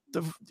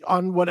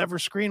on whatever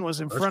screen was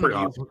in That's front of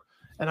pretty you. awesome.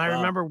 And I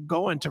remember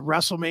going to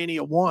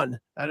WrestleMania 1,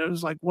 and it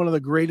was like one of the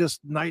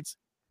greatest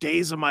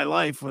days of my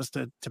life was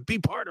to be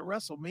part of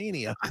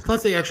WrestleMania. I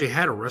thought they actually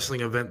had a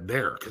wrestling event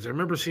there because I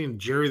remember seeing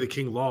Jerry the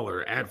King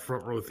Lawler at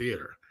Front Row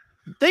Theater.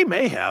 They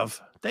may have.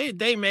 They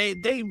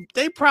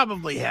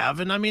probably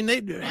have. And I mean,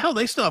 they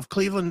still have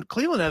Cleveland.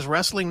 Cleveland has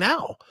wrestling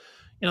now.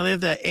 You know, they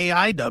have the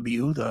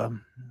AIW,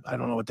 I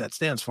don't know what that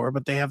stands for,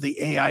 but they have the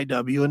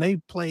AIW, and they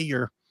play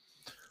your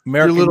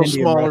little Indian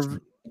smaller. wrestling.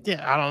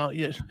 Yeah, I don't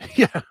know.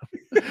 Yeah.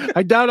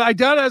 I doubt it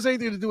has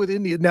anything to do with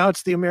India. Now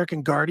it's the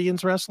American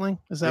Guardians Wrestling.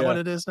 Is that what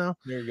it is now?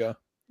 There you go.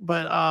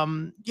 But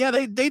yeah,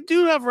 they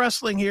do have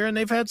wrestling here, and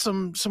they've had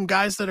some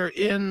guys that are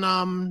in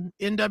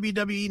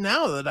WWE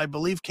now that I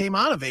believe came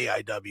out of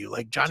AIW,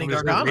 like Johnny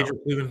Gargano.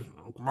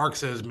 Mark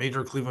says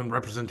major Cleveland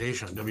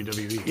representation in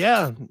WWE.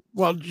 Yeah,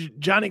 well,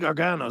 Johnny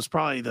Gargano is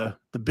probably the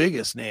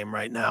biggest name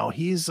right now.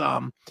 He's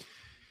one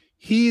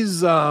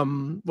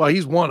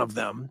of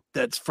them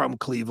that's from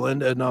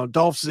Cleveland, and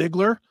Dolph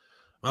Ziggler.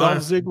 Dolph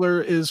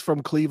Ziggler is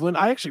from Cleveland.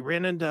 I actually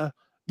ran into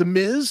The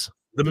Miz.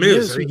 The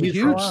Miz, who's a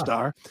huge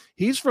star.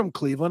 He's from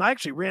Cleveland. I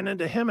actually ran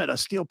into him at a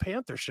Steel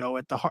Panther show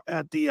at the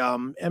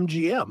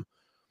MGM.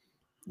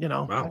 You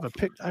know, wow.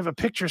 I have a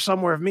picture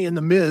somewhere of me and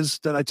The Miz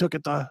that I took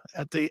at the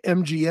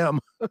MGM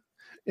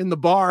in the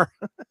bar.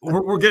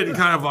 We're getting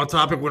kind of off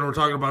topic when we're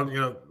talking about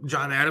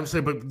John Adams,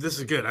 but this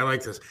is good. I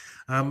like this.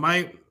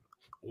 My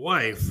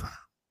wife,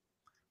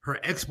 her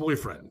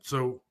ex-boyfriend.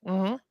 So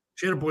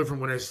she had a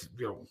boyfriend when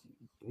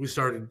we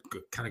started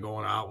kind of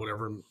going out,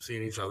 whatever, and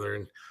seeing each other,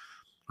 and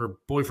her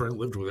boyfriend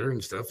lived with her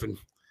and stuff. And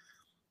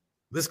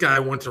this guy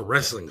went to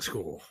wrestling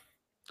school.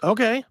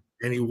 Okay.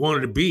 And he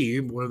wanted to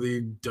be one of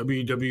the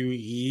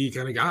WWE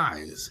kind of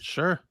guys.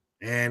 Sure.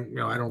 And,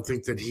 I don't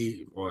think that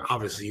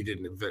obviously he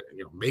didn't,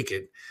 make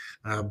it.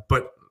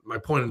 But my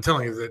point in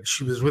telling you that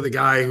she was with a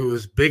guy who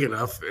was big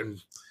enough and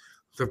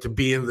to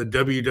be in the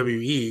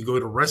WWE, go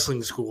to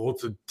wrestling school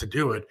to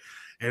do it.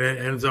 And it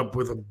ends up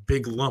with a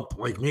big lump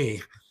like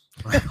me.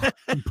 I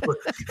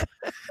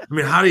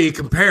mean, how do you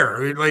compare?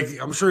 I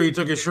mean, I'm sure he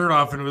took his shirt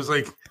off and it was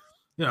like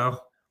a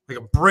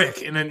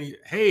brick. And then,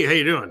 hey, how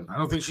you doing? I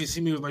don't think she's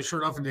seen me with my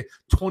shirt off in the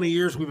 20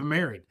 years we've been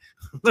married.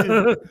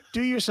 Dude,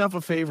 do yourself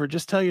a favor.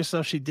 Just tell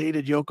yourself she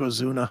dated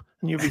Yokozuna,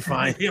 and you'll be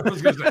fine. Yeah, I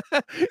was gonna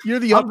say, you're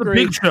the upgrade.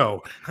 The Big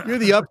Show. You're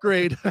the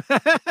upgrade.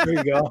 There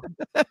you go.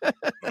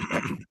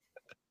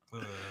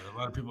 A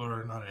lot of people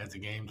are not at the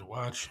game to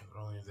watch.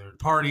 They're only there to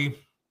party.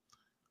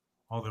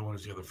 All they want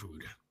is the other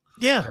food.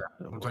 Yeah,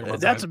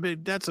 that's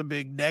a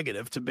big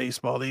negative to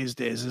baseball these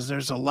days. Is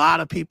there's a lot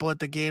of people at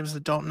the games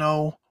that don't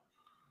know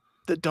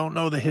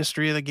the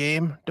history of the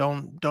game,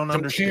 don't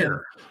understand,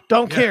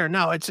 don't care.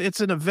 No, it's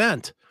an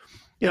event.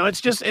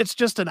 It's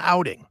just an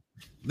outing.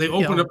 They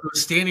opened up the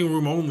standing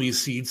room only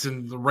seats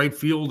in the right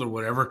field or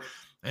whatever,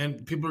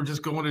 and people are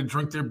just going to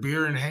drink their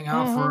beer and hang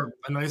out for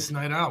a nice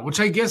night out. Which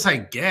I guess I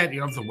get.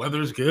 If the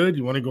weather's good,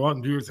 you want to go out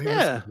and do your thing.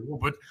 Yeah. Cool,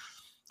 but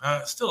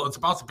still, it's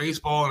about the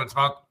baseball and it's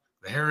about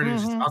the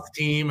heritage. It's about the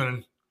team,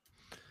 and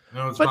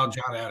about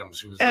John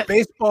Adams.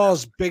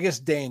 Baseball's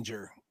biggest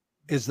danger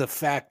is the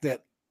fact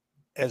that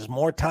as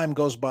more time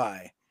goes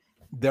by,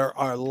 there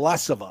are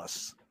less of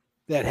us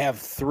that have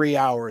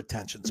 3-hour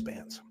attention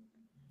spans.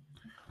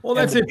 Well,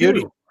 that's the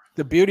beauty.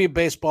 The beauty of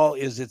baseball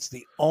is it's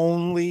the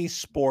only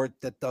sport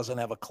that doesn't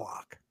have a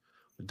clock.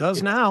 It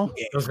does now.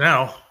 It does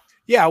now.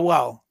 Yeah,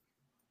 well,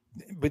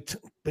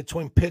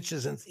 between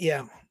pitches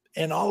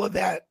and all of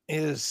that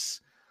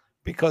is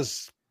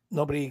because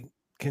nobody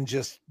can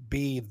just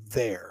be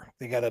there.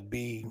 They got to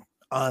be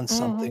on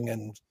something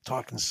and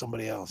talking to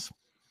somebody else.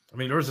 I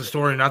mean, there was a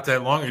story not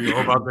that long ago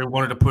about they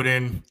wanted to put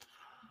in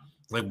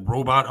like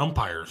robot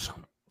umpires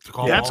to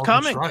call That's balls and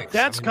coming. strikes.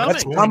 That's I mean, coming.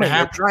 That's going to coming. They're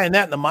happen. trying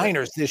that in the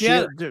minors this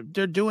Yeah, year.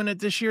 they're doing it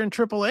this year in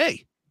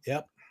AAA.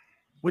 Yep.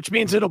 Which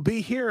means it'll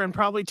be here and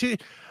probably two.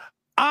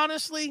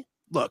 Honestly,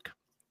 look,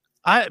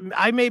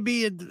 I may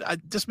be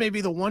this may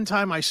be the one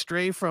time I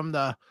stray from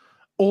the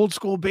old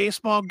school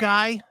baseball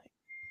guy,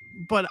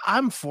 but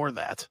I'm for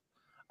that.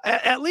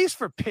 At least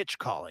for pitch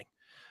calling.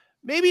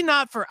 Maybe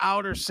not for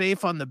out or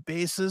safe on the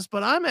bases,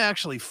 but I'm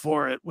actually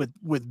for it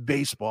with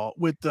baseball,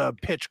 with the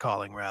pitch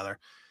calling rather,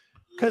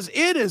 because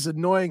it is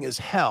annoying as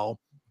hell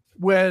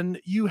when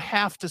you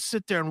have to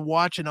sit there and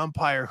watch an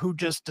umpire who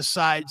just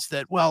decides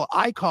that, well,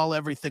 I call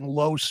everything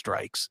low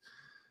strikes.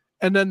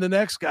 And then the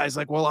next guy's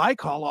like, well, I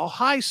call all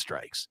high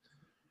strikes.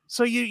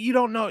 So you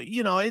don't know,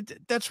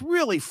 that's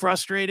really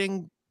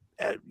frustrating,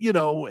 and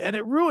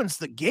it ruins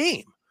the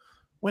game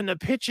when the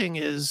pitching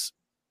is,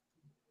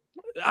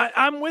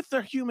 I'm with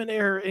the human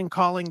error in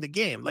calling the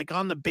game, like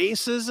on the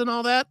bases and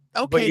all that.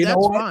 Okay,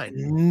 that's fine.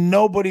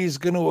 Nobody's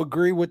going to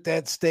agree with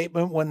that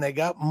statement when they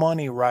got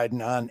money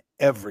riding on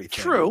everything.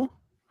 True.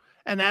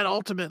 And that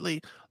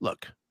ultimately,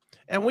 look,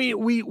 and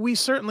we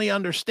certainly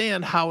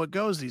understand how it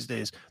goes these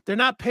days. They're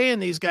not paying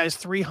these guys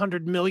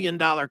 $300 million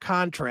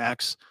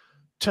contracts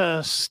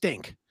to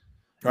stink.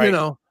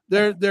 Right.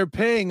 They're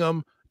paying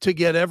them to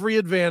get every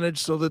advantage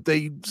so that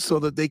they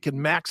can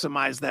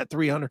maximize that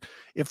 300.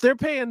 If they're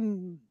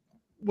paying,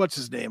 what's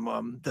his name,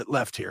 that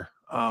left here,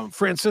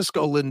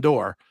 Francisco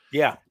Lindor.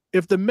 Yeah.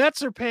 If the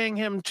Mets are paying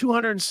him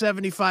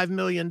 $275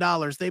 million,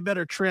 that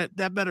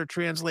better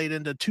translate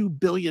into $2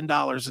 billion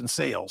in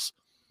sales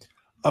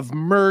of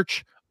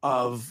merch,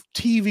 of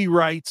TV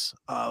rights,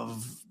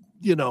 of,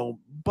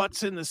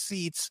 butts in the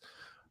seats,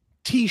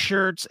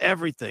 T-shirts,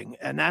 everything.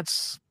 And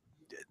that's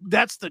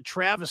the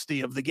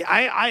travesty of the game.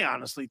 I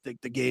honestly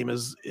think the game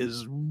is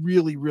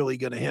really, really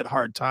going to hit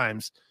hard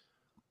times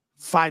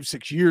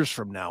 5-6 years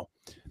from now,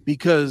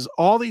 because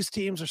all these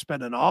teams are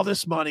spending all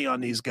this money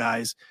on these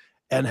guys.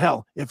 And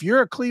hell, if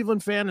you're a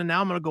Cleveland fan, and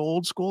now I'm going to go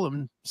old school,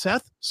 and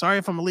Seth, sorry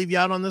if I'm going to leave you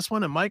out on this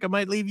one, and Mike, I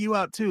might leave you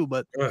out too,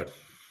 but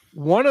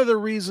one of the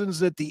reasons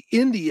that the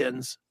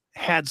Indians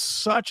had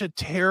such a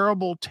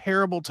terrible,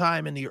 terrible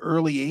time in the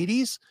early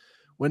 80s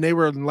when they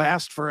were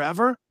last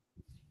forever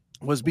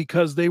was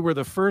because they were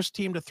the first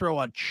team to throw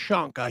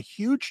a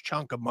huge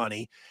chunk of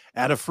money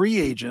at a free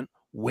agent,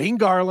 Wayne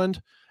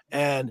Garland,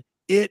 and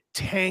it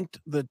tanked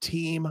the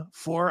team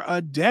for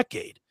a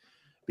decade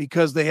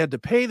because they had to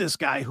pay this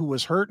guy who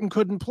was hurt and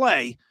couldn't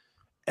play,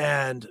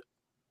 and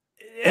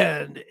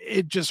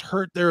it just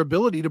hurt their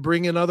ability to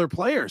bring in other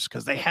players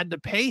because they had to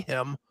pay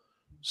him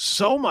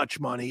so much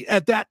money.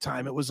 At that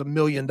time, it was $1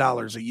 million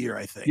a year,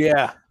 I think.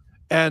 Yeah.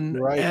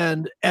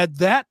 And at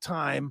that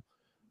time,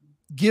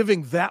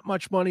 giving that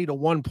much money to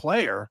one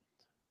player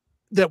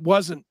that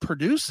wasn't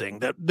producing,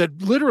 that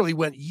literally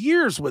went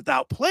years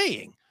without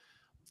playing,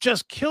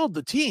 just killed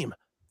the team.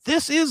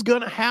 This is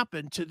going to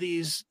happen to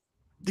these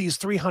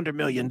 $300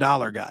 million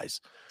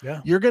guys.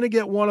 Yeah. You're going to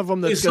get one of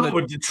them that's going to,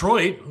 with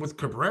Detroit with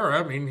Cabrera.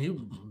 I mean, he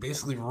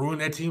basically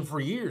ruined that team for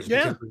years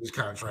because of his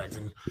contract.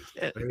 And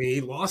I mean, he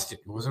lost it.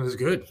 It wasn't as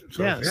good.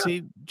 So,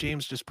 see,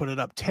 James just put it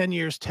up 10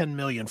 years, 10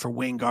 million for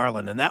Wayne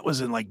Garland. And that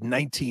was in like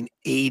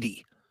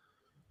 1980.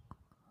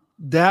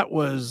 That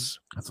was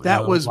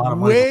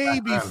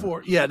way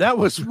before. Yeah, that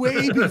was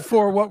way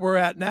before what we're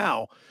at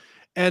now.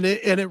 And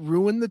it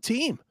ruined the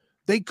team.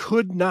 They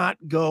could not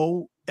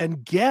go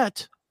and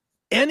get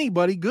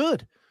anybody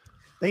good.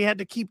 They had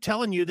to keep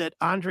telling you that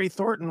Andre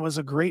Thornton was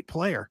a great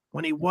player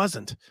when he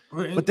wasn't.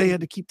 But they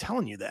had to keep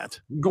telling you that.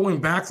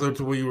 Going back though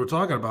to what you were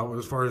talking about,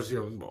 as far as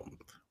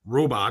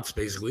robots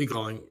basically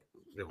calling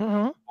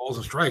balls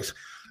and strikes.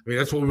 I mean,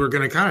 that's what we were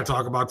going to kind of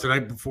talk about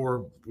tonight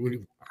before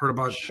we heard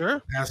about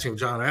the passing of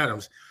John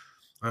Adams.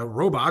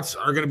 Robots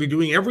are going to be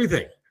doing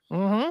everything.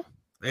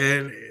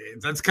 And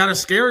that's kind of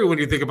scary when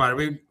you think about it. I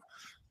mean,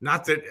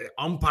 not that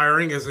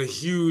umpiring is a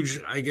huge,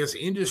 I guess,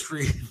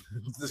 industry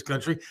in this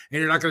country,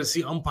 and you're not going to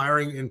see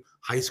umpiring in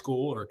high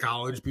school or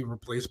college be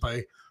replaced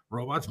by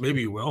robots.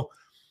 Maybe you will.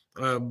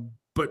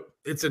 But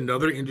it's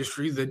another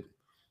industry that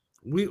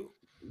we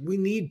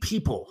need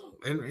people.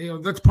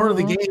 And, that's part of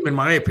the game, in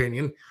my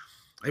opinion.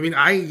 I mean,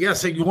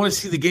 you want to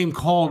see the game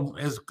called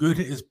as good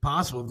as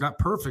possible, not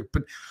perfect,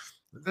 but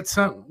that's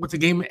not what the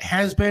game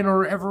has been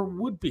or ever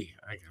would be,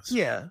 I guess.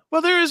 Yeah.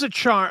 Well, there is a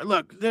charm.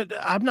 Look,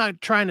 I'm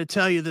not trying to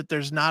tell you that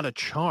there's not a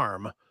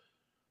charm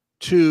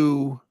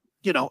to,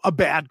 a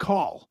bad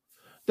call.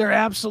 There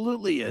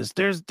absolutely is.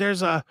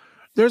 There's a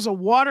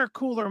water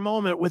cooler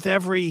moment with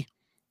every,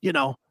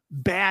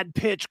 bad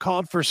pitch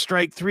called for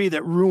strike 3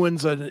 that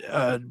ruins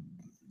an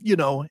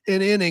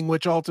inning,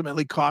 which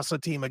ultimately costs a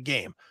team a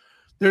game.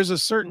 There's a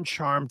certain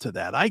charm to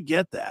that. I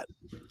get that.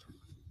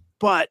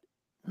 But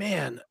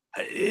man,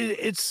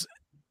 it's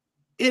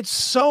it's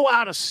so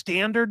out of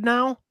standard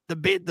now.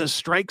 The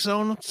strike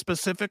zone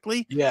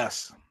specifically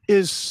Yes.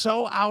 is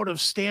so out of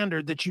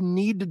standard that you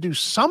need to do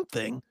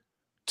something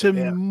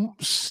to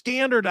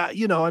standardize.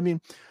 You know, I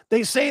mean,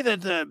 they say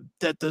that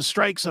the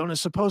strike zone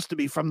is supposed to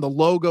be from the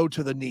logo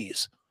to the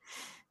knees.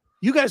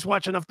 You guys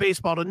watch enough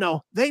baseball to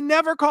know they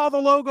never call the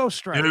logo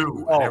strike.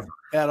 No, Oh,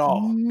 at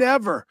all.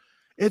 Never.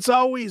 It's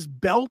always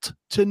belt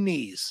to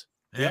knees.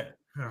 Yeah.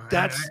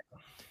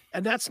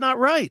 And that's not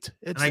right.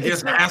 And I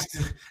guess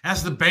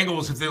ask the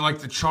Bengals if they like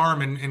the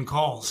charm in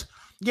calls.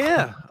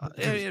 Yeah.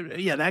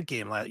 Yeah, that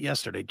game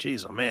yesterday,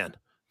 geez, oh man,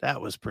 that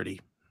was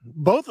pretty.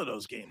 Both of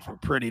those games were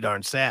pretty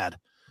darn sad.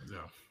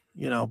 Yeah.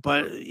 You know,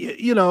 but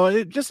you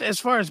know, just as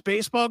far as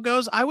baseball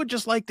goes, I would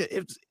just like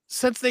to,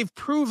 since they've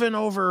proven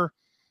over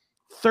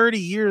 30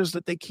 years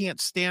that they can't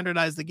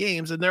standardize the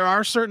games, and there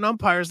are certain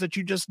umpires that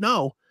you just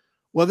know,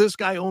 well, this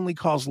guy only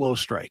calls low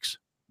strikes.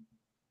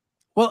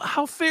 Well,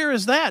 how fair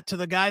is that to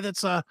the guy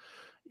that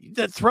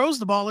throws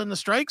the ball in the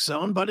strike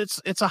zone, but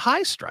it's a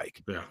high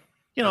strike? Yeah.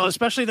 You know,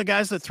 especially the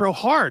guys that throw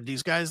hard.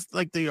 These guys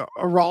like the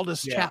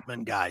Aroldis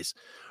Chapman guys.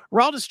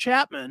 Aroldis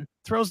Chapman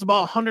throws the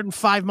ball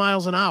 105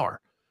 miles an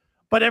hour,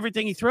 but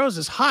everything he throws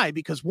is high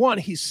because one,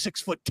 he's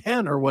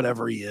 6'10" or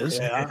whatever he is,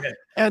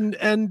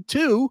 and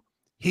two,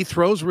 he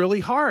throws really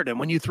hard. And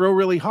when you throw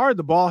really hard,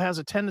 the ball has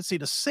a tendency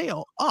to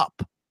sail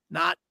up,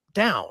 not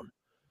down.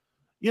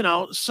 You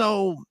know,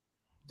 so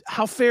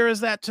how fair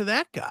is that to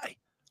that guy?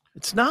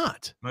 It's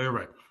not. No, you're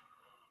right.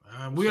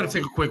 We got to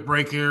take a quick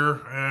break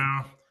here.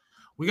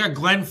 We got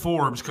Glenn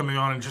Forbes coming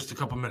on in just a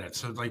couple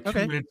minutes. So like 2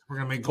 minutes, we're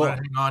going to make Glenn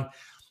hang on.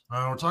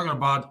 We're talking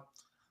about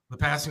the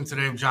passing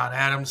today of John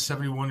Adams,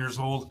 71 years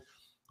old,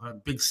 a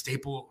big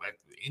staple at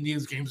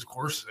Indians games, of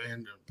course,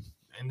 and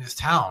in this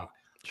town.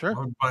 Sure.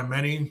 Loved by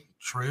many.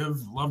 Triv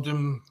loved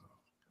him.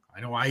 I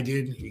know I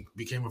did. He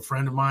became a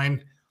friend of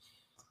mine.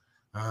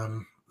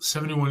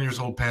 71 years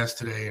old, passed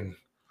today, and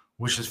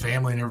wish his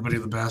family and everybody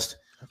the best.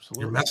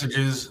 Absolutely. Your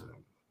messages,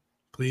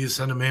 please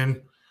send them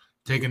in.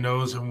 Taking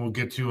those, and we'll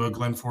get to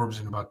Glenn Forbes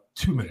in about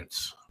 2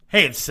 minutes.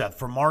 Hey, it's Seth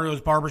from Mario's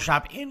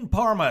Barbershop in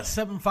Parma,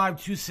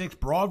 7526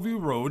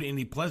 Broadview Road in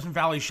the Pleasant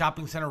Valley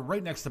Shopping Center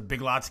right next to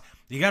Big Lots.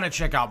 You got to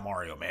check out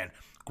Mario, man.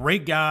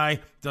 Great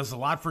guy, does a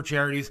lot for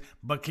charities,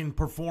 but can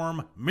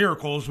perform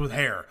miracles with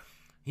hair.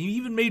 He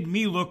even made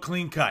me look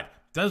clean cut.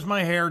 Does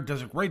my hair,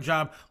 does a great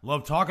job.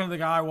 Love talking to the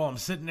guy while I'm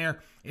sitting there.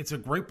 It's a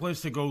great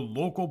place to go,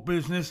 local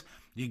business.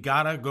 You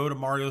gotta go to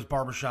Mario's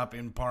Barbershop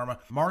in Parma.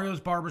 Mario's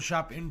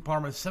Barbershop in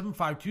Parma,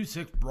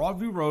 7526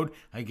 Broadview Road.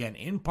 Again,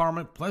 in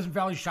Parma, Pleasant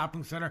Valley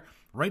Shopping Center,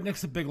 right next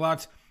to Big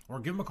Lots.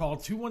 Or give them a call,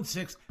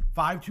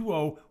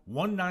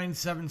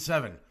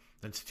 216-520-1977.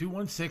 That's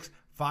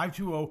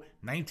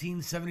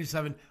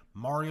 216-520-1977.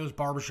 Mario's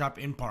Barbershop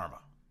in Parma.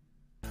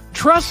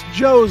 Trust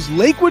Joe's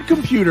Lakewood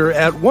Computer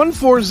at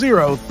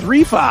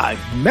 14035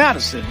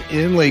 Madison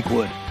in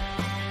Lakewood.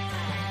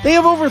 They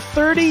have over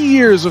 30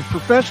 years of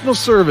professional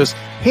service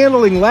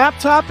handling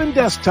laptop and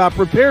desktop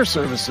repair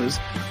services,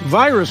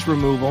 virus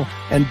removal,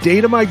 and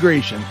data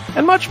migration,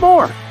 and much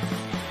more.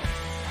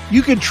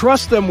 You can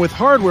trust them with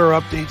hardware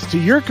updates to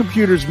your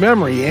computer's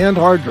memory and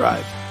hard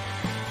drive.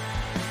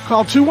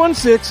 Call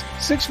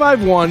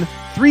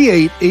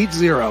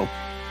 216-651-3880.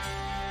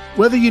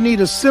 Whether you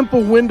need a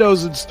simple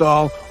Windows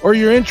install or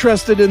you're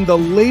interested in the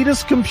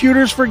latest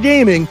computers for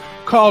gaming,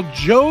 call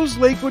Joe's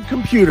Lakewood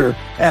Computer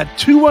at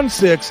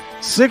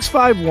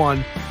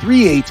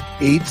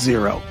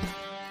 216-651-3880.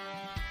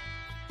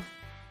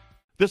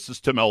 This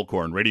is Tim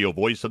Elkhorn, radio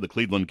voice of the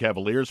Cleveland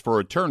Cavaliers, for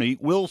attorney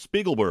Will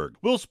Spiegelberg.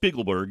 Will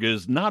Spiegelberg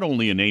is not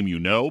only a name you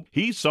know,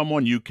 he's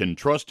someone you can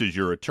trust as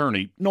your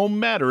attorney, no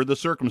matter the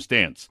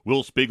circumstance.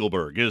 Will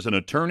Spiegelberg is an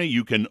attorney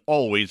you can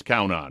always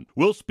count on.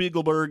 Will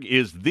Spiegelberg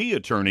is the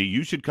attorney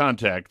you should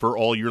contact for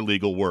all your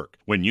legal work.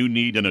 When you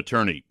need an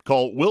attorney,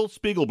 call Will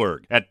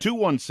Spiegelberg at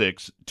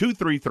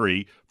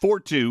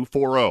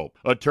 216-233-4240.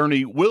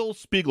 Attorney Will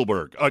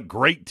Spiegelberg, a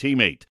great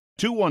teammate.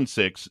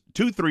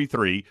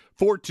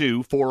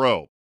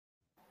 216-233-4240.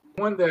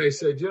 One day I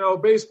said, you know,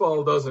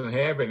 baseball doesn't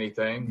have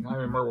anything. I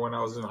remember when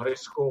I was in high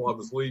school, I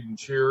was leading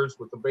cheers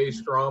with the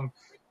bass drum,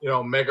 you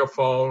know,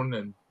 megaphone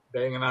and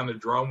banging on the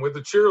drum with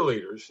the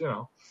cheerleaders, you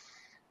know.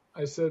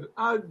 I said,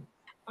 I'm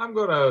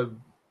going to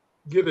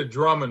get a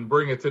drum and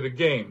bring it to the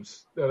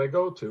games that I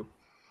go to.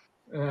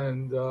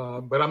 And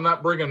but I'm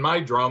not bringing my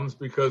drums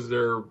because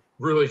they're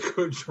really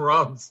good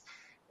drums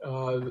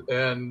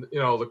and, you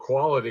know, the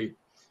quality.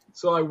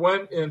 So I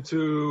went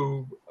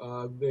into,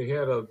 they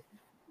had a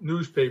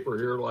newspaper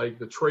here like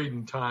the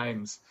Trading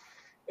Times,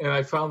 and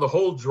I found the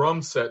whole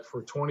drum set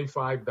for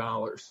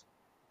 $25.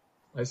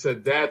 I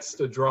said, that's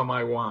the drum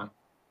I want.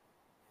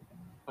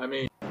 I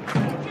mean,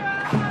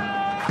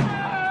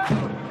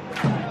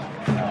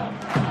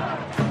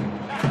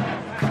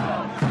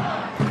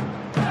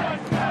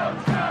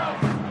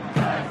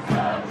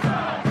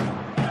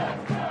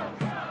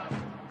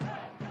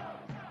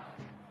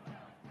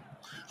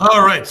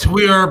 All right, so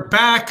we are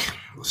back.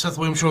 Seth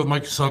Williams Show with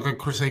Mike Selka,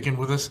 Chris Aiken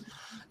with us.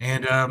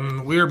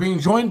 And we are being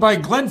joined by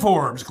Glenn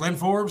Forbes. Glenn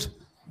Forbes,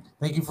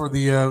 Thank you for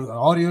the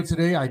audio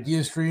today.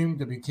 Idea Stream,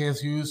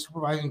 WKSU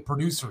supervising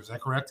producer. Is that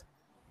correct?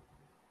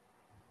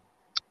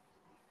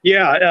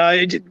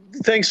 Yeah,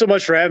 thanks so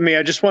much for having me.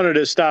 I just wanted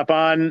to stop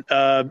on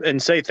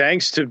and say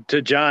thanks to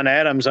John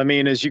Adams. I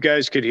mean, as you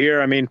guys could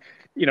hear, I mean,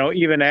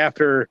 even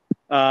after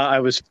I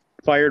was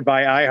fired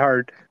by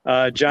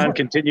iHeart, John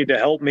continued to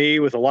help me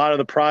with a lot of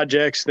the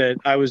projects that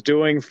I was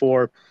doing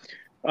for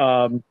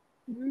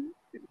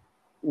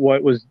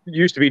what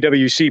used to be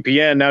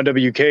WCPN, now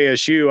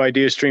WKSU,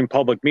 Idea Stream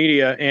Public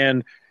Media.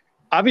 And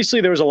obviously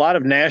there was a lot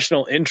of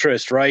national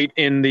interest, right,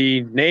 in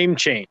the name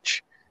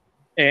change.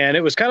 And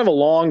it was kind of a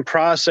long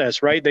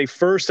process, right? They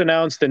first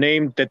announced the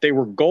name that they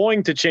were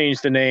going to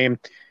change the name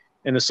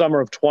in the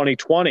summer of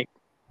 2020.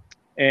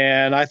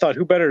 And I thought,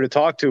 who better to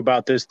talk to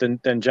about this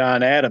than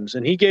John Adams?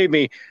 And he gave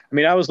me, I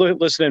mean, I was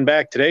listening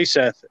back today,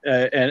 Seth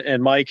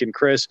and Mike and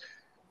Chris.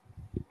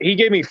 He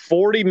gave me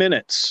 40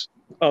 minutes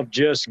of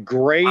just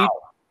great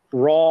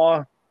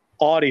raw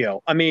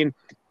audio. I mean,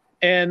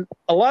 and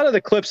a lot of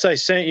the clips I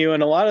sent you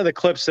and a lot of the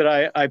clips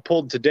that I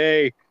pulled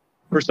today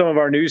for some of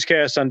our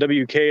newscasts on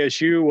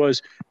WKSU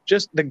was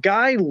just the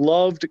guy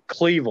loved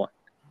Cleveland.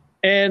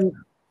 And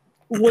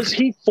was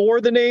he for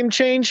the name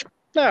change?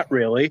 Not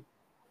really.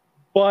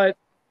 But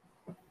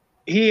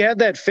he had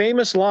that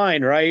famous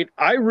line, right?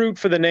 I root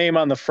for the name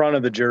on the front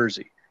of the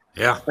jersey.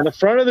 Yeah. And the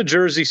front of the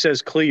jersey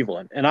says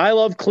Cleveland. And I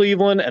love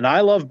Cleveland, and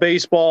I love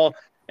baseball,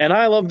 and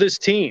I love this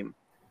team.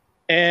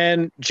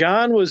 And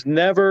John was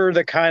never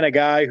the kind of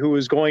guy who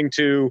was going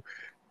to,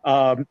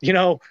 draw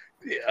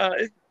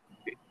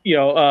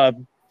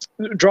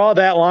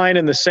that line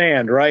in the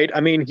sand, right?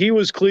 I mean, he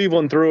was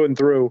Cleveland through and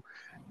through.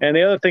 And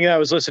the other thing I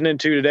was listening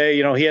to today,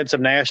 he had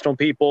some national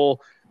people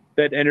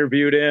that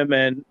interviewed him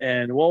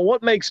and well,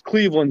 what makes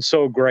Cleveland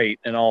so great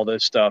and all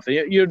this stuff?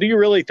 Do you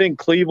really think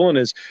Cleveland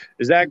is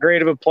that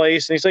great of a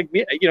place? And he's like,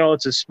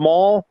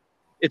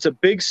 it's a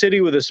big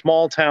city with a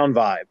small town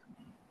vibe.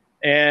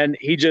 And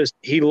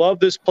he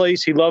loved this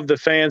place. He loved the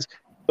fans.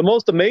 The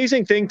most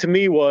amazing thing to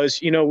me was,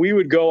 we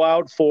would go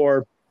out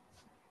for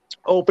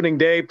opening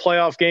day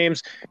playoff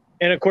games.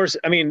 And of course,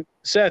 I mean,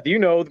 Seth, we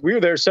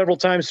were there several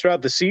times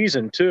throughout the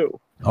season too.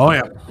 Oh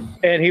yeah.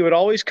 And he would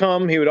always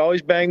come, he would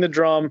always bang the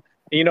drum.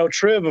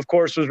 Triv, of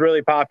course, was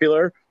really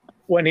popular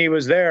when he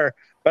was there,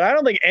 but I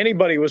don't think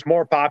anybody was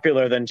more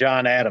popular than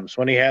John Adams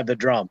when he had the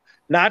drum.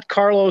 Not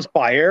Carlos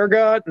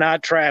Baerga,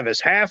 not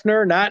Travis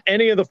Hafner, not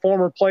any of the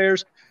former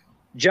players.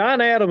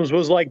 John Adams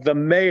was like the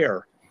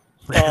mayor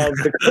of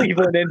the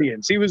Cleveland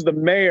Indians. He was the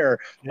mayor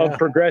of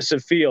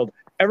Progressive Field.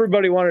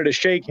 Everybody wanted to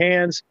shake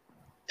hands,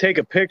 take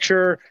a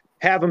picture,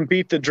 have him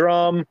beat the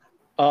drum.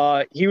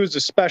 He was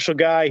a special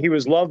guy. He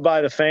was loved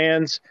by the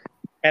fans.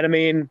 And I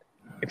mean,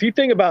 if you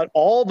think about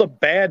all the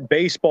bad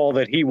baseball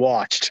that he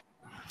watched,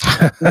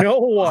 no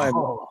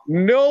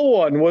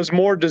one was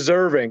more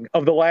deserving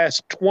of the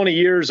last 20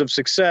 years of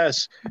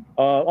success,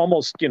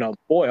 almost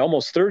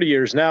 30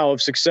 years now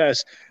of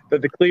success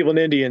that the Cleveland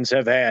Indians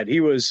have had. He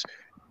was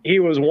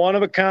one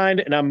of a kind,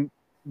 and I'm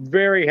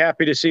very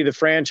happy to see the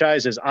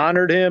franchise has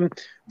honored him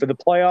for the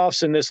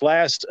playoffs in this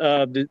last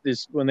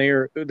when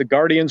the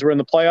Guardians were in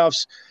the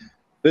playoffs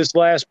this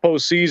last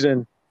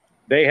postseason.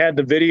 They had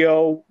the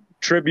video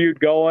tribute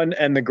going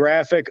and the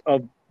graphic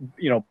of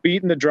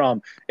beating the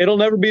drum. It'll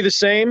never be the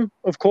same,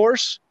 of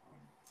course,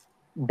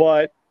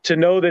 but to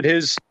know that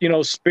his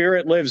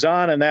spirit lives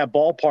on in that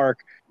ballpark,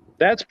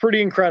 that's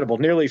pretty incredible.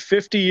 Nearly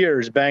 50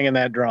 years banging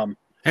that drum.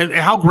 And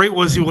how great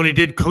was he when he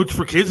did Coach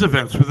for Kids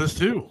events with us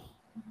too?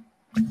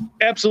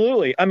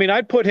 Absolutely. I mean,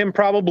 I'd put him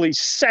probably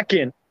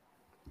second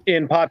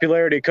in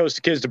popularity, Coast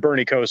to Kids to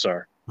Bernie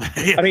Kosar.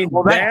 I mean,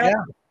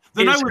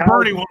 the night with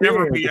Bernie will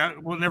never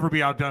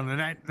be outdone.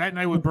 That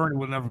night with Bernie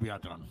will never be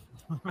outdone.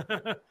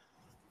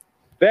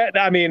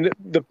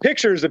 The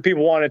pictures that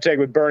people want to take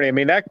with Bernie, I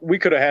mean, that we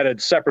could have had a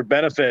separate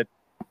benefit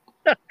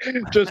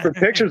just for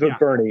pictures with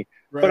Bernie.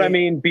 Right. But I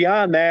mean,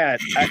 beyond that,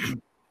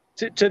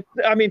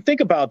 think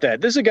about that.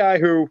 This is a guy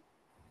who,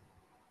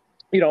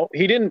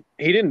 he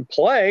didn't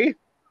play,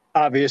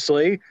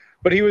 obviously,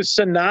 but he was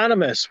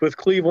synonymous with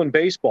Cleveland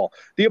baseball.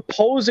 The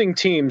opposing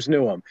teams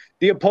knew him.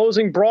 The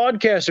opposing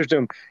broadcasters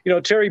knew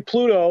him. Terry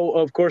Pluto,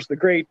 of course, the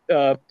great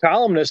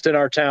columnist in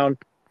our town,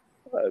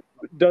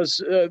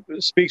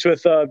 speaks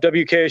with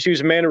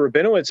WKSU's Amanda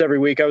Rabinowitz every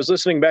week. I was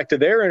listening back to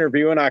their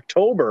interview in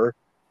October.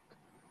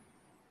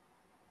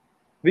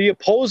 The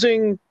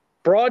opposing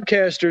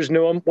broadcasters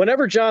knew him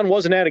whenever John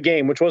wasn't at a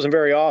game, which wasn't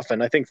very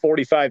often. I think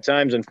 45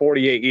 times in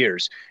 48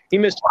 years. He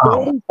missed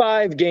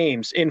 45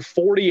 games in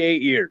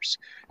 48 years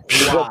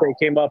is what they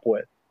came up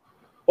with.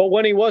 But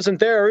when he wasn't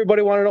there,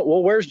 everybody wanted to know,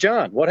 well, where's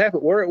John? What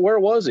happened? Where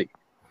was he?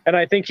 And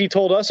I think he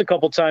told us a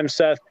couple times,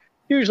 Seth,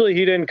 usually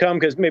he didn't come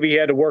because maybe he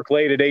had to work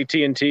late at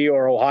AT&T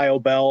or Ohio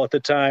Bell at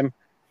the time.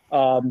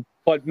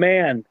 But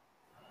man,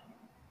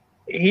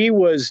 he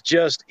was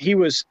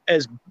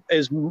as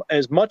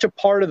much a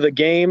part of the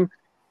game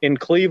in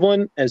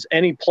Cleveland as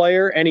any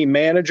player, any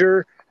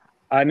manager.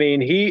 I mean,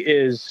 he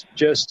is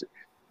just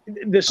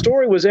 – the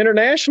story was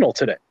international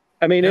today.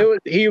 I mean,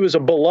 he was a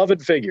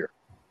beloved figure.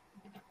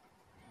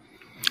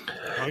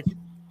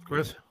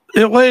 Chris?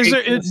 Do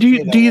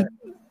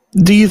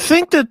you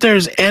think that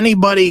there's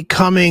anybody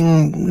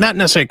coming, not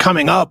necessarily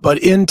coming up, but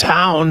in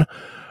town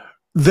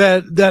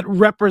that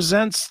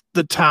represents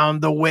the town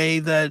the way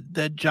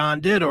that John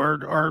did,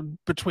 or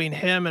between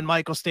him and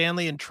Michael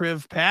Stanley and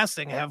Triv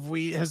passing,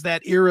 has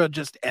that era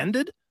just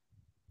ended?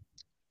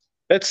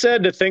 That's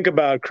sad to think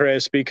about,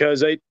 Chris,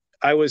 because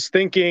I was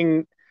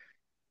thinking,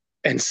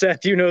 and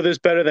Seth, you know this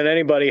better than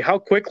anybody, how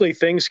quickly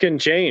things can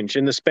change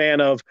in the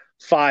span of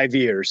 5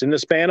 years, in the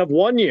span of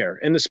 1 year,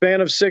 in the span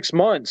of 6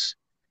 months.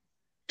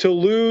 To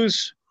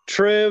lose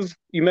Triv,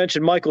 you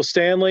mentioned Michael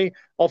Stanley.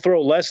 I'll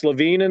throw Les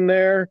Levine in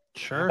there.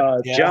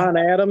 Sure. John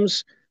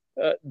Adams.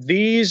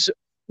 These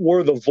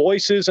were the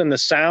voices and the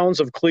sounds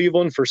of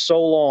Cleveland for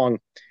so long.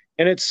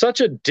 And it's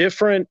such a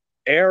different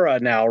era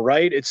now,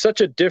 right? It's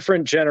such a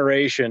different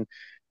generation.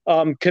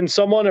 Can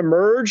someone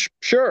emerge?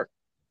 Sure.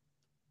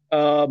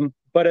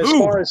 But as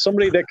far as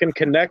somebody that can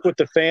connect with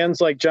the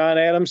fans like John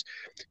Adams,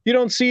 you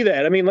don't see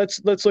that. I mean, let's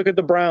look at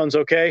the Browns,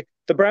 okay?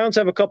 The Browns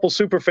have a couple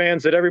super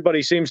fans that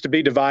everybody seems to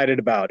be divided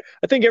about.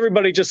 I think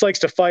everybody just likes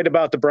to fight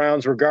about the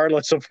Browns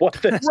regardless of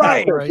what the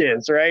topic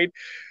is, right?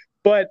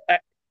 But,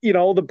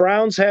 the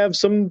Browns have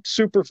some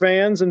super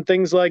fans and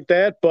things like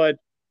that, but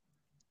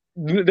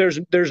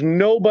there's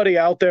nobody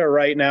out there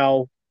right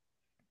now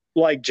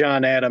like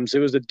John Adams. It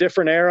was a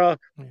different era.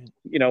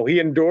 He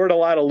endured a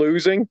lot of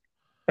losing.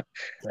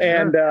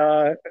 And,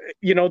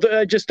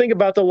 just think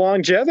about the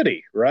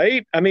longevity,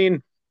 right? I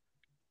mean,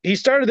 he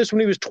started this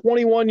when he was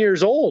 21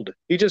 years old.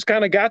 He just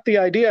kind of got the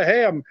idea,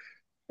 hey,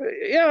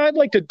 I'd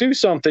like to do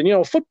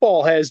something.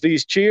 Football has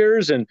these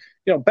cheers and,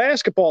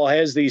 basketball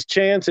has these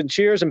chants and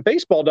cheers, and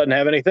baseball doesn't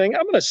have anything.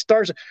 I'm going to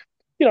start,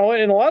 in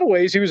a lot of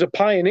ways, he was a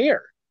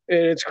pioneer. And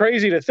it's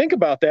crazy to think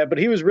about that, but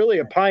he was really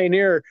a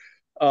pioneer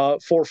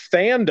for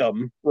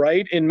fandom,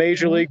 right, in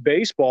Major League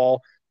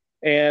Baseball.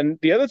 And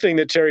the other thing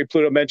that Terry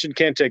Pluto mentioned,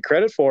 can't take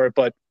credit for it,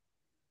 but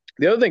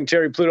the other thing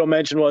Terry Pluto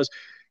mentioned was,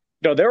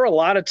 there were a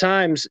lot of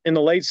times in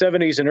the late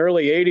 70s and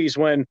early 80s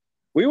when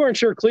we weren't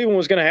sure Cleveland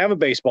was going to have a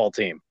baseball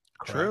team.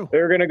 True. They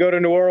were going to go to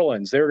New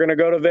Orleans. They were going to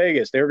go to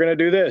Vegas. They were going to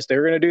do this. They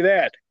were going to do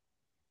that.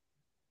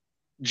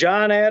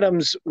 John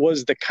Adams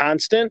was the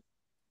constant.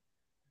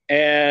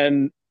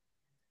 And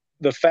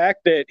the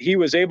fact that he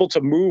was able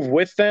to move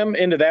with them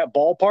into that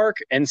ballpark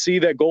and see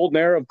that golden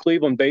era of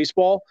Cleveland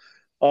baseball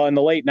in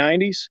the late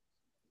 90s,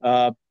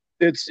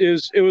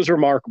 it was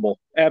remarkable.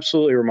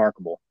 Absolutely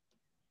remarkable.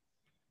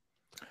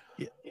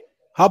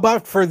 How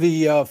about for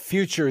the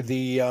future?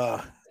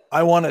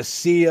 I want to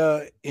see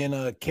in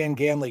a Ken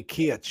Ganley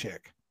Kia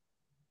chick.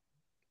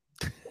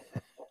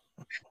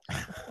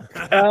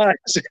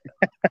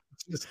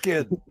 Just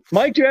kidding.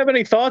 Mike, do you have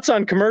any thoughts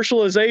on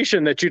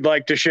commercialization that you'd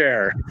like to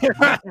share?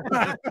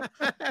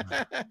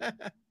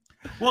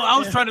 Well, I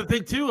was trying to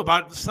think too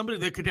about somebody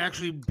that could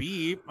actually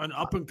be an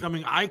up and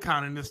coming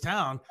icon in this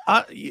town.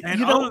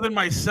 Other than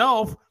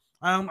myself,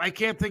 I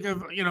can't think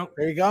of,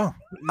 there you go.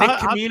 Nick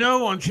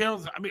Camino on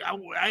channels. I mean,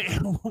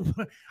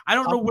 I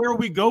don't know where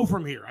we go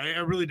from here. I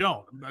really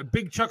don't.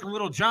 Big Chuck and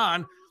Little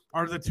John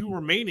are the two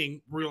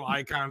remaining real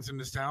icons in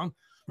this town,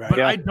 but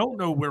I don't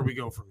know where we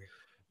go from here.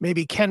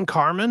 Maybe Ken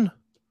Carman.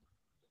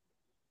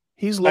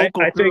 He's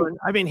local.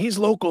 He's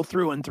local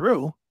through and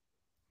through.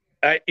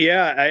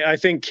 I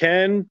think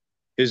Ken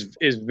is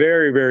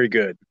very, very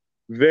good.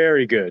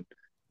 Very good.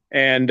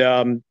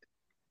 And,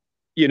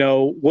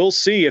 we'll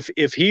see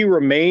if he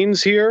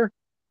remains here.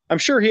 I'm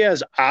sure he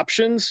has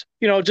options,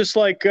 just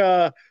like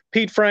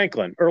Pete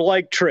Franklin or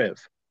like Triv.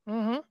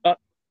 Mm-hmm.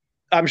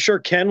 I'm sure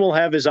Ken will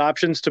have his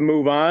options to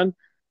move on,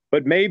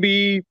 but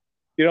maybe,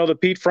 the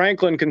Pete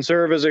Franklin can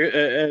serve as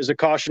a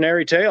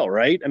cautionary tale,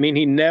 right? I mean,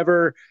 he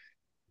never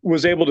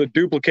was able to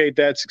duplicate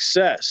that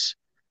success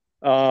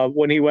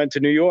when he went to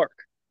New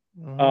York.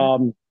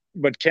 Mm-hmm.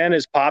 But Ken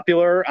is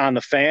popular on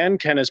the Fan.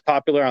 Ken is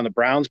popular on the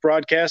Browns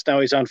broadcast. Now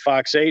he's on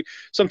Fox 8.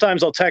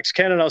 Sometimes I'll text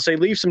Ken and I'll say,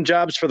 leave some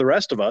jobs for the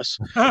rest of us.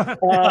 But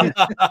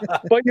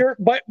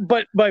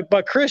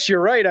Chris,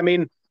 you're right. I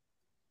mean,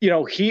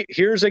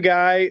 here's a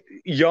guy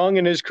young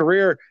in his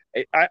career.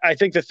 I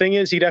think the thing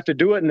is he'd have to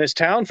do it in this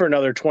town for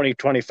another 20,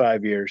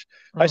 25 years.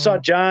 Mm-hmm. I saw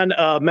John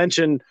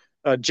mention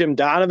Jim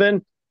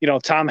Donovan.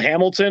 Tom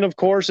Hamilton, of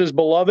course, is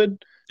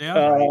beloved.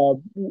 Yeah.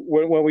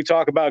 When we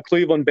talk about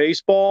Cleveland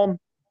baseball.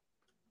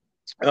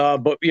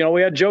 But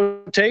we had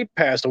Joe Tate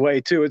passed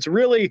away too. It's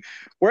really,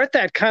 we're at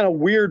that kind of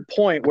weird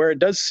point where it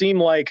does seem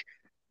like,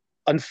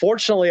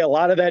 unfortunately, a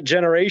lot of that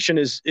generation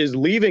is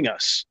leaving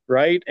us,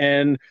 right?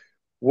 And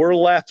we're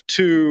left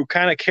to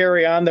kind of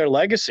carry on their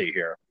legacy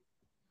here.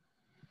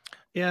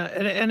 Yeah,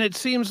 and it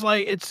seems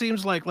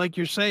like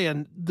you're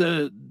saying,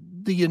 the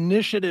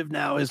initiative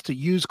now is to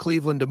use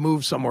Cleveland to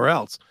move somewhere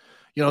else.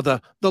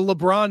 The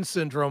LeBron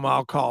syndrome,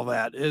 I'll call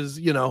that, is,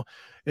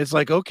 it's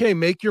like, okay,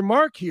 make your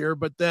mark here,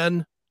 but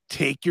then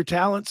take your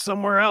talent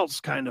somewhere else,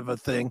 kind of a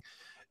thing.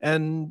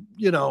 And,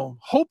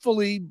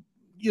 hopefully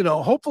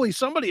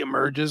somebody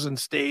emerges and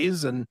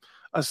stays and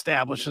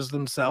establishes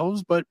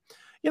themselves. But,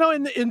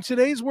 in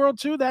today's world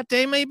too, that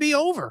day may be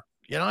over.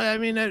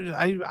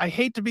 I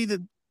hate to be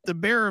the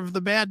bearer of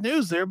the bad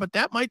news there, but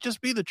that might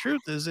just be the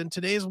truth. Is in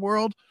today's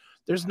world,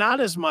 there's not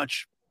as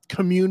much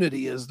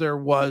community as there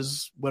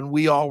was when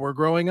we all were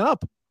growing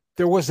up.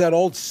 There was that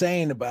old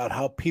saying about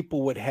how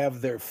people would have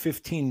their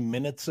 15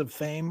 minutes of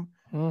fame.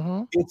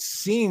 Mm-hmm. It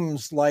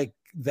seems like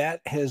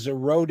that has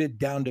eroded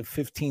down to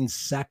 15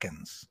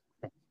 seconds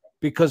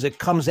because it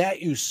comes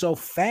at you so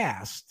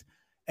fast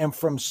and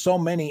from so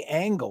many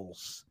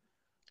angles.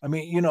 I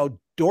mean, you know,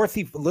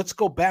 Dorothy, let's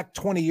go back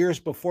 20 years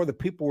before the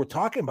people we're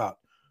talking about.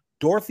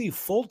 Dorothy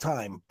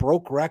full-time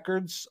broke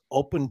records,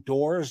 opened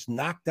doors,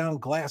 knocked down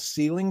glass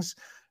ceilings,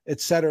 et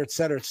cetera, et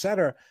cetera, et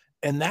cetera.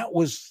 And that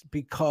was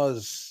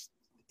because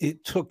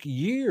it took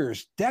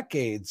years,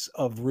 decades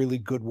of really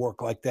good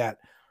work like that.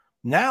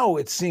 Now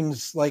it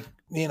seems like,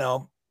 you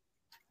know,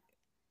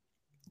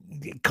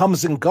 it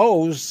comes and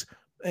goes.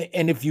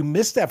 And if you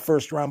miss that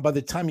first round, by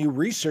the time you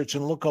research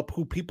and look up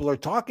who people are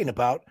talking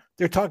about,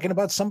 they're talking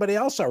about somebody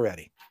else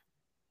already.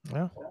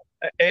 Yeah.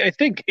 I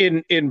think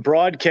in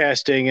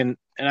broadcasting, and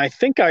I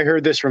think I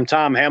heard this from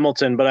Tom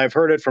Hamilton, but I've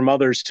heard it from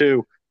others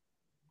too,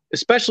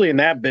 especially in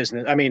that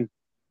business. I mean,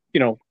 you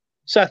know,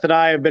 Seth and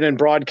I have been in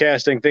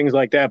broadcasting, things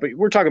like that, but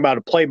we're talking about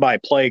a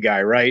play-by-play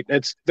guy, right?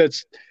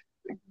 That's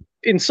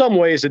in some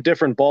ways a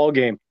different ball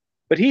game.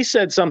 But he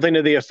said something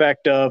to the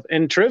effect of,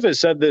 and Triv has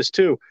said this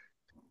too,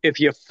 if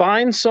you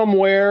find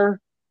somewhere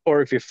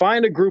or if you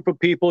find a group of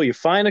people, you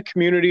find a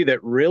community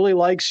that really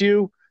likes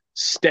you,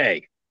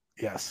 stay.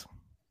 Yes.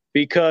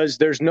 Because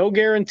there's no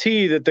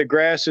guarantee that the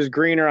grass is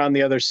greener on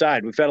the other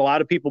side. We've had a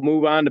lot of people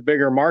move on to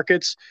bigger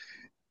markets.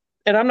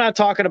 And I'm not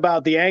talking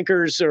about the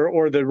anchors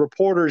or the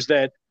reporters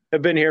that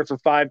have been here for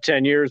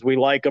 5-10 years. We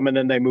like them and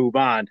then they move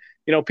on.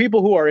 You know,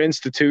 people who are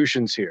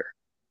institutions here.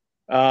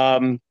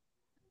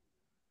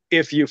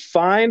 If you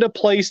find a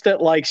place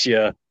that likes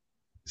you,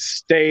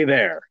 stay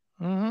there.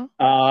 Mm-hmm.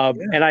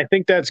 And I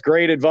think that's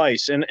great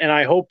advice. And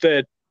I hope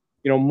that,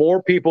 you know,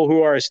 more people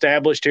who are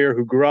established here,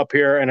 who grew up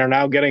here and are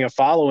now getting a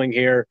following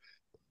here,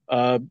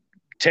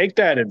 take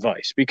that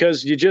advice,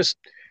 because you just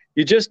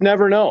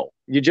never know.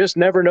 You just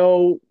never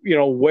know, you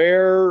know,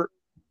 where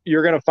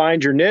you're going to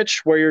find your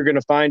niche, where you're going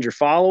to find your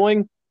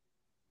following.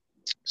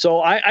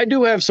 So I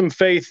do have some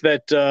faith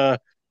that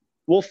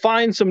we'll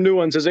find some new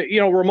ones. As you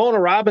know, Ramona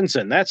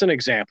Robinson, that's an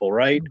example,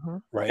 right? Mm-hmm.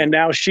 Right. And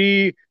now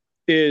she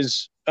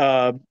is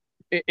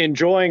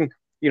enjoying,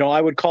 you know,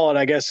 I would call it,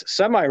 I guess,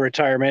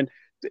 semi-retirement.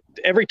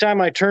 Every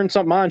time I turn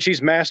something on,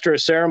 she's master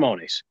of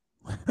ceremonies.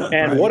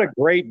 And Right. what a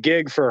great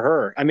gig for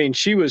her. I mean,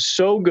 she was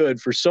so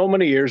good for so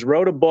many years,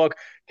 wrote a book,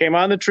 came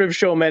on the Triv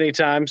show many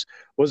times,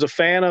 was a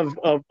fan of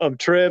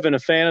Triv and a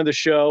fan of the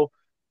show.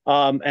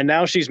 And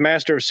now she's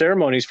master of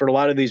ceremonies for a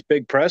lot of these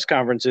big press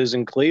conferences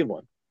in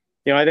Cleveland.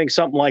 You know, I think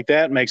something like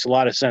that makes a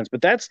lot of sense.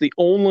 But that's the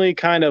only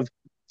kind of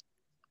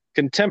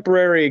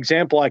contemporary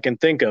example I can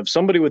think of.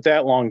 Somebody with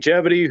that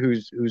longevity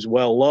who's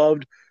well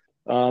loved.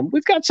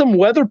 We've got some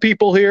weather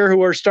people here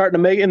who are starting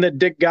to make in the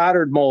Dick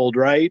Goddard mold,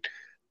 right?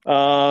 You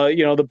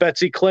know, the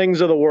Betsy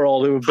Klings of the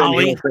world who have been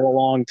here for a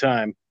long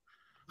time.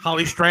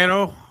 Holly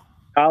Strano.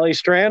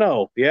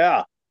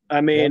 Yeah.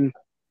 I mean,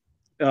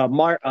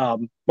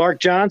 Mark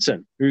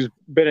Johnson, who's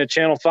been at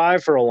Channel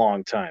 5 for a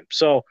long time.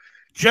 So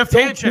Jeff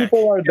those Tanchek.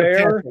 people are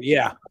there.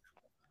 Yeah.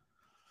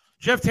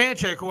 Jeff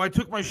Tanchek, who I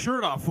took my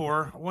shirt off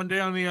for one day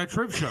on the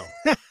Triv show.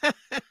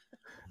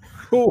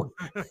 Cool.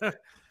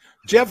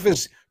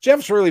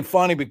 Jeff's really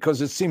funny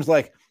because it seems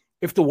like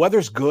if the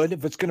weather's good,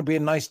 if it's going to be a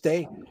nice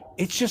day,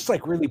 it's just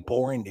like really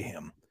boring to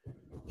him.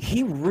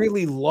 He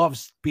really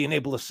loves being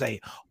able to say,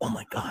 "Oh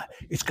my God,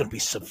 it's going to be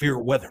severe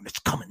weather and it's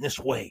coming this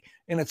way."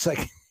 And it's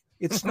like,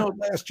 it snowed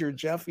last year,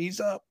 Jeff. He's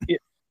up.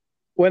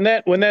 When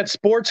that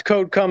sports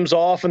coat comes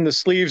off and the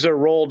sleeves are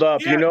rolled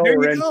up, Yeah, you know there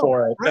we're you in go.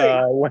 for it.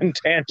 Right. When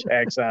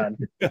Tanchak's on.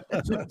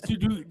 So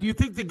do you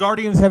think the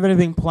Guardians have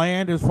anything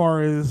planned as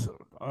far as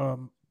a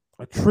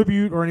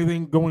tribute or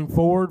anything going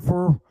forward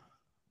for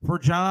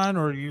John,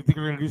 or do you think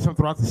they're going to do something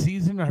throughout the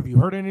season? Have you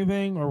heard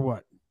anything, or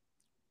what?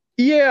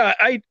 Yeah,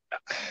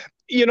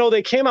 you know,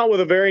 they came out with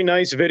a very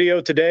nice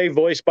video today,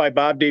 voiced by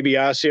Bob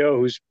DiBiasio,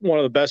 who's one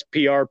of the best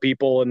PR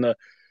people in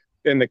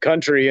the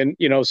country. And,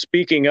 you know,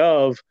 speaking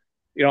of,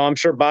 you know, I'm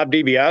sure Bob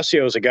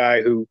DiBiasio is a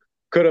guy who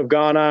could have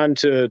gone on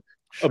to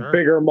a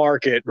bigger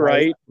market,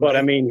 right? But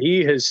I mean,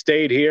 he has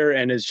stayed here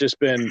and has just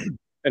been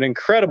an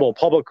incredible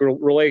public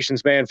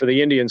relations man for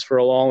the Indians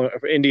for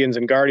Indians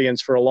and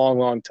Guardians for a long,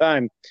 long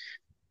time.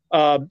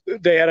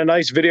 They had a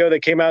nice video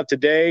that came out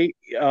today.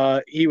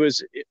 He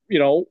was, you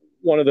know,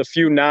 one of the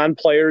few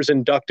non-players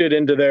inducted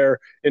into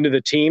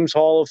the team's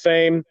Hall of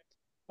Fame.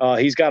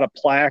 He's got a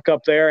plaque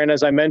up there. And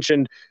as I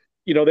mentioned,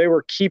 you know, they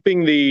were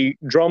keeping the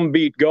drum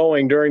beat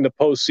going during the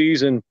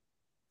postseason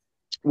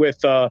with,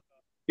 you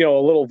know,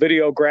 a little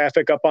video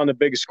graphic up on the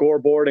big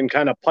scoreboard and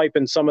kind of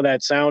piping some of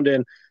that sound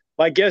in.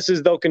 My guess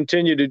is they'll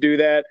continue to do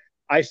that.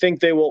 I think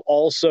they will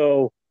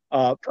also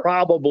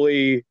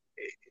probably,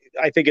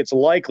 I think it's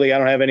likely, I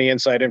don't have any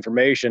inside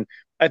information,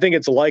 I think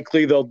it's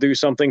likely they'll do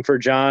something for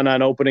John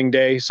on opening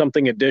day,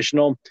 something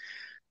additional.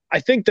 I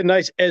think the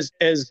nice, as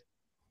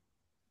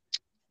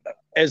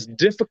as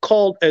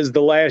difficult as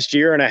the last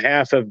year and a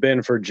half have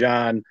been for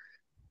John,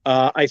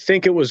 I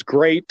think it was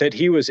great that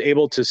he was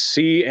able to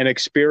see and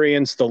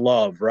experience the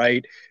love,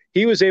 right?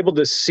 He was able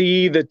to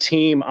see the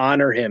team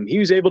honor him. He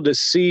was able to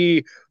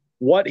see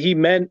what he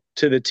meant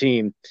to the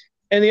team.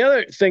 And the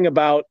other thing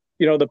about,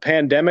 the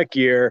pandemic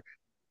year,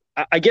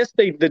 I guess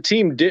the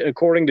team did,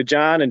 according to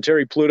John and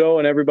Terry Pluto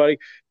and everybody,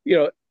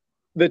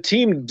 the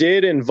team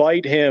did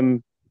invite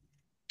him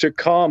to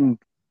come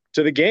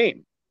to the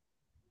game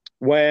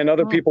when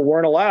other people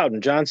weren't allowed.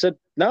 And John said,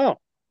 no,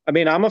 I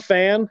mean, I'm a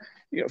fan.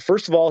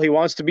 First of all, he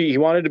wanted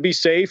to be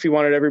safe. He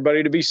wanted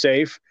everybody to be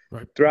safe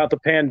throughout the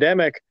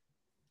pandemic.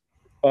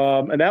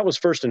 And that was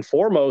first and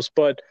foremost.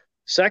 But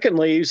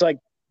secondly, he's like,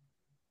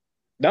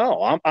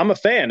 no, I'm a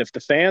fan. If the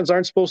fans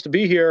aren't supposed to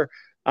be here,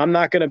 I'm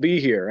not going to be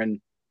here. And,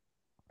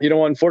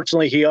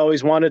 unfortunately, he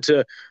always wanted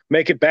to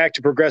make it back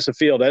to Progressive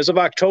Field. As of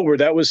October,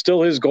 that was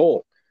still his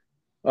goal,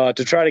 to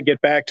try to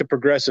get back to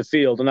Progressive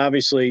Field. And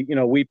obviously,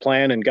 we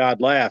plan and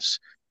God laughs.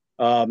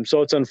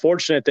 So it's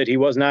unfortunate that he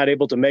was not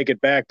able to make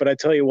it back. But I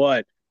tell you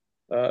what,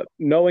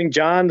 knowing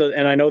John,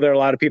 and I know there are a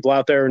lot of people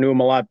out there who knew him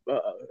a lot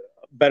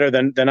better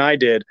than I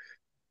did,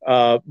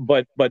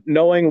 but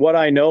knowing what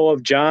I know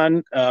of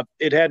John,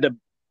 it had to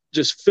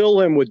just fill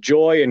him with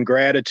joy and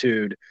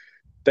gratitude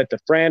that the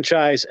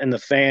franchise and the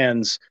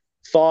fans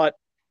thought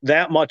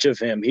that much of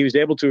him. He was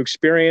able to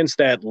experience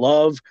that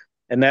love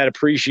and that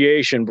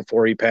appreciation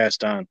before he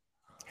passed on.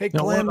 Hey,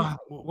 Glenn,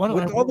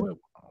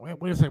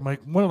 wait a second,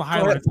 Mike. One of the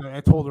highlights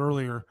I told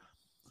earlier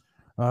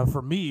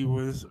for me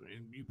was,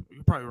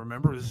 you probably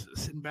remember, was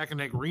sitting back in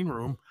that green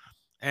room,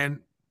 and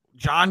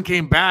John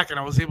came back, and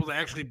I was able to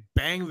actually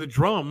bang the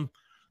drum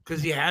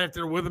because he had it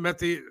there with him at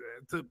the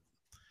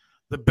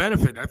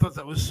benefit. I thought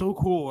that was so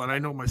cool, and I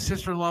know my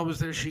sister-in-law was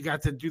there. She got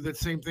to do that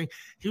same thing.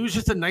 He was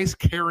just a nice,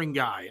 caring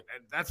guy,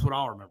 and that's what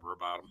I'll remember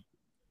about him.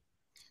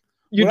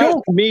 You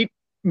don't meet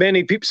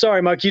many people.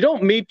 Sorry, Mike. You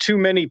don't meet too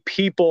many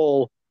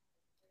people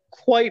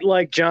quite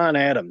like John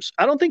Adams.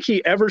 I don't think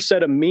he ever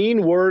said a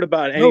mean word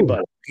about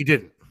anybody. No, he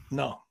didn't.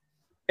 No.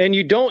 And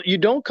you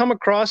don't come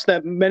across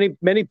that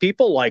many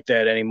people like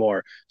that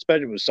anymore,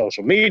 especially with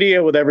social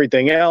media, with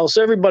everything else.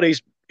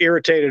 Everybody's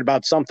irritated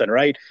about something,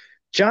 right?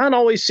 John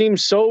always seemed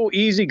so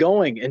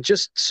easygoing and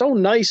just so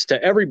nice to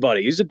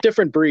everybody. He's a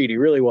different breed. He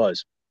really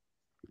was.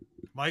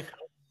 Mike?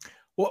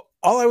 Well,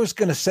 all I was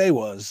going to say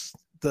was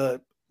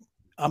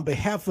on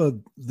behalf of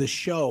the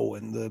show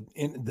and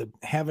the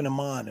having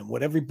him on and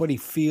what everybody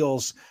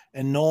feels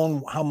and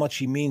knowing how much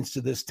he means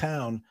to this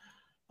town,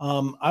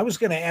 I was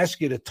going to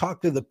ask you to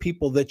talk to the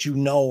people that you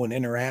know and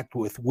interact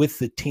with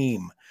the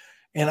team.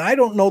 And I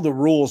don't know the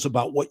rules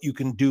about what you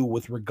can do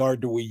with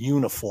regard to a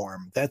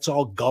uniform. That's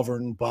all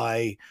governed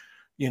by,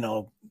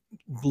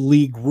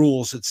 league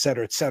rules, et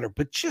cetera, et cetera.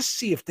 But just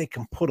see if they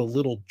can put a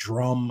little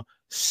drum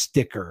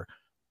sticker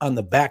on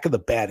the back of the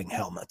batting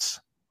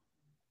helmets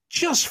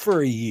just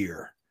for a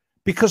year.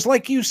 Because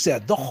like you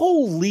said, the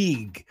whole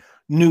league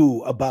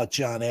knew about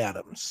John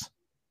Adams.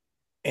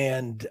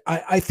 And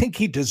I think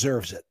he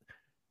deserves it.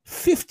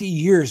 50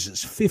 years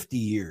is 50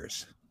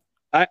 years.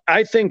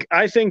 I think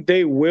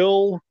they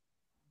will.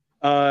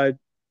 I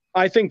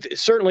think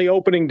certainly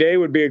opening day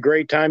would be a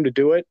great time to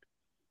do it.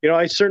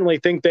 I certainly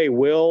think they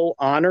will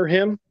honor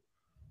him.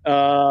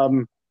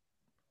 I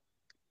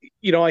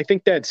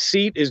think that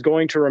seat is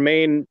going to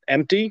remain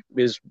empty,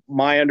 is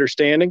my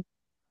understanding.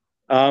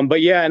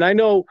 But yeah, and I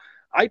know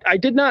I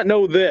did not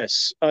know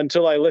this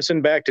until I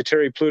listened back to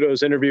Terry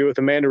Pluto's interview with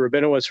Amanda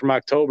Rabinowitz from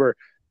October.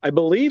 I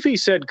believe he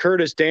said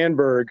Curtis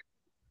Danberg,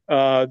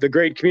 the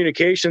great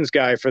communications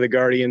guy for the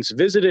Guardians,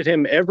 visited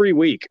him every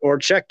week or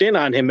checked in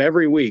on him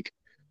every week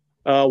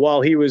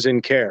while he was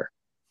in care.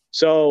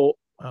 So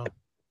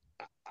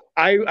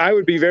I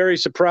would be very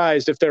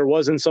surprised if there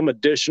wasn't some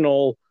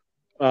additional,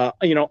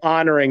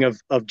 honoring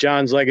of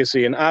John's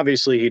legacy. And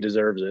obviously he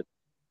deserves it.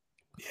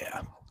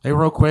 Yeah. Hey,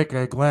 real quick,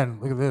 Glenn,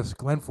 look at this.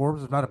 Glenn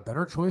Forbes is not a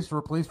better choice to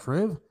replace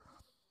Triv.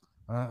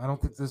 I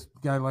don't think this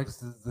guy likes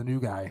the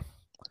new guy.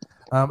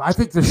 I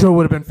think the show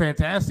would have been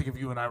fantastic if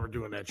you and I were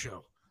doing that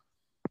show.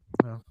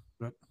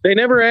 But they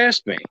never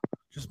asked me.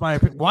 Just my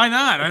opinion. Why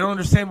not? I don't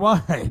understand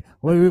why.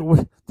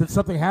 What, did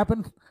something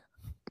happen?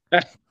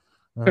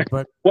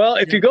 Well,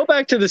 if you go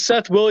back to the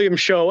Seth Williams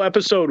show,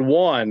 episode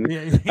 1,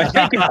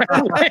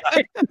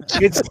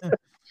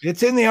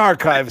 it's in the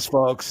archives,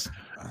 folks.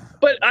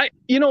 But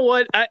you know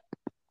what?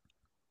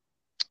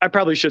 I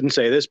probably shouldn't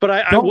say this, but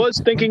I was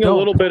thinking a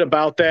little bit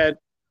about that.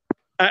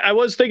 I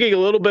was thinking a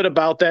little bit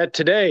about that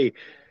today.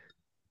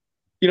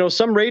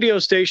 Some radio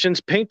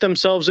stations paint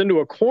themselves into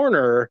a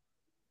corner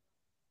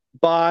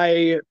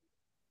by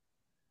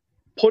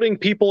putting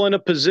people in a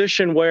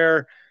position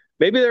where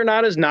maybe they're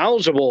not as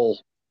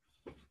knowledgeable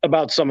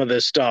about some of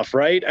this stuff,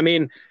 right? I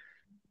mean,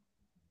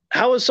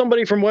 how is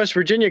somebody from West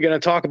Virginia going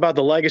to talk about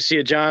the legacy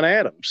of John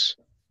Adams?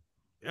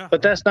 Yeah,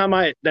 but that's not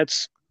my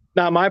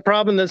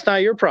problem. That's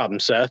not your problem,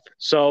 Seth.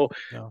 So,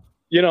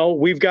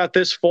 we've got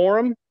this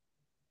forum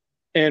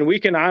and we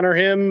can honor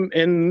him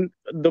in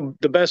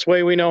the best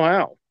way we know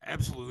how.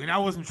 absolutely. And I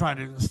wasn't trying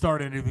to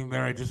start anything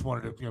there. I just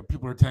wanted to,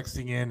 people are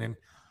texting in, and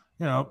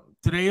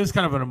today is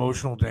kind of an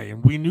emotional day,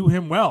 and we knew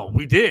him well.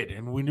 We did,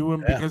 and we knew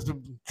him because of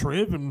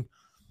Triv and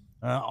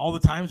all the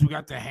times we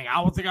got to hang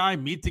out with the guy,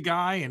 meet the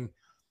guy, and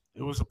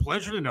it was a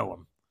pleasure to know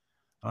him.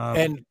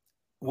 And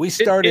we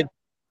started.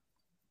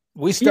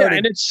 Yeah,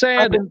 and it's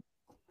sad.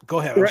 Go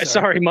ahead. Right,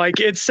 sorry, Mike.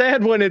 It's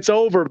sad when it's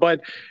over,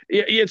 but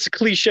it's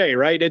cliche,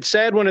 right? It's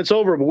sad when it's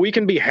over, but we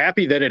can be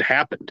happy that it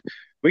happened.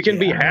 We can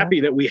be happy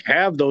that we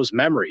have those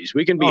memories.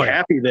 We can be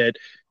happy that,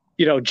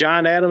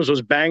 John Adams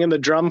was banging the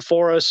drum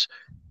for us.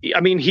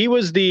 I mean, he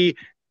was the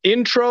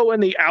intro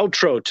and the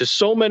outro to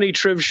so many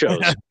Triv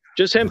shows.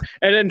 Just him.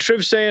 And then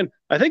Triv saying,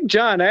 I think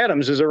John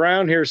Adams is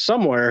around here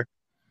somewhere.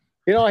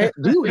 Do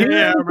you hear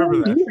I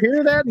remember that. Do you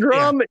hear that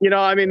drum?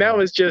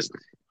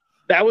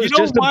 That was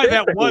just why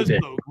that was,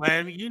 though,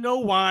 Glenn. You know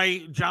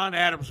why John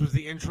Adams was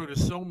the intro to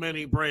so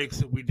many breaks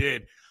that we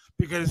did?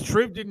 Because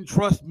Triv didn't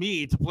trust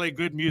me to play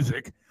good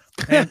music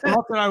and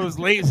thought that I was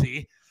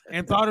lazy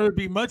and thought it would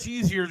be much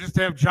easier just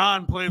to have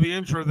John play the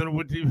intro than it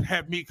would to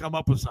have me come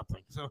up with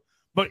something.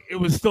 But it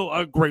was still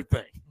a great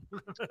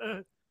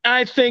thing.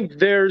 I think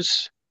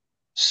there's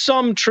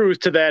some truth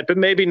to that, but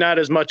maybe not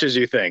as much as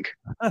you think.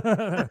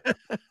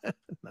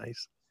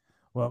 Nice.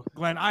 Well,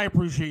 Glenn, I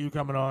appreciate you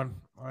coming on.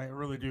 I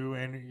really do,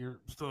 and you're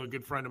still a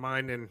good friend of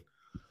mine.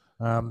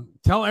 And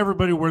tell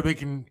everybody where they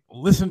can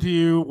listen to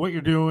you, what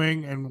you're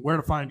doing, and where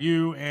to find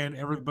you and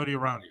everybody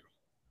around you.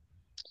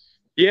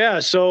 Yeah,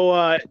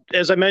 so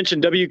as I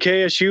mentioned,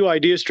 WKSU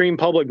Idea Stream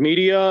Public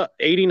Media,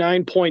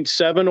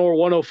 89.7 or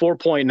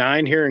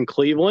 104.9 here in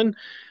Cleveland.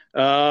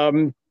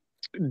 Doing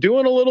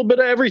a little bit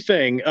of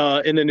everything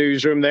in the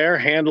newsroom there,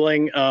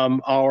 handling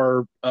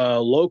our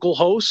local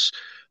hosts.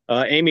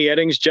 Amy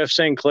Eddings, Jeff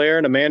St. Clair,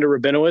 and Amanda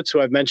Rabinowitz, who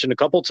I've mentioned a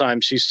couple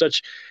times. She's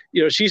such,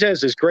 she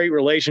has this great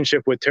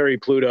relationship with Terry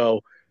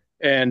Pluto,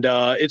 and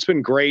it's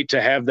been great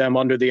to have them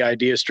under the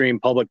Idea Stream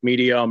Public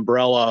Media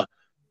umbrella.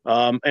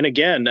 And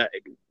again,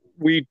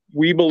 we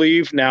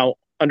believe now,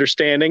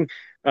 understanding,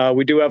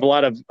 we do have a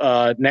lot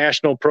of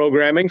national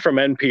programming from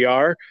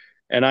NPR,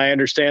 and I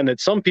understand that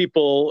some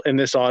people in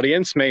this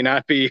audience may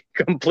not be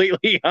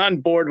completely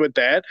on board with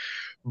that.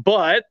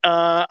 But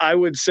I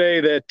would say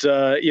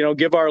that,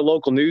 give our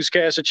local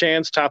newscast a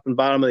chance, top and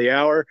bottom of the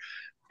hour.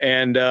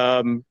 And,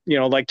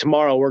 like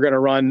tomorrow, we're going to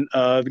run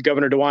the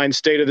Governor DeWine's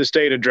State of the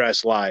State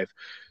address live.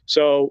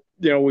 So,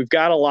 we've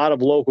got a lot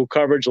of local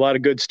coverage, a lot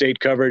of good state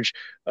coverage.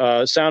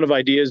 Sound of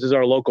Ideas is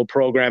our local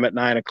program at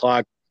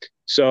 9:00.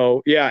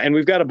 So, yeah, and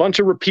we've got a bunch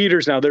of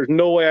repeaters now. There's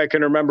no way I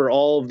can remember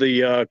all of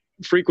the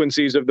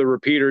frequencies of the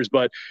repeaters,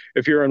 but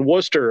if you're in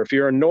Worcester, if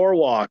you're in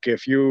Norwalk,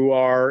 if you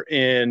are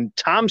in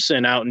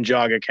Thompson out in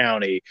Geauga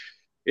County,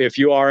 if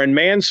you are in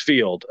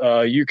Mansfield,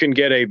 you can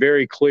get a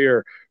very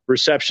clear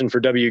reception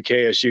for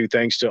WKSU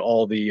thanks to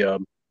all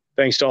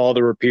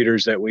the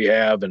repeaters that we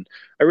have. And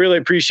I really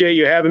appreciate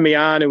you having me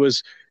on. It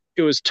was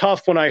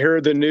tough when I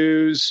heard the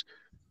news.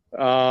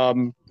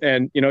 And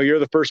you're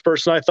the first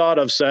person I thought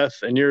of,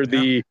 Seth, and you're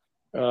the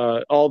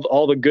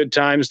all the good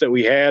times that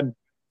we had,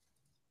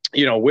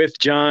 with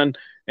John,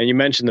 and you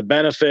mentioned the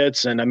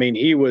benefits. And I mean,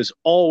 he was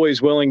always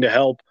willing to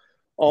help,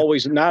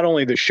 always, not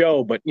only the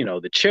show, but,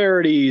 the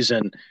charities.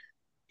 And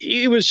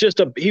he was just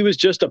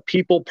a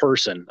people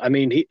person. I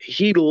mean,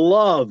 he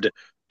loved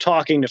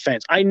talking to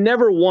fans. I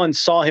never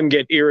once saw him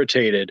get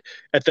irritated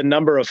at the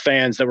number of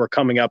fans that were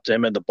coming up to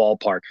him at the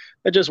ballpark.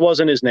 That just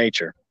wasn't his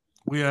nature.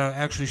 We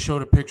actually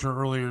showed a picture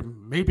earlier,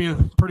 maybe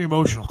pretty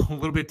emotional, a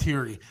little bit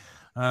teary,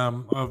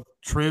 of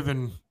Triv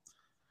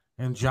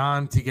and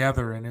John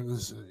together, and it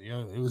was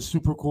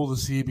super cool to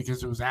see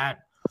because I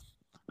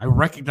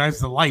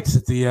recognized the lights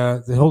at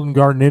the Hilton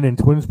Garden Inn in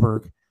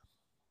Twinsburg,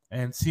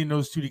 and seeing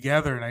those two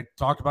together. And I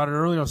talked about it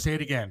earlier. I'll say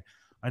it again.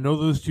 I know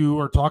those two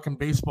are talking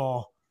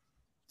baseball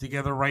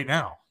together right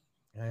now,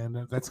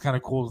 and that's kind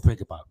of cool to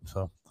think about.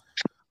 So,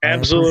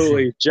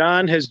 absolutely,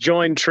 John has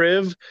joined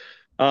Triv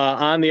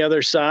on the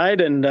other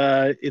side, and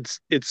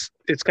it's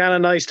kind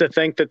of nice to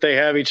think that they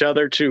have each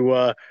other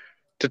to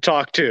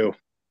talk to.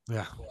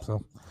 Yeah.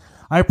 So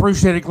I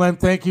appreciate it, Glenn.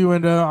 Thank you.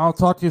 And I'll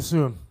talk to you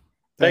soon.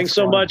 Thanks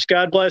so much.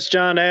 God bless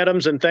John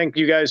Adams. And thank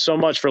you guys so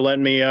much for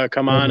letting me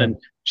come on and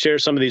share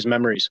some of these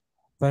memories.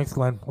 Thanks,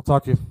 Glenn. We'll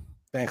talk to you.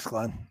 Thanks,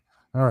 Glenn.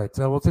 All right.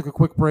 We'll take a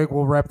quick break.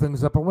 We'll wrap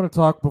things up. I want to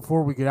talk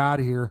before we get out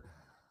of here.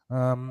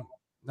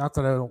 Not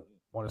that I don't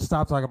want to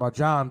stop talking about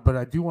John, but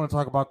I do want to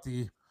talk about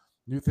the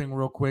new thing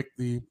real quick,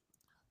 the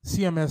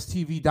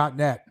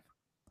CMSTV.net.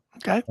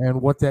 Okay.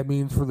 And what that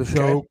means for the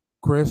show. Okay.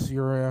 Chris,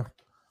 you're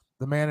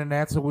the man in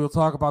that, so we'll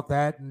talk about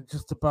that in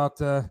just about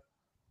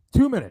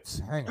 2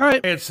 minutes. Hang on. All right.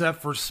 It's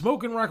for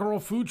Smoking Rock and Roll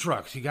food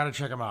trucks. You got to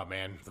check them out,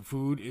 man. The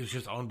food is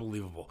just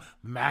unbelievable.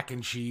 Mac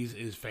and cheese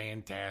is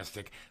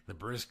fantastic. The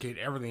brisket,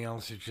 everything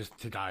else is just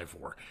to die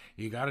for.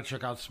 You got to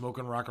check out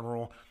Smoking Rock and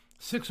Roll.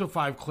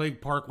 605 Clague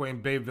Parkway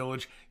in Bay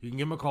Village. You can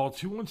give them a call,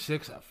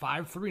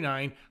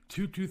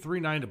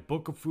 216-539-2239 to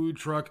book a food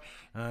truck.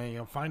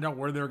 Find out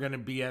where they're going to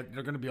be at.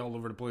 They're going to be all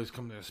over the place,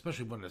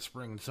 especially when the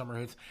spring and summer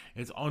hits.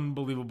 It's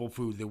unbelievable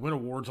food. They win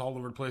awards all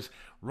over the place.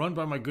 Run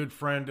by my good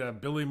friend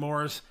Billy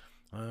Morris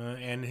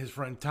and his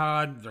friend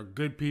Todd. They're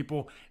good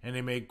people, and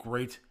they make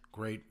great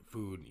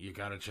food. You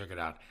got to check it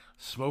out.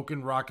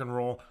 Smokin' Rock and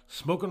Roll,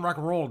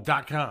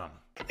 smokingrockandroll.com.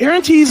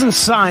 Aaron Tees and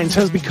Signs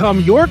has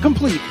become your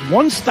complete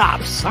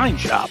one-stop sign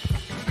shop.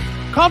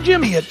 Call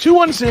Jimmy at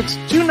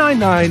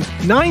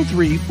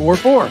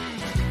 216-299-9344.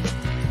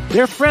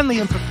 Their friendly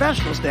and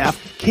professional staff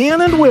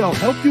can and will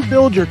help you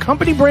build your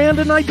company brand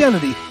and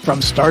identity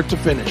from start to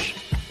finish.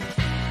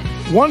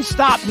 One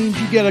stop means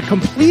you get a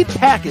complete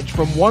package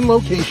from one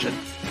location.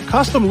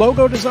 Custom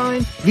logo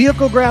design,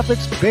 vehicle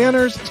graphics,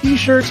 banners,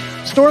 t-shirts,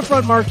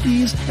 storefront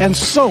marquees, and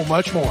so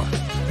much more.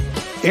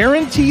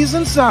 Aaron Tees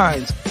and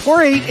Signs,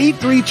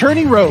 4883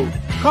 Turney Road.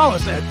 Call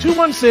us at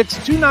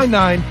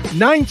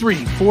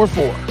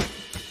 216-299-9344.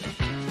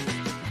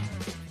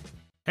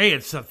 Hey,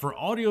 it's for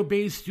Audio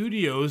Bay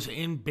Studios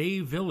in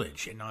Bay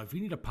Village. And now if you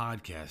need a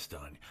podcast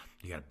done,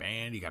 you got a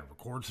band, you got to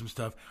record some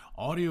stuff,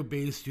 Audio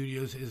Bay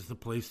Studios is the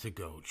place to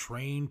go.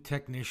 Trained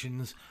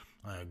technicians,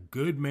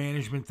 good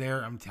management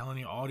there. I'm telling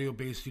you, Audio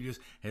Bay Studios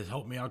has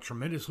helped me out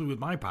tremendously with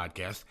my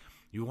podcast.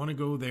 You want to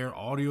go there,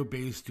 Audio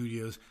Bay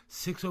Studios,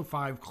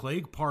 605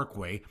 Clague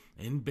Parkway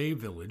in Bay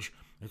Village.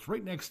 It's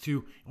right next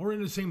to, or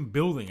in the same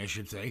building, I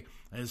should say,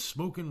 as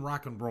Smokin'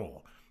 Rock and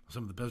Roll.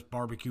 Some of the best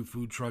barbecue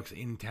food trucks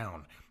in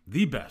town.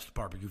 The best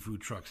barbecue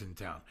food trucks in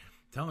town.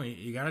 I'm telling you,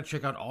 you got to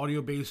check out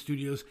Audio Bay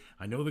Studios.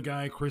 I know the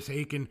guy, Chris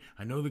Aiken.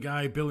 I know the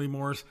guy, Billy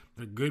Morris.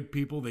 They're good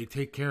people. They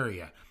take care of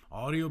you.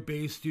 Audio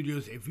Bay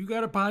Studios. If you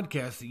got a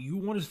podcast that you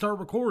want to start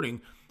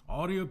recording,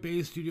 Audio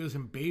Bay Studios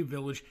in Bay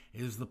Village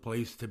is the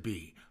place to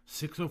be.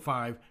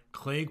 605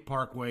 Clague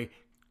Parkway.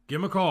 Give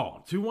them a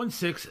call.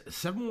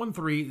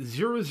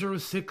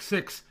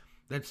 216-713-0066.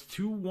 That's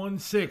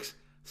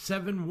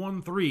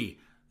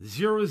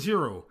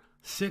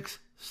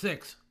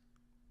 216-713-0066.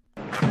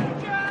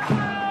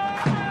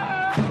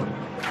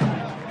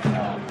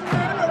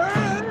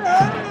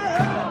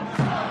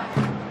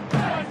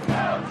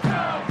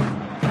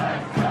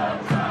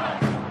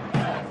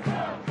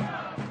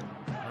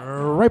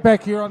 Right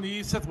back here on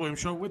the Seth Williams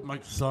Show with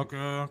Mike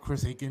Saka,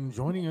 Chris Aiken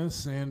joining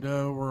us, and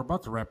we're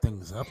about to wrap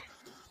things up.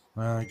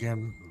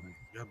 Again,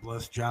 God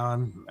bless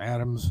John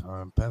Adams,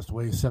 passed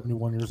away,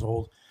 71 years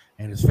old,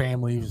 and his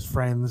family, his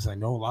friends. I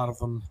know a lot of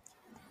them,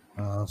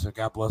 so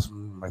God bless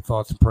them. My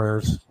thoughts and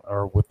prayers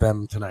are with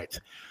them tonight.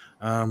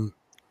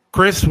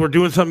 Chris, we're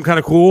doing something kind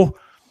of cool,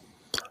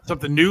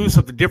 something new,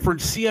 something different.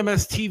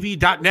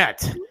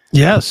 CMSTV.net.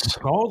 Yes. It's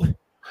called?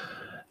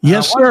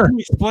 Yes, why sir. don't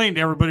you explain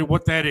to everybody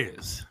what that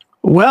is?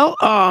 Well,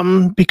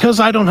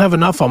 because I don't have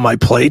enough on my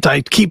plate,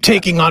 I keep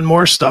taking on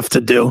more stuff to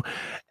do.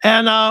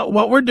 And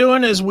what we're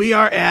doing is we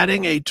are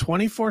adding a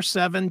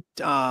 24/7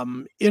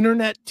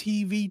 internet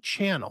TV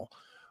channel,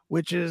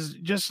 which is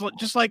just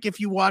like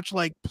if you watch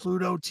like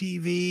Pluto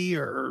TV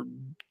or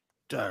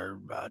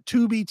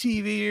Tubi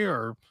TV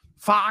or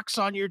Fox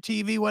on your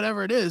TV,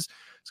 whatever it is.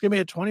 It's going to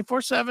be a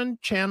 24/7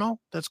 channel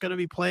that's going to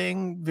be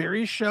playing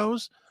various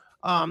shows.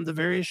 The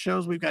various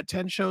shows, we've got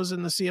 10 shows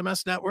in the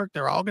CMS network.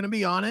 They're all going to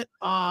be on it.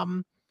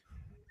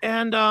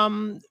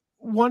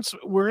 Once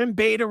we're in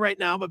beta right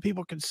now, but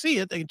people can see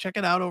it, they can check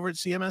it out over at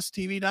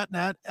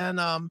cmstv.net.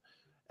 And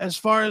as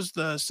far as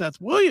the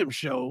Seth Williams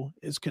Show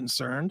is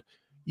concerned,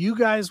 you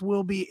guys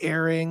will be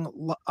airing,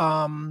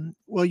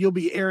 you'll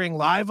be airing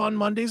live on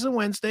Mondays and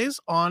Wednesdays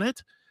on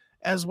it,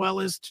 as well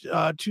as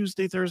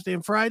Tuesday, Thursday,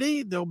 and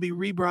Friday. There'll be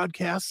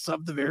rebroadcasts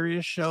of the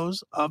various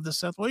shows of the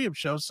Seth Williams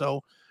Show.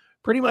 So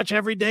pretty much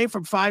every day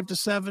from 5 to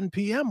 7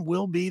 p.m.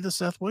 will be the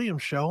Seth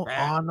Williams Show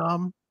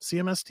on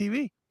CMS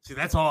TV. See,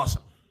 that's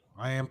awesome.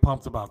 I am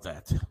pumped about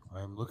that.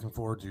 I'm looking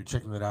forward to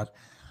checking that out.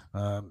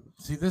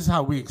 See, this is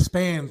how we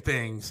expand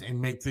things and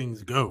make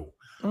things go.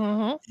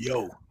 Mm-hmm.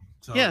 Yo.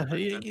 So yeah,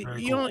 you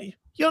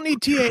don't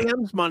need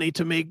TAM's money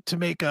to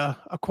make a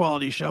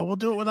quality show. We'll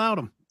do it without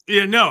them.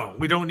 Yeah, no,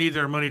 we don't need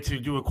their money to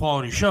do a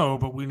quality show,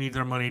 but we need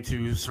their money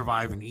to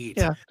survive and eat.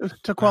 Yeah,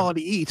 to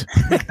quality eat.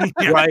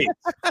 Yeah. Right.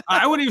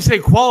 I wouldn't even say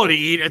quality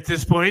eat at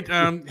this point.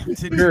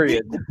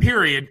 Period.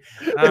 Period.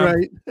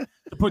 Right.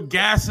 To put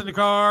gas in the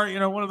car,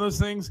 one of those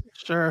things.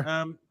 Sure.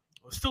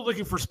 Still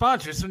looking for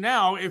sponsors. So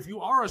now, if you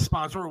are a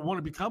sponsor or want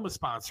to become a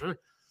sponsor,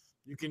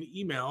 you can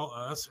email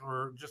us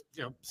or just,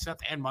 Seth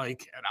and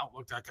Mike at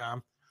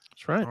outlook.com.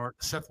 That's right. Or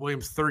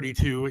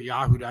SethWilliams32 at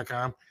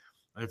yahoo.com.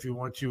 If you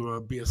want to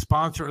be a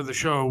sponsor of the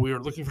show, we are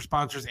looking for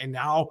sponsors. And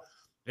now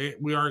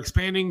we are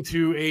expanding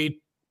to a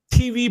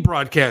TV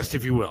broadcast,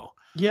 if you will.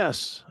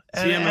 Yes.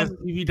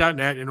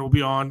 CMSTV.net, and it will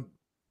be on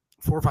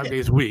 4 or 5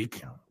 days a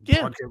week.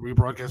 Yeah.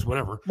 Rebroadcast,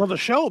 whatever. Well, the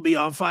show will be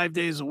on 5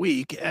 days a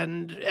week,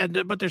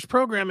 but there's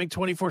programming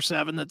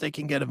 24/7 that they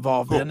can get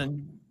involved in,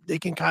 and they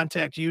can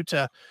contact you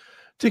to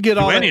get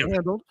all that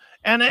handled.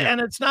 And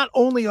it's not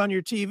only on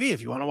your TV.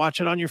 If you want to watch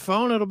it on your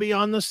phone, it'll be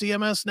on the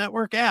CMS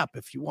Network app.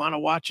 If you want to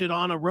watch it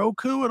on a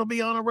Roku, it'll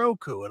be on a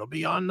Roku. It'll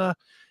be on the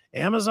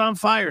Amazon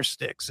Fire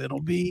Sticks.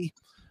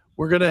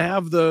 We're going to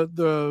have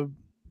the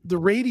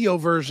radio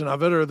version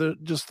of it, or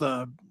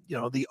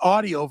the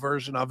audio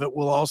version of it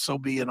will also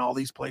be in all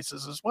these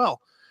places as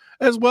well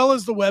as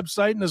the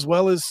website, and as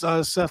well as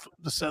the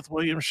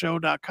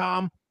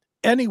SethWilliamsShow.com.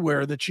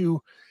 Anywhere that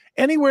you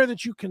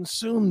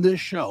consume this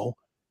show,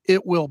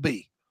 it will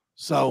be.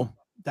 So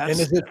and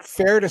is it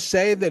fair to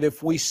say that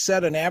if we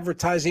set an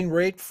advertising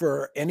rate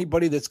for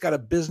anybody that's got a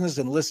business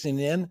and listening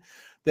in,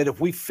 that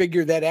if we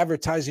figure that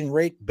advertising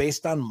rate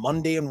based on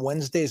Monday and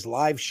Wednesday's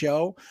live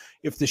show,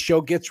 if the show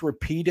gets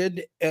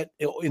repeated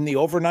in the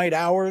overnight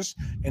hours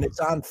and it's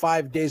on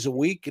 5 days a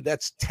week,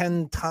 that's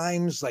 10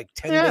 times, like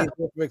 10 days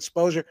worth of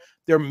exposure.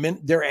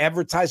 Their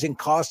advertising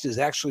cost is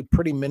actually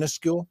pretty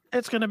minuscule.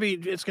 It's going to be,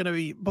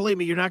 believe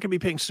me, you're not going to be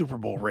paying Super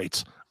Bowl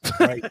rates.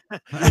 Right.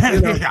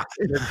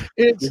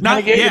 It's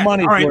not yet.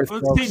 Money all right. worth,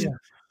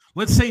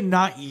 Let's say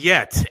not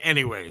yet.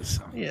 Anyways.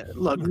 Yeah.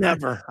 Look,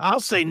 never. I'll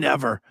say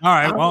never. All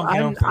right. Well,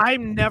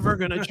 I'm never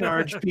going to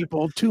charge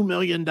people $2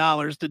 million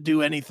to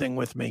do anything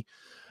with me.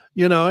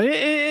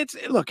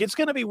 It's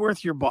going to be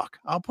worth your buck.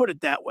 I'll put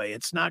it that way.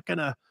 It's not going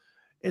to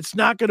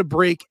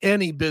break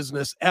any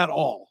business at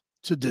all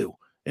to do.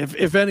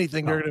 If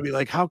anything, they're going to be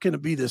like, how can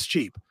it be this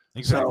cheap?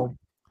 Exactly. So,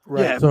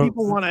 right. If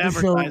people want to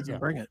advertise,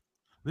 bring it.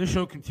 This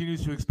show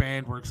continues to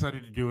expand. We're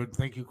excited to do it.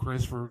 Thank you,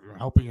 Chris, for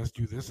helping us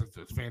do this.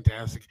 It's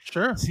fantastic.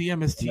 Sure.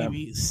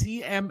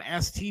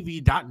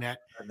 CMSTV.net.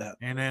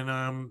 And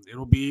then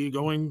it'll be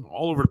going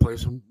all over the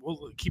place. And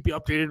we'll keep you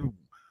updated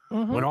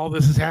when all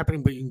this is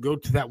happening. But you can go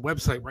to that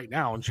website right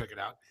now and check it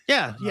out.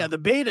 Yeah. The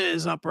beta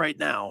is up right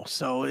now.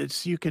 So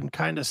you can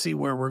kind of see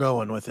where we're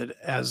going with it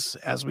as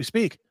we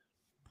speak.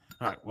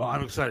 All right. Well,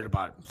 I'm excited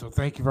about it. So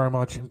thank you very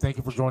much. And thank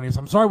you for joining us.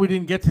 I'm sorry we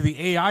didn't get to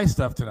the AI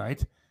stuff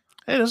tonight.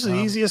 Hey, this is the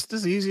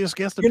easiest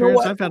guest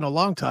appearance I've had in a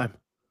long time.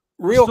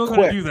 Real quick,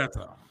 gonna do that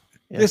though.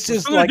 Yeah. This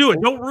is we're gonna do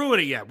it. Don't ruin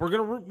it yet. We're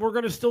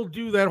gonna still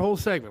do that whole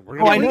segment.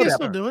 I know that.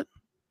 Still do it.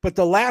 But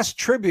the last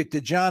tribute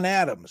to John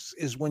Adams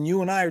is when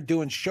you and I are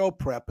doing show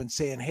prep and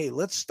saying, "Hey,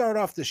 let's start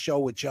off the show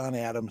with John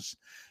Adams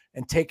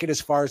and take it as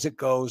far as it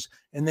goes,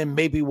 and then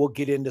maybe we'll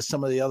get into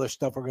some of the other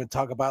stuff we're going to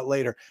talk about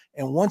later."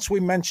 And once we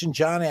mentioned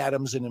John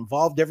Adams and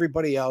involved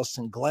everybody else,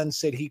 and Glenn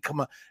said he'd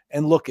come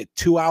and look at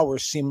 2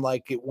 hours seemed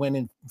like it went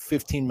in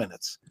 15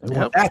 minutes.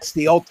 Yep. That's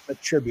the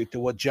ultimate tribute to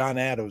what John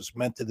Adams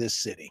meant to this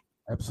city.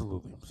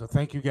 Absolutely. So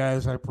thank you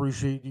guys. I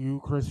appreciate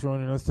you, Chris,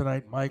 joining us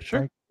tonight. Mike,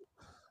 sure.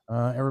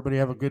 Everybody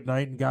have a good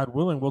night, and God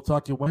willing, we'll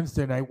talk to you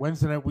Wednesday night.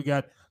 Wednesday night, we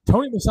got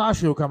Tony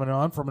Masaccio coming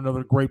on from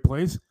another great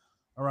place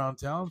around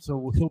town,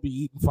 so he'll be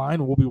eating fine,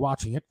 and we'll be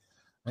watching it.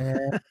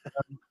 And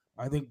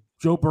I think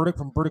Joe Burdick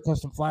from Burdick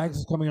Custom Flags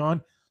is coming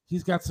on.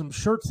 He's got some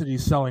shirts that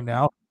he's selling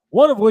now,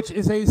 one of which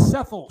is a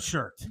Sethel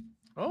shirt.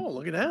 Oh,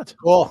 look at that.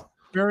 Cool.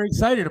 Very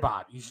excited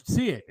about it. You should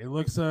see it. It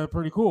looks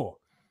pretty cool.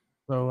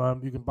 So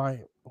you can buy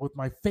it with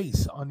my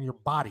face on your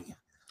body.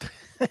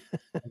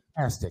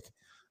 Fantastic.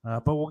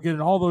 But we'll get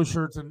in all those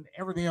shirts and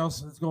everything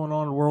else that's going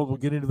on in the world. We'll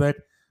get into that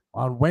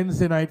on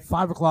Wednesday night,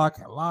 5 o'clock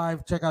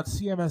live. Check out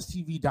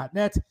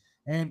cmstv.net.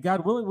 And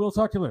God willing, we'll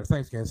talk to you later.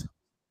 Thanks, guys.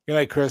 Good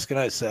night, Chris. Good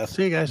night, Seth.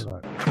 See you guys.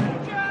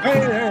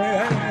 Hey.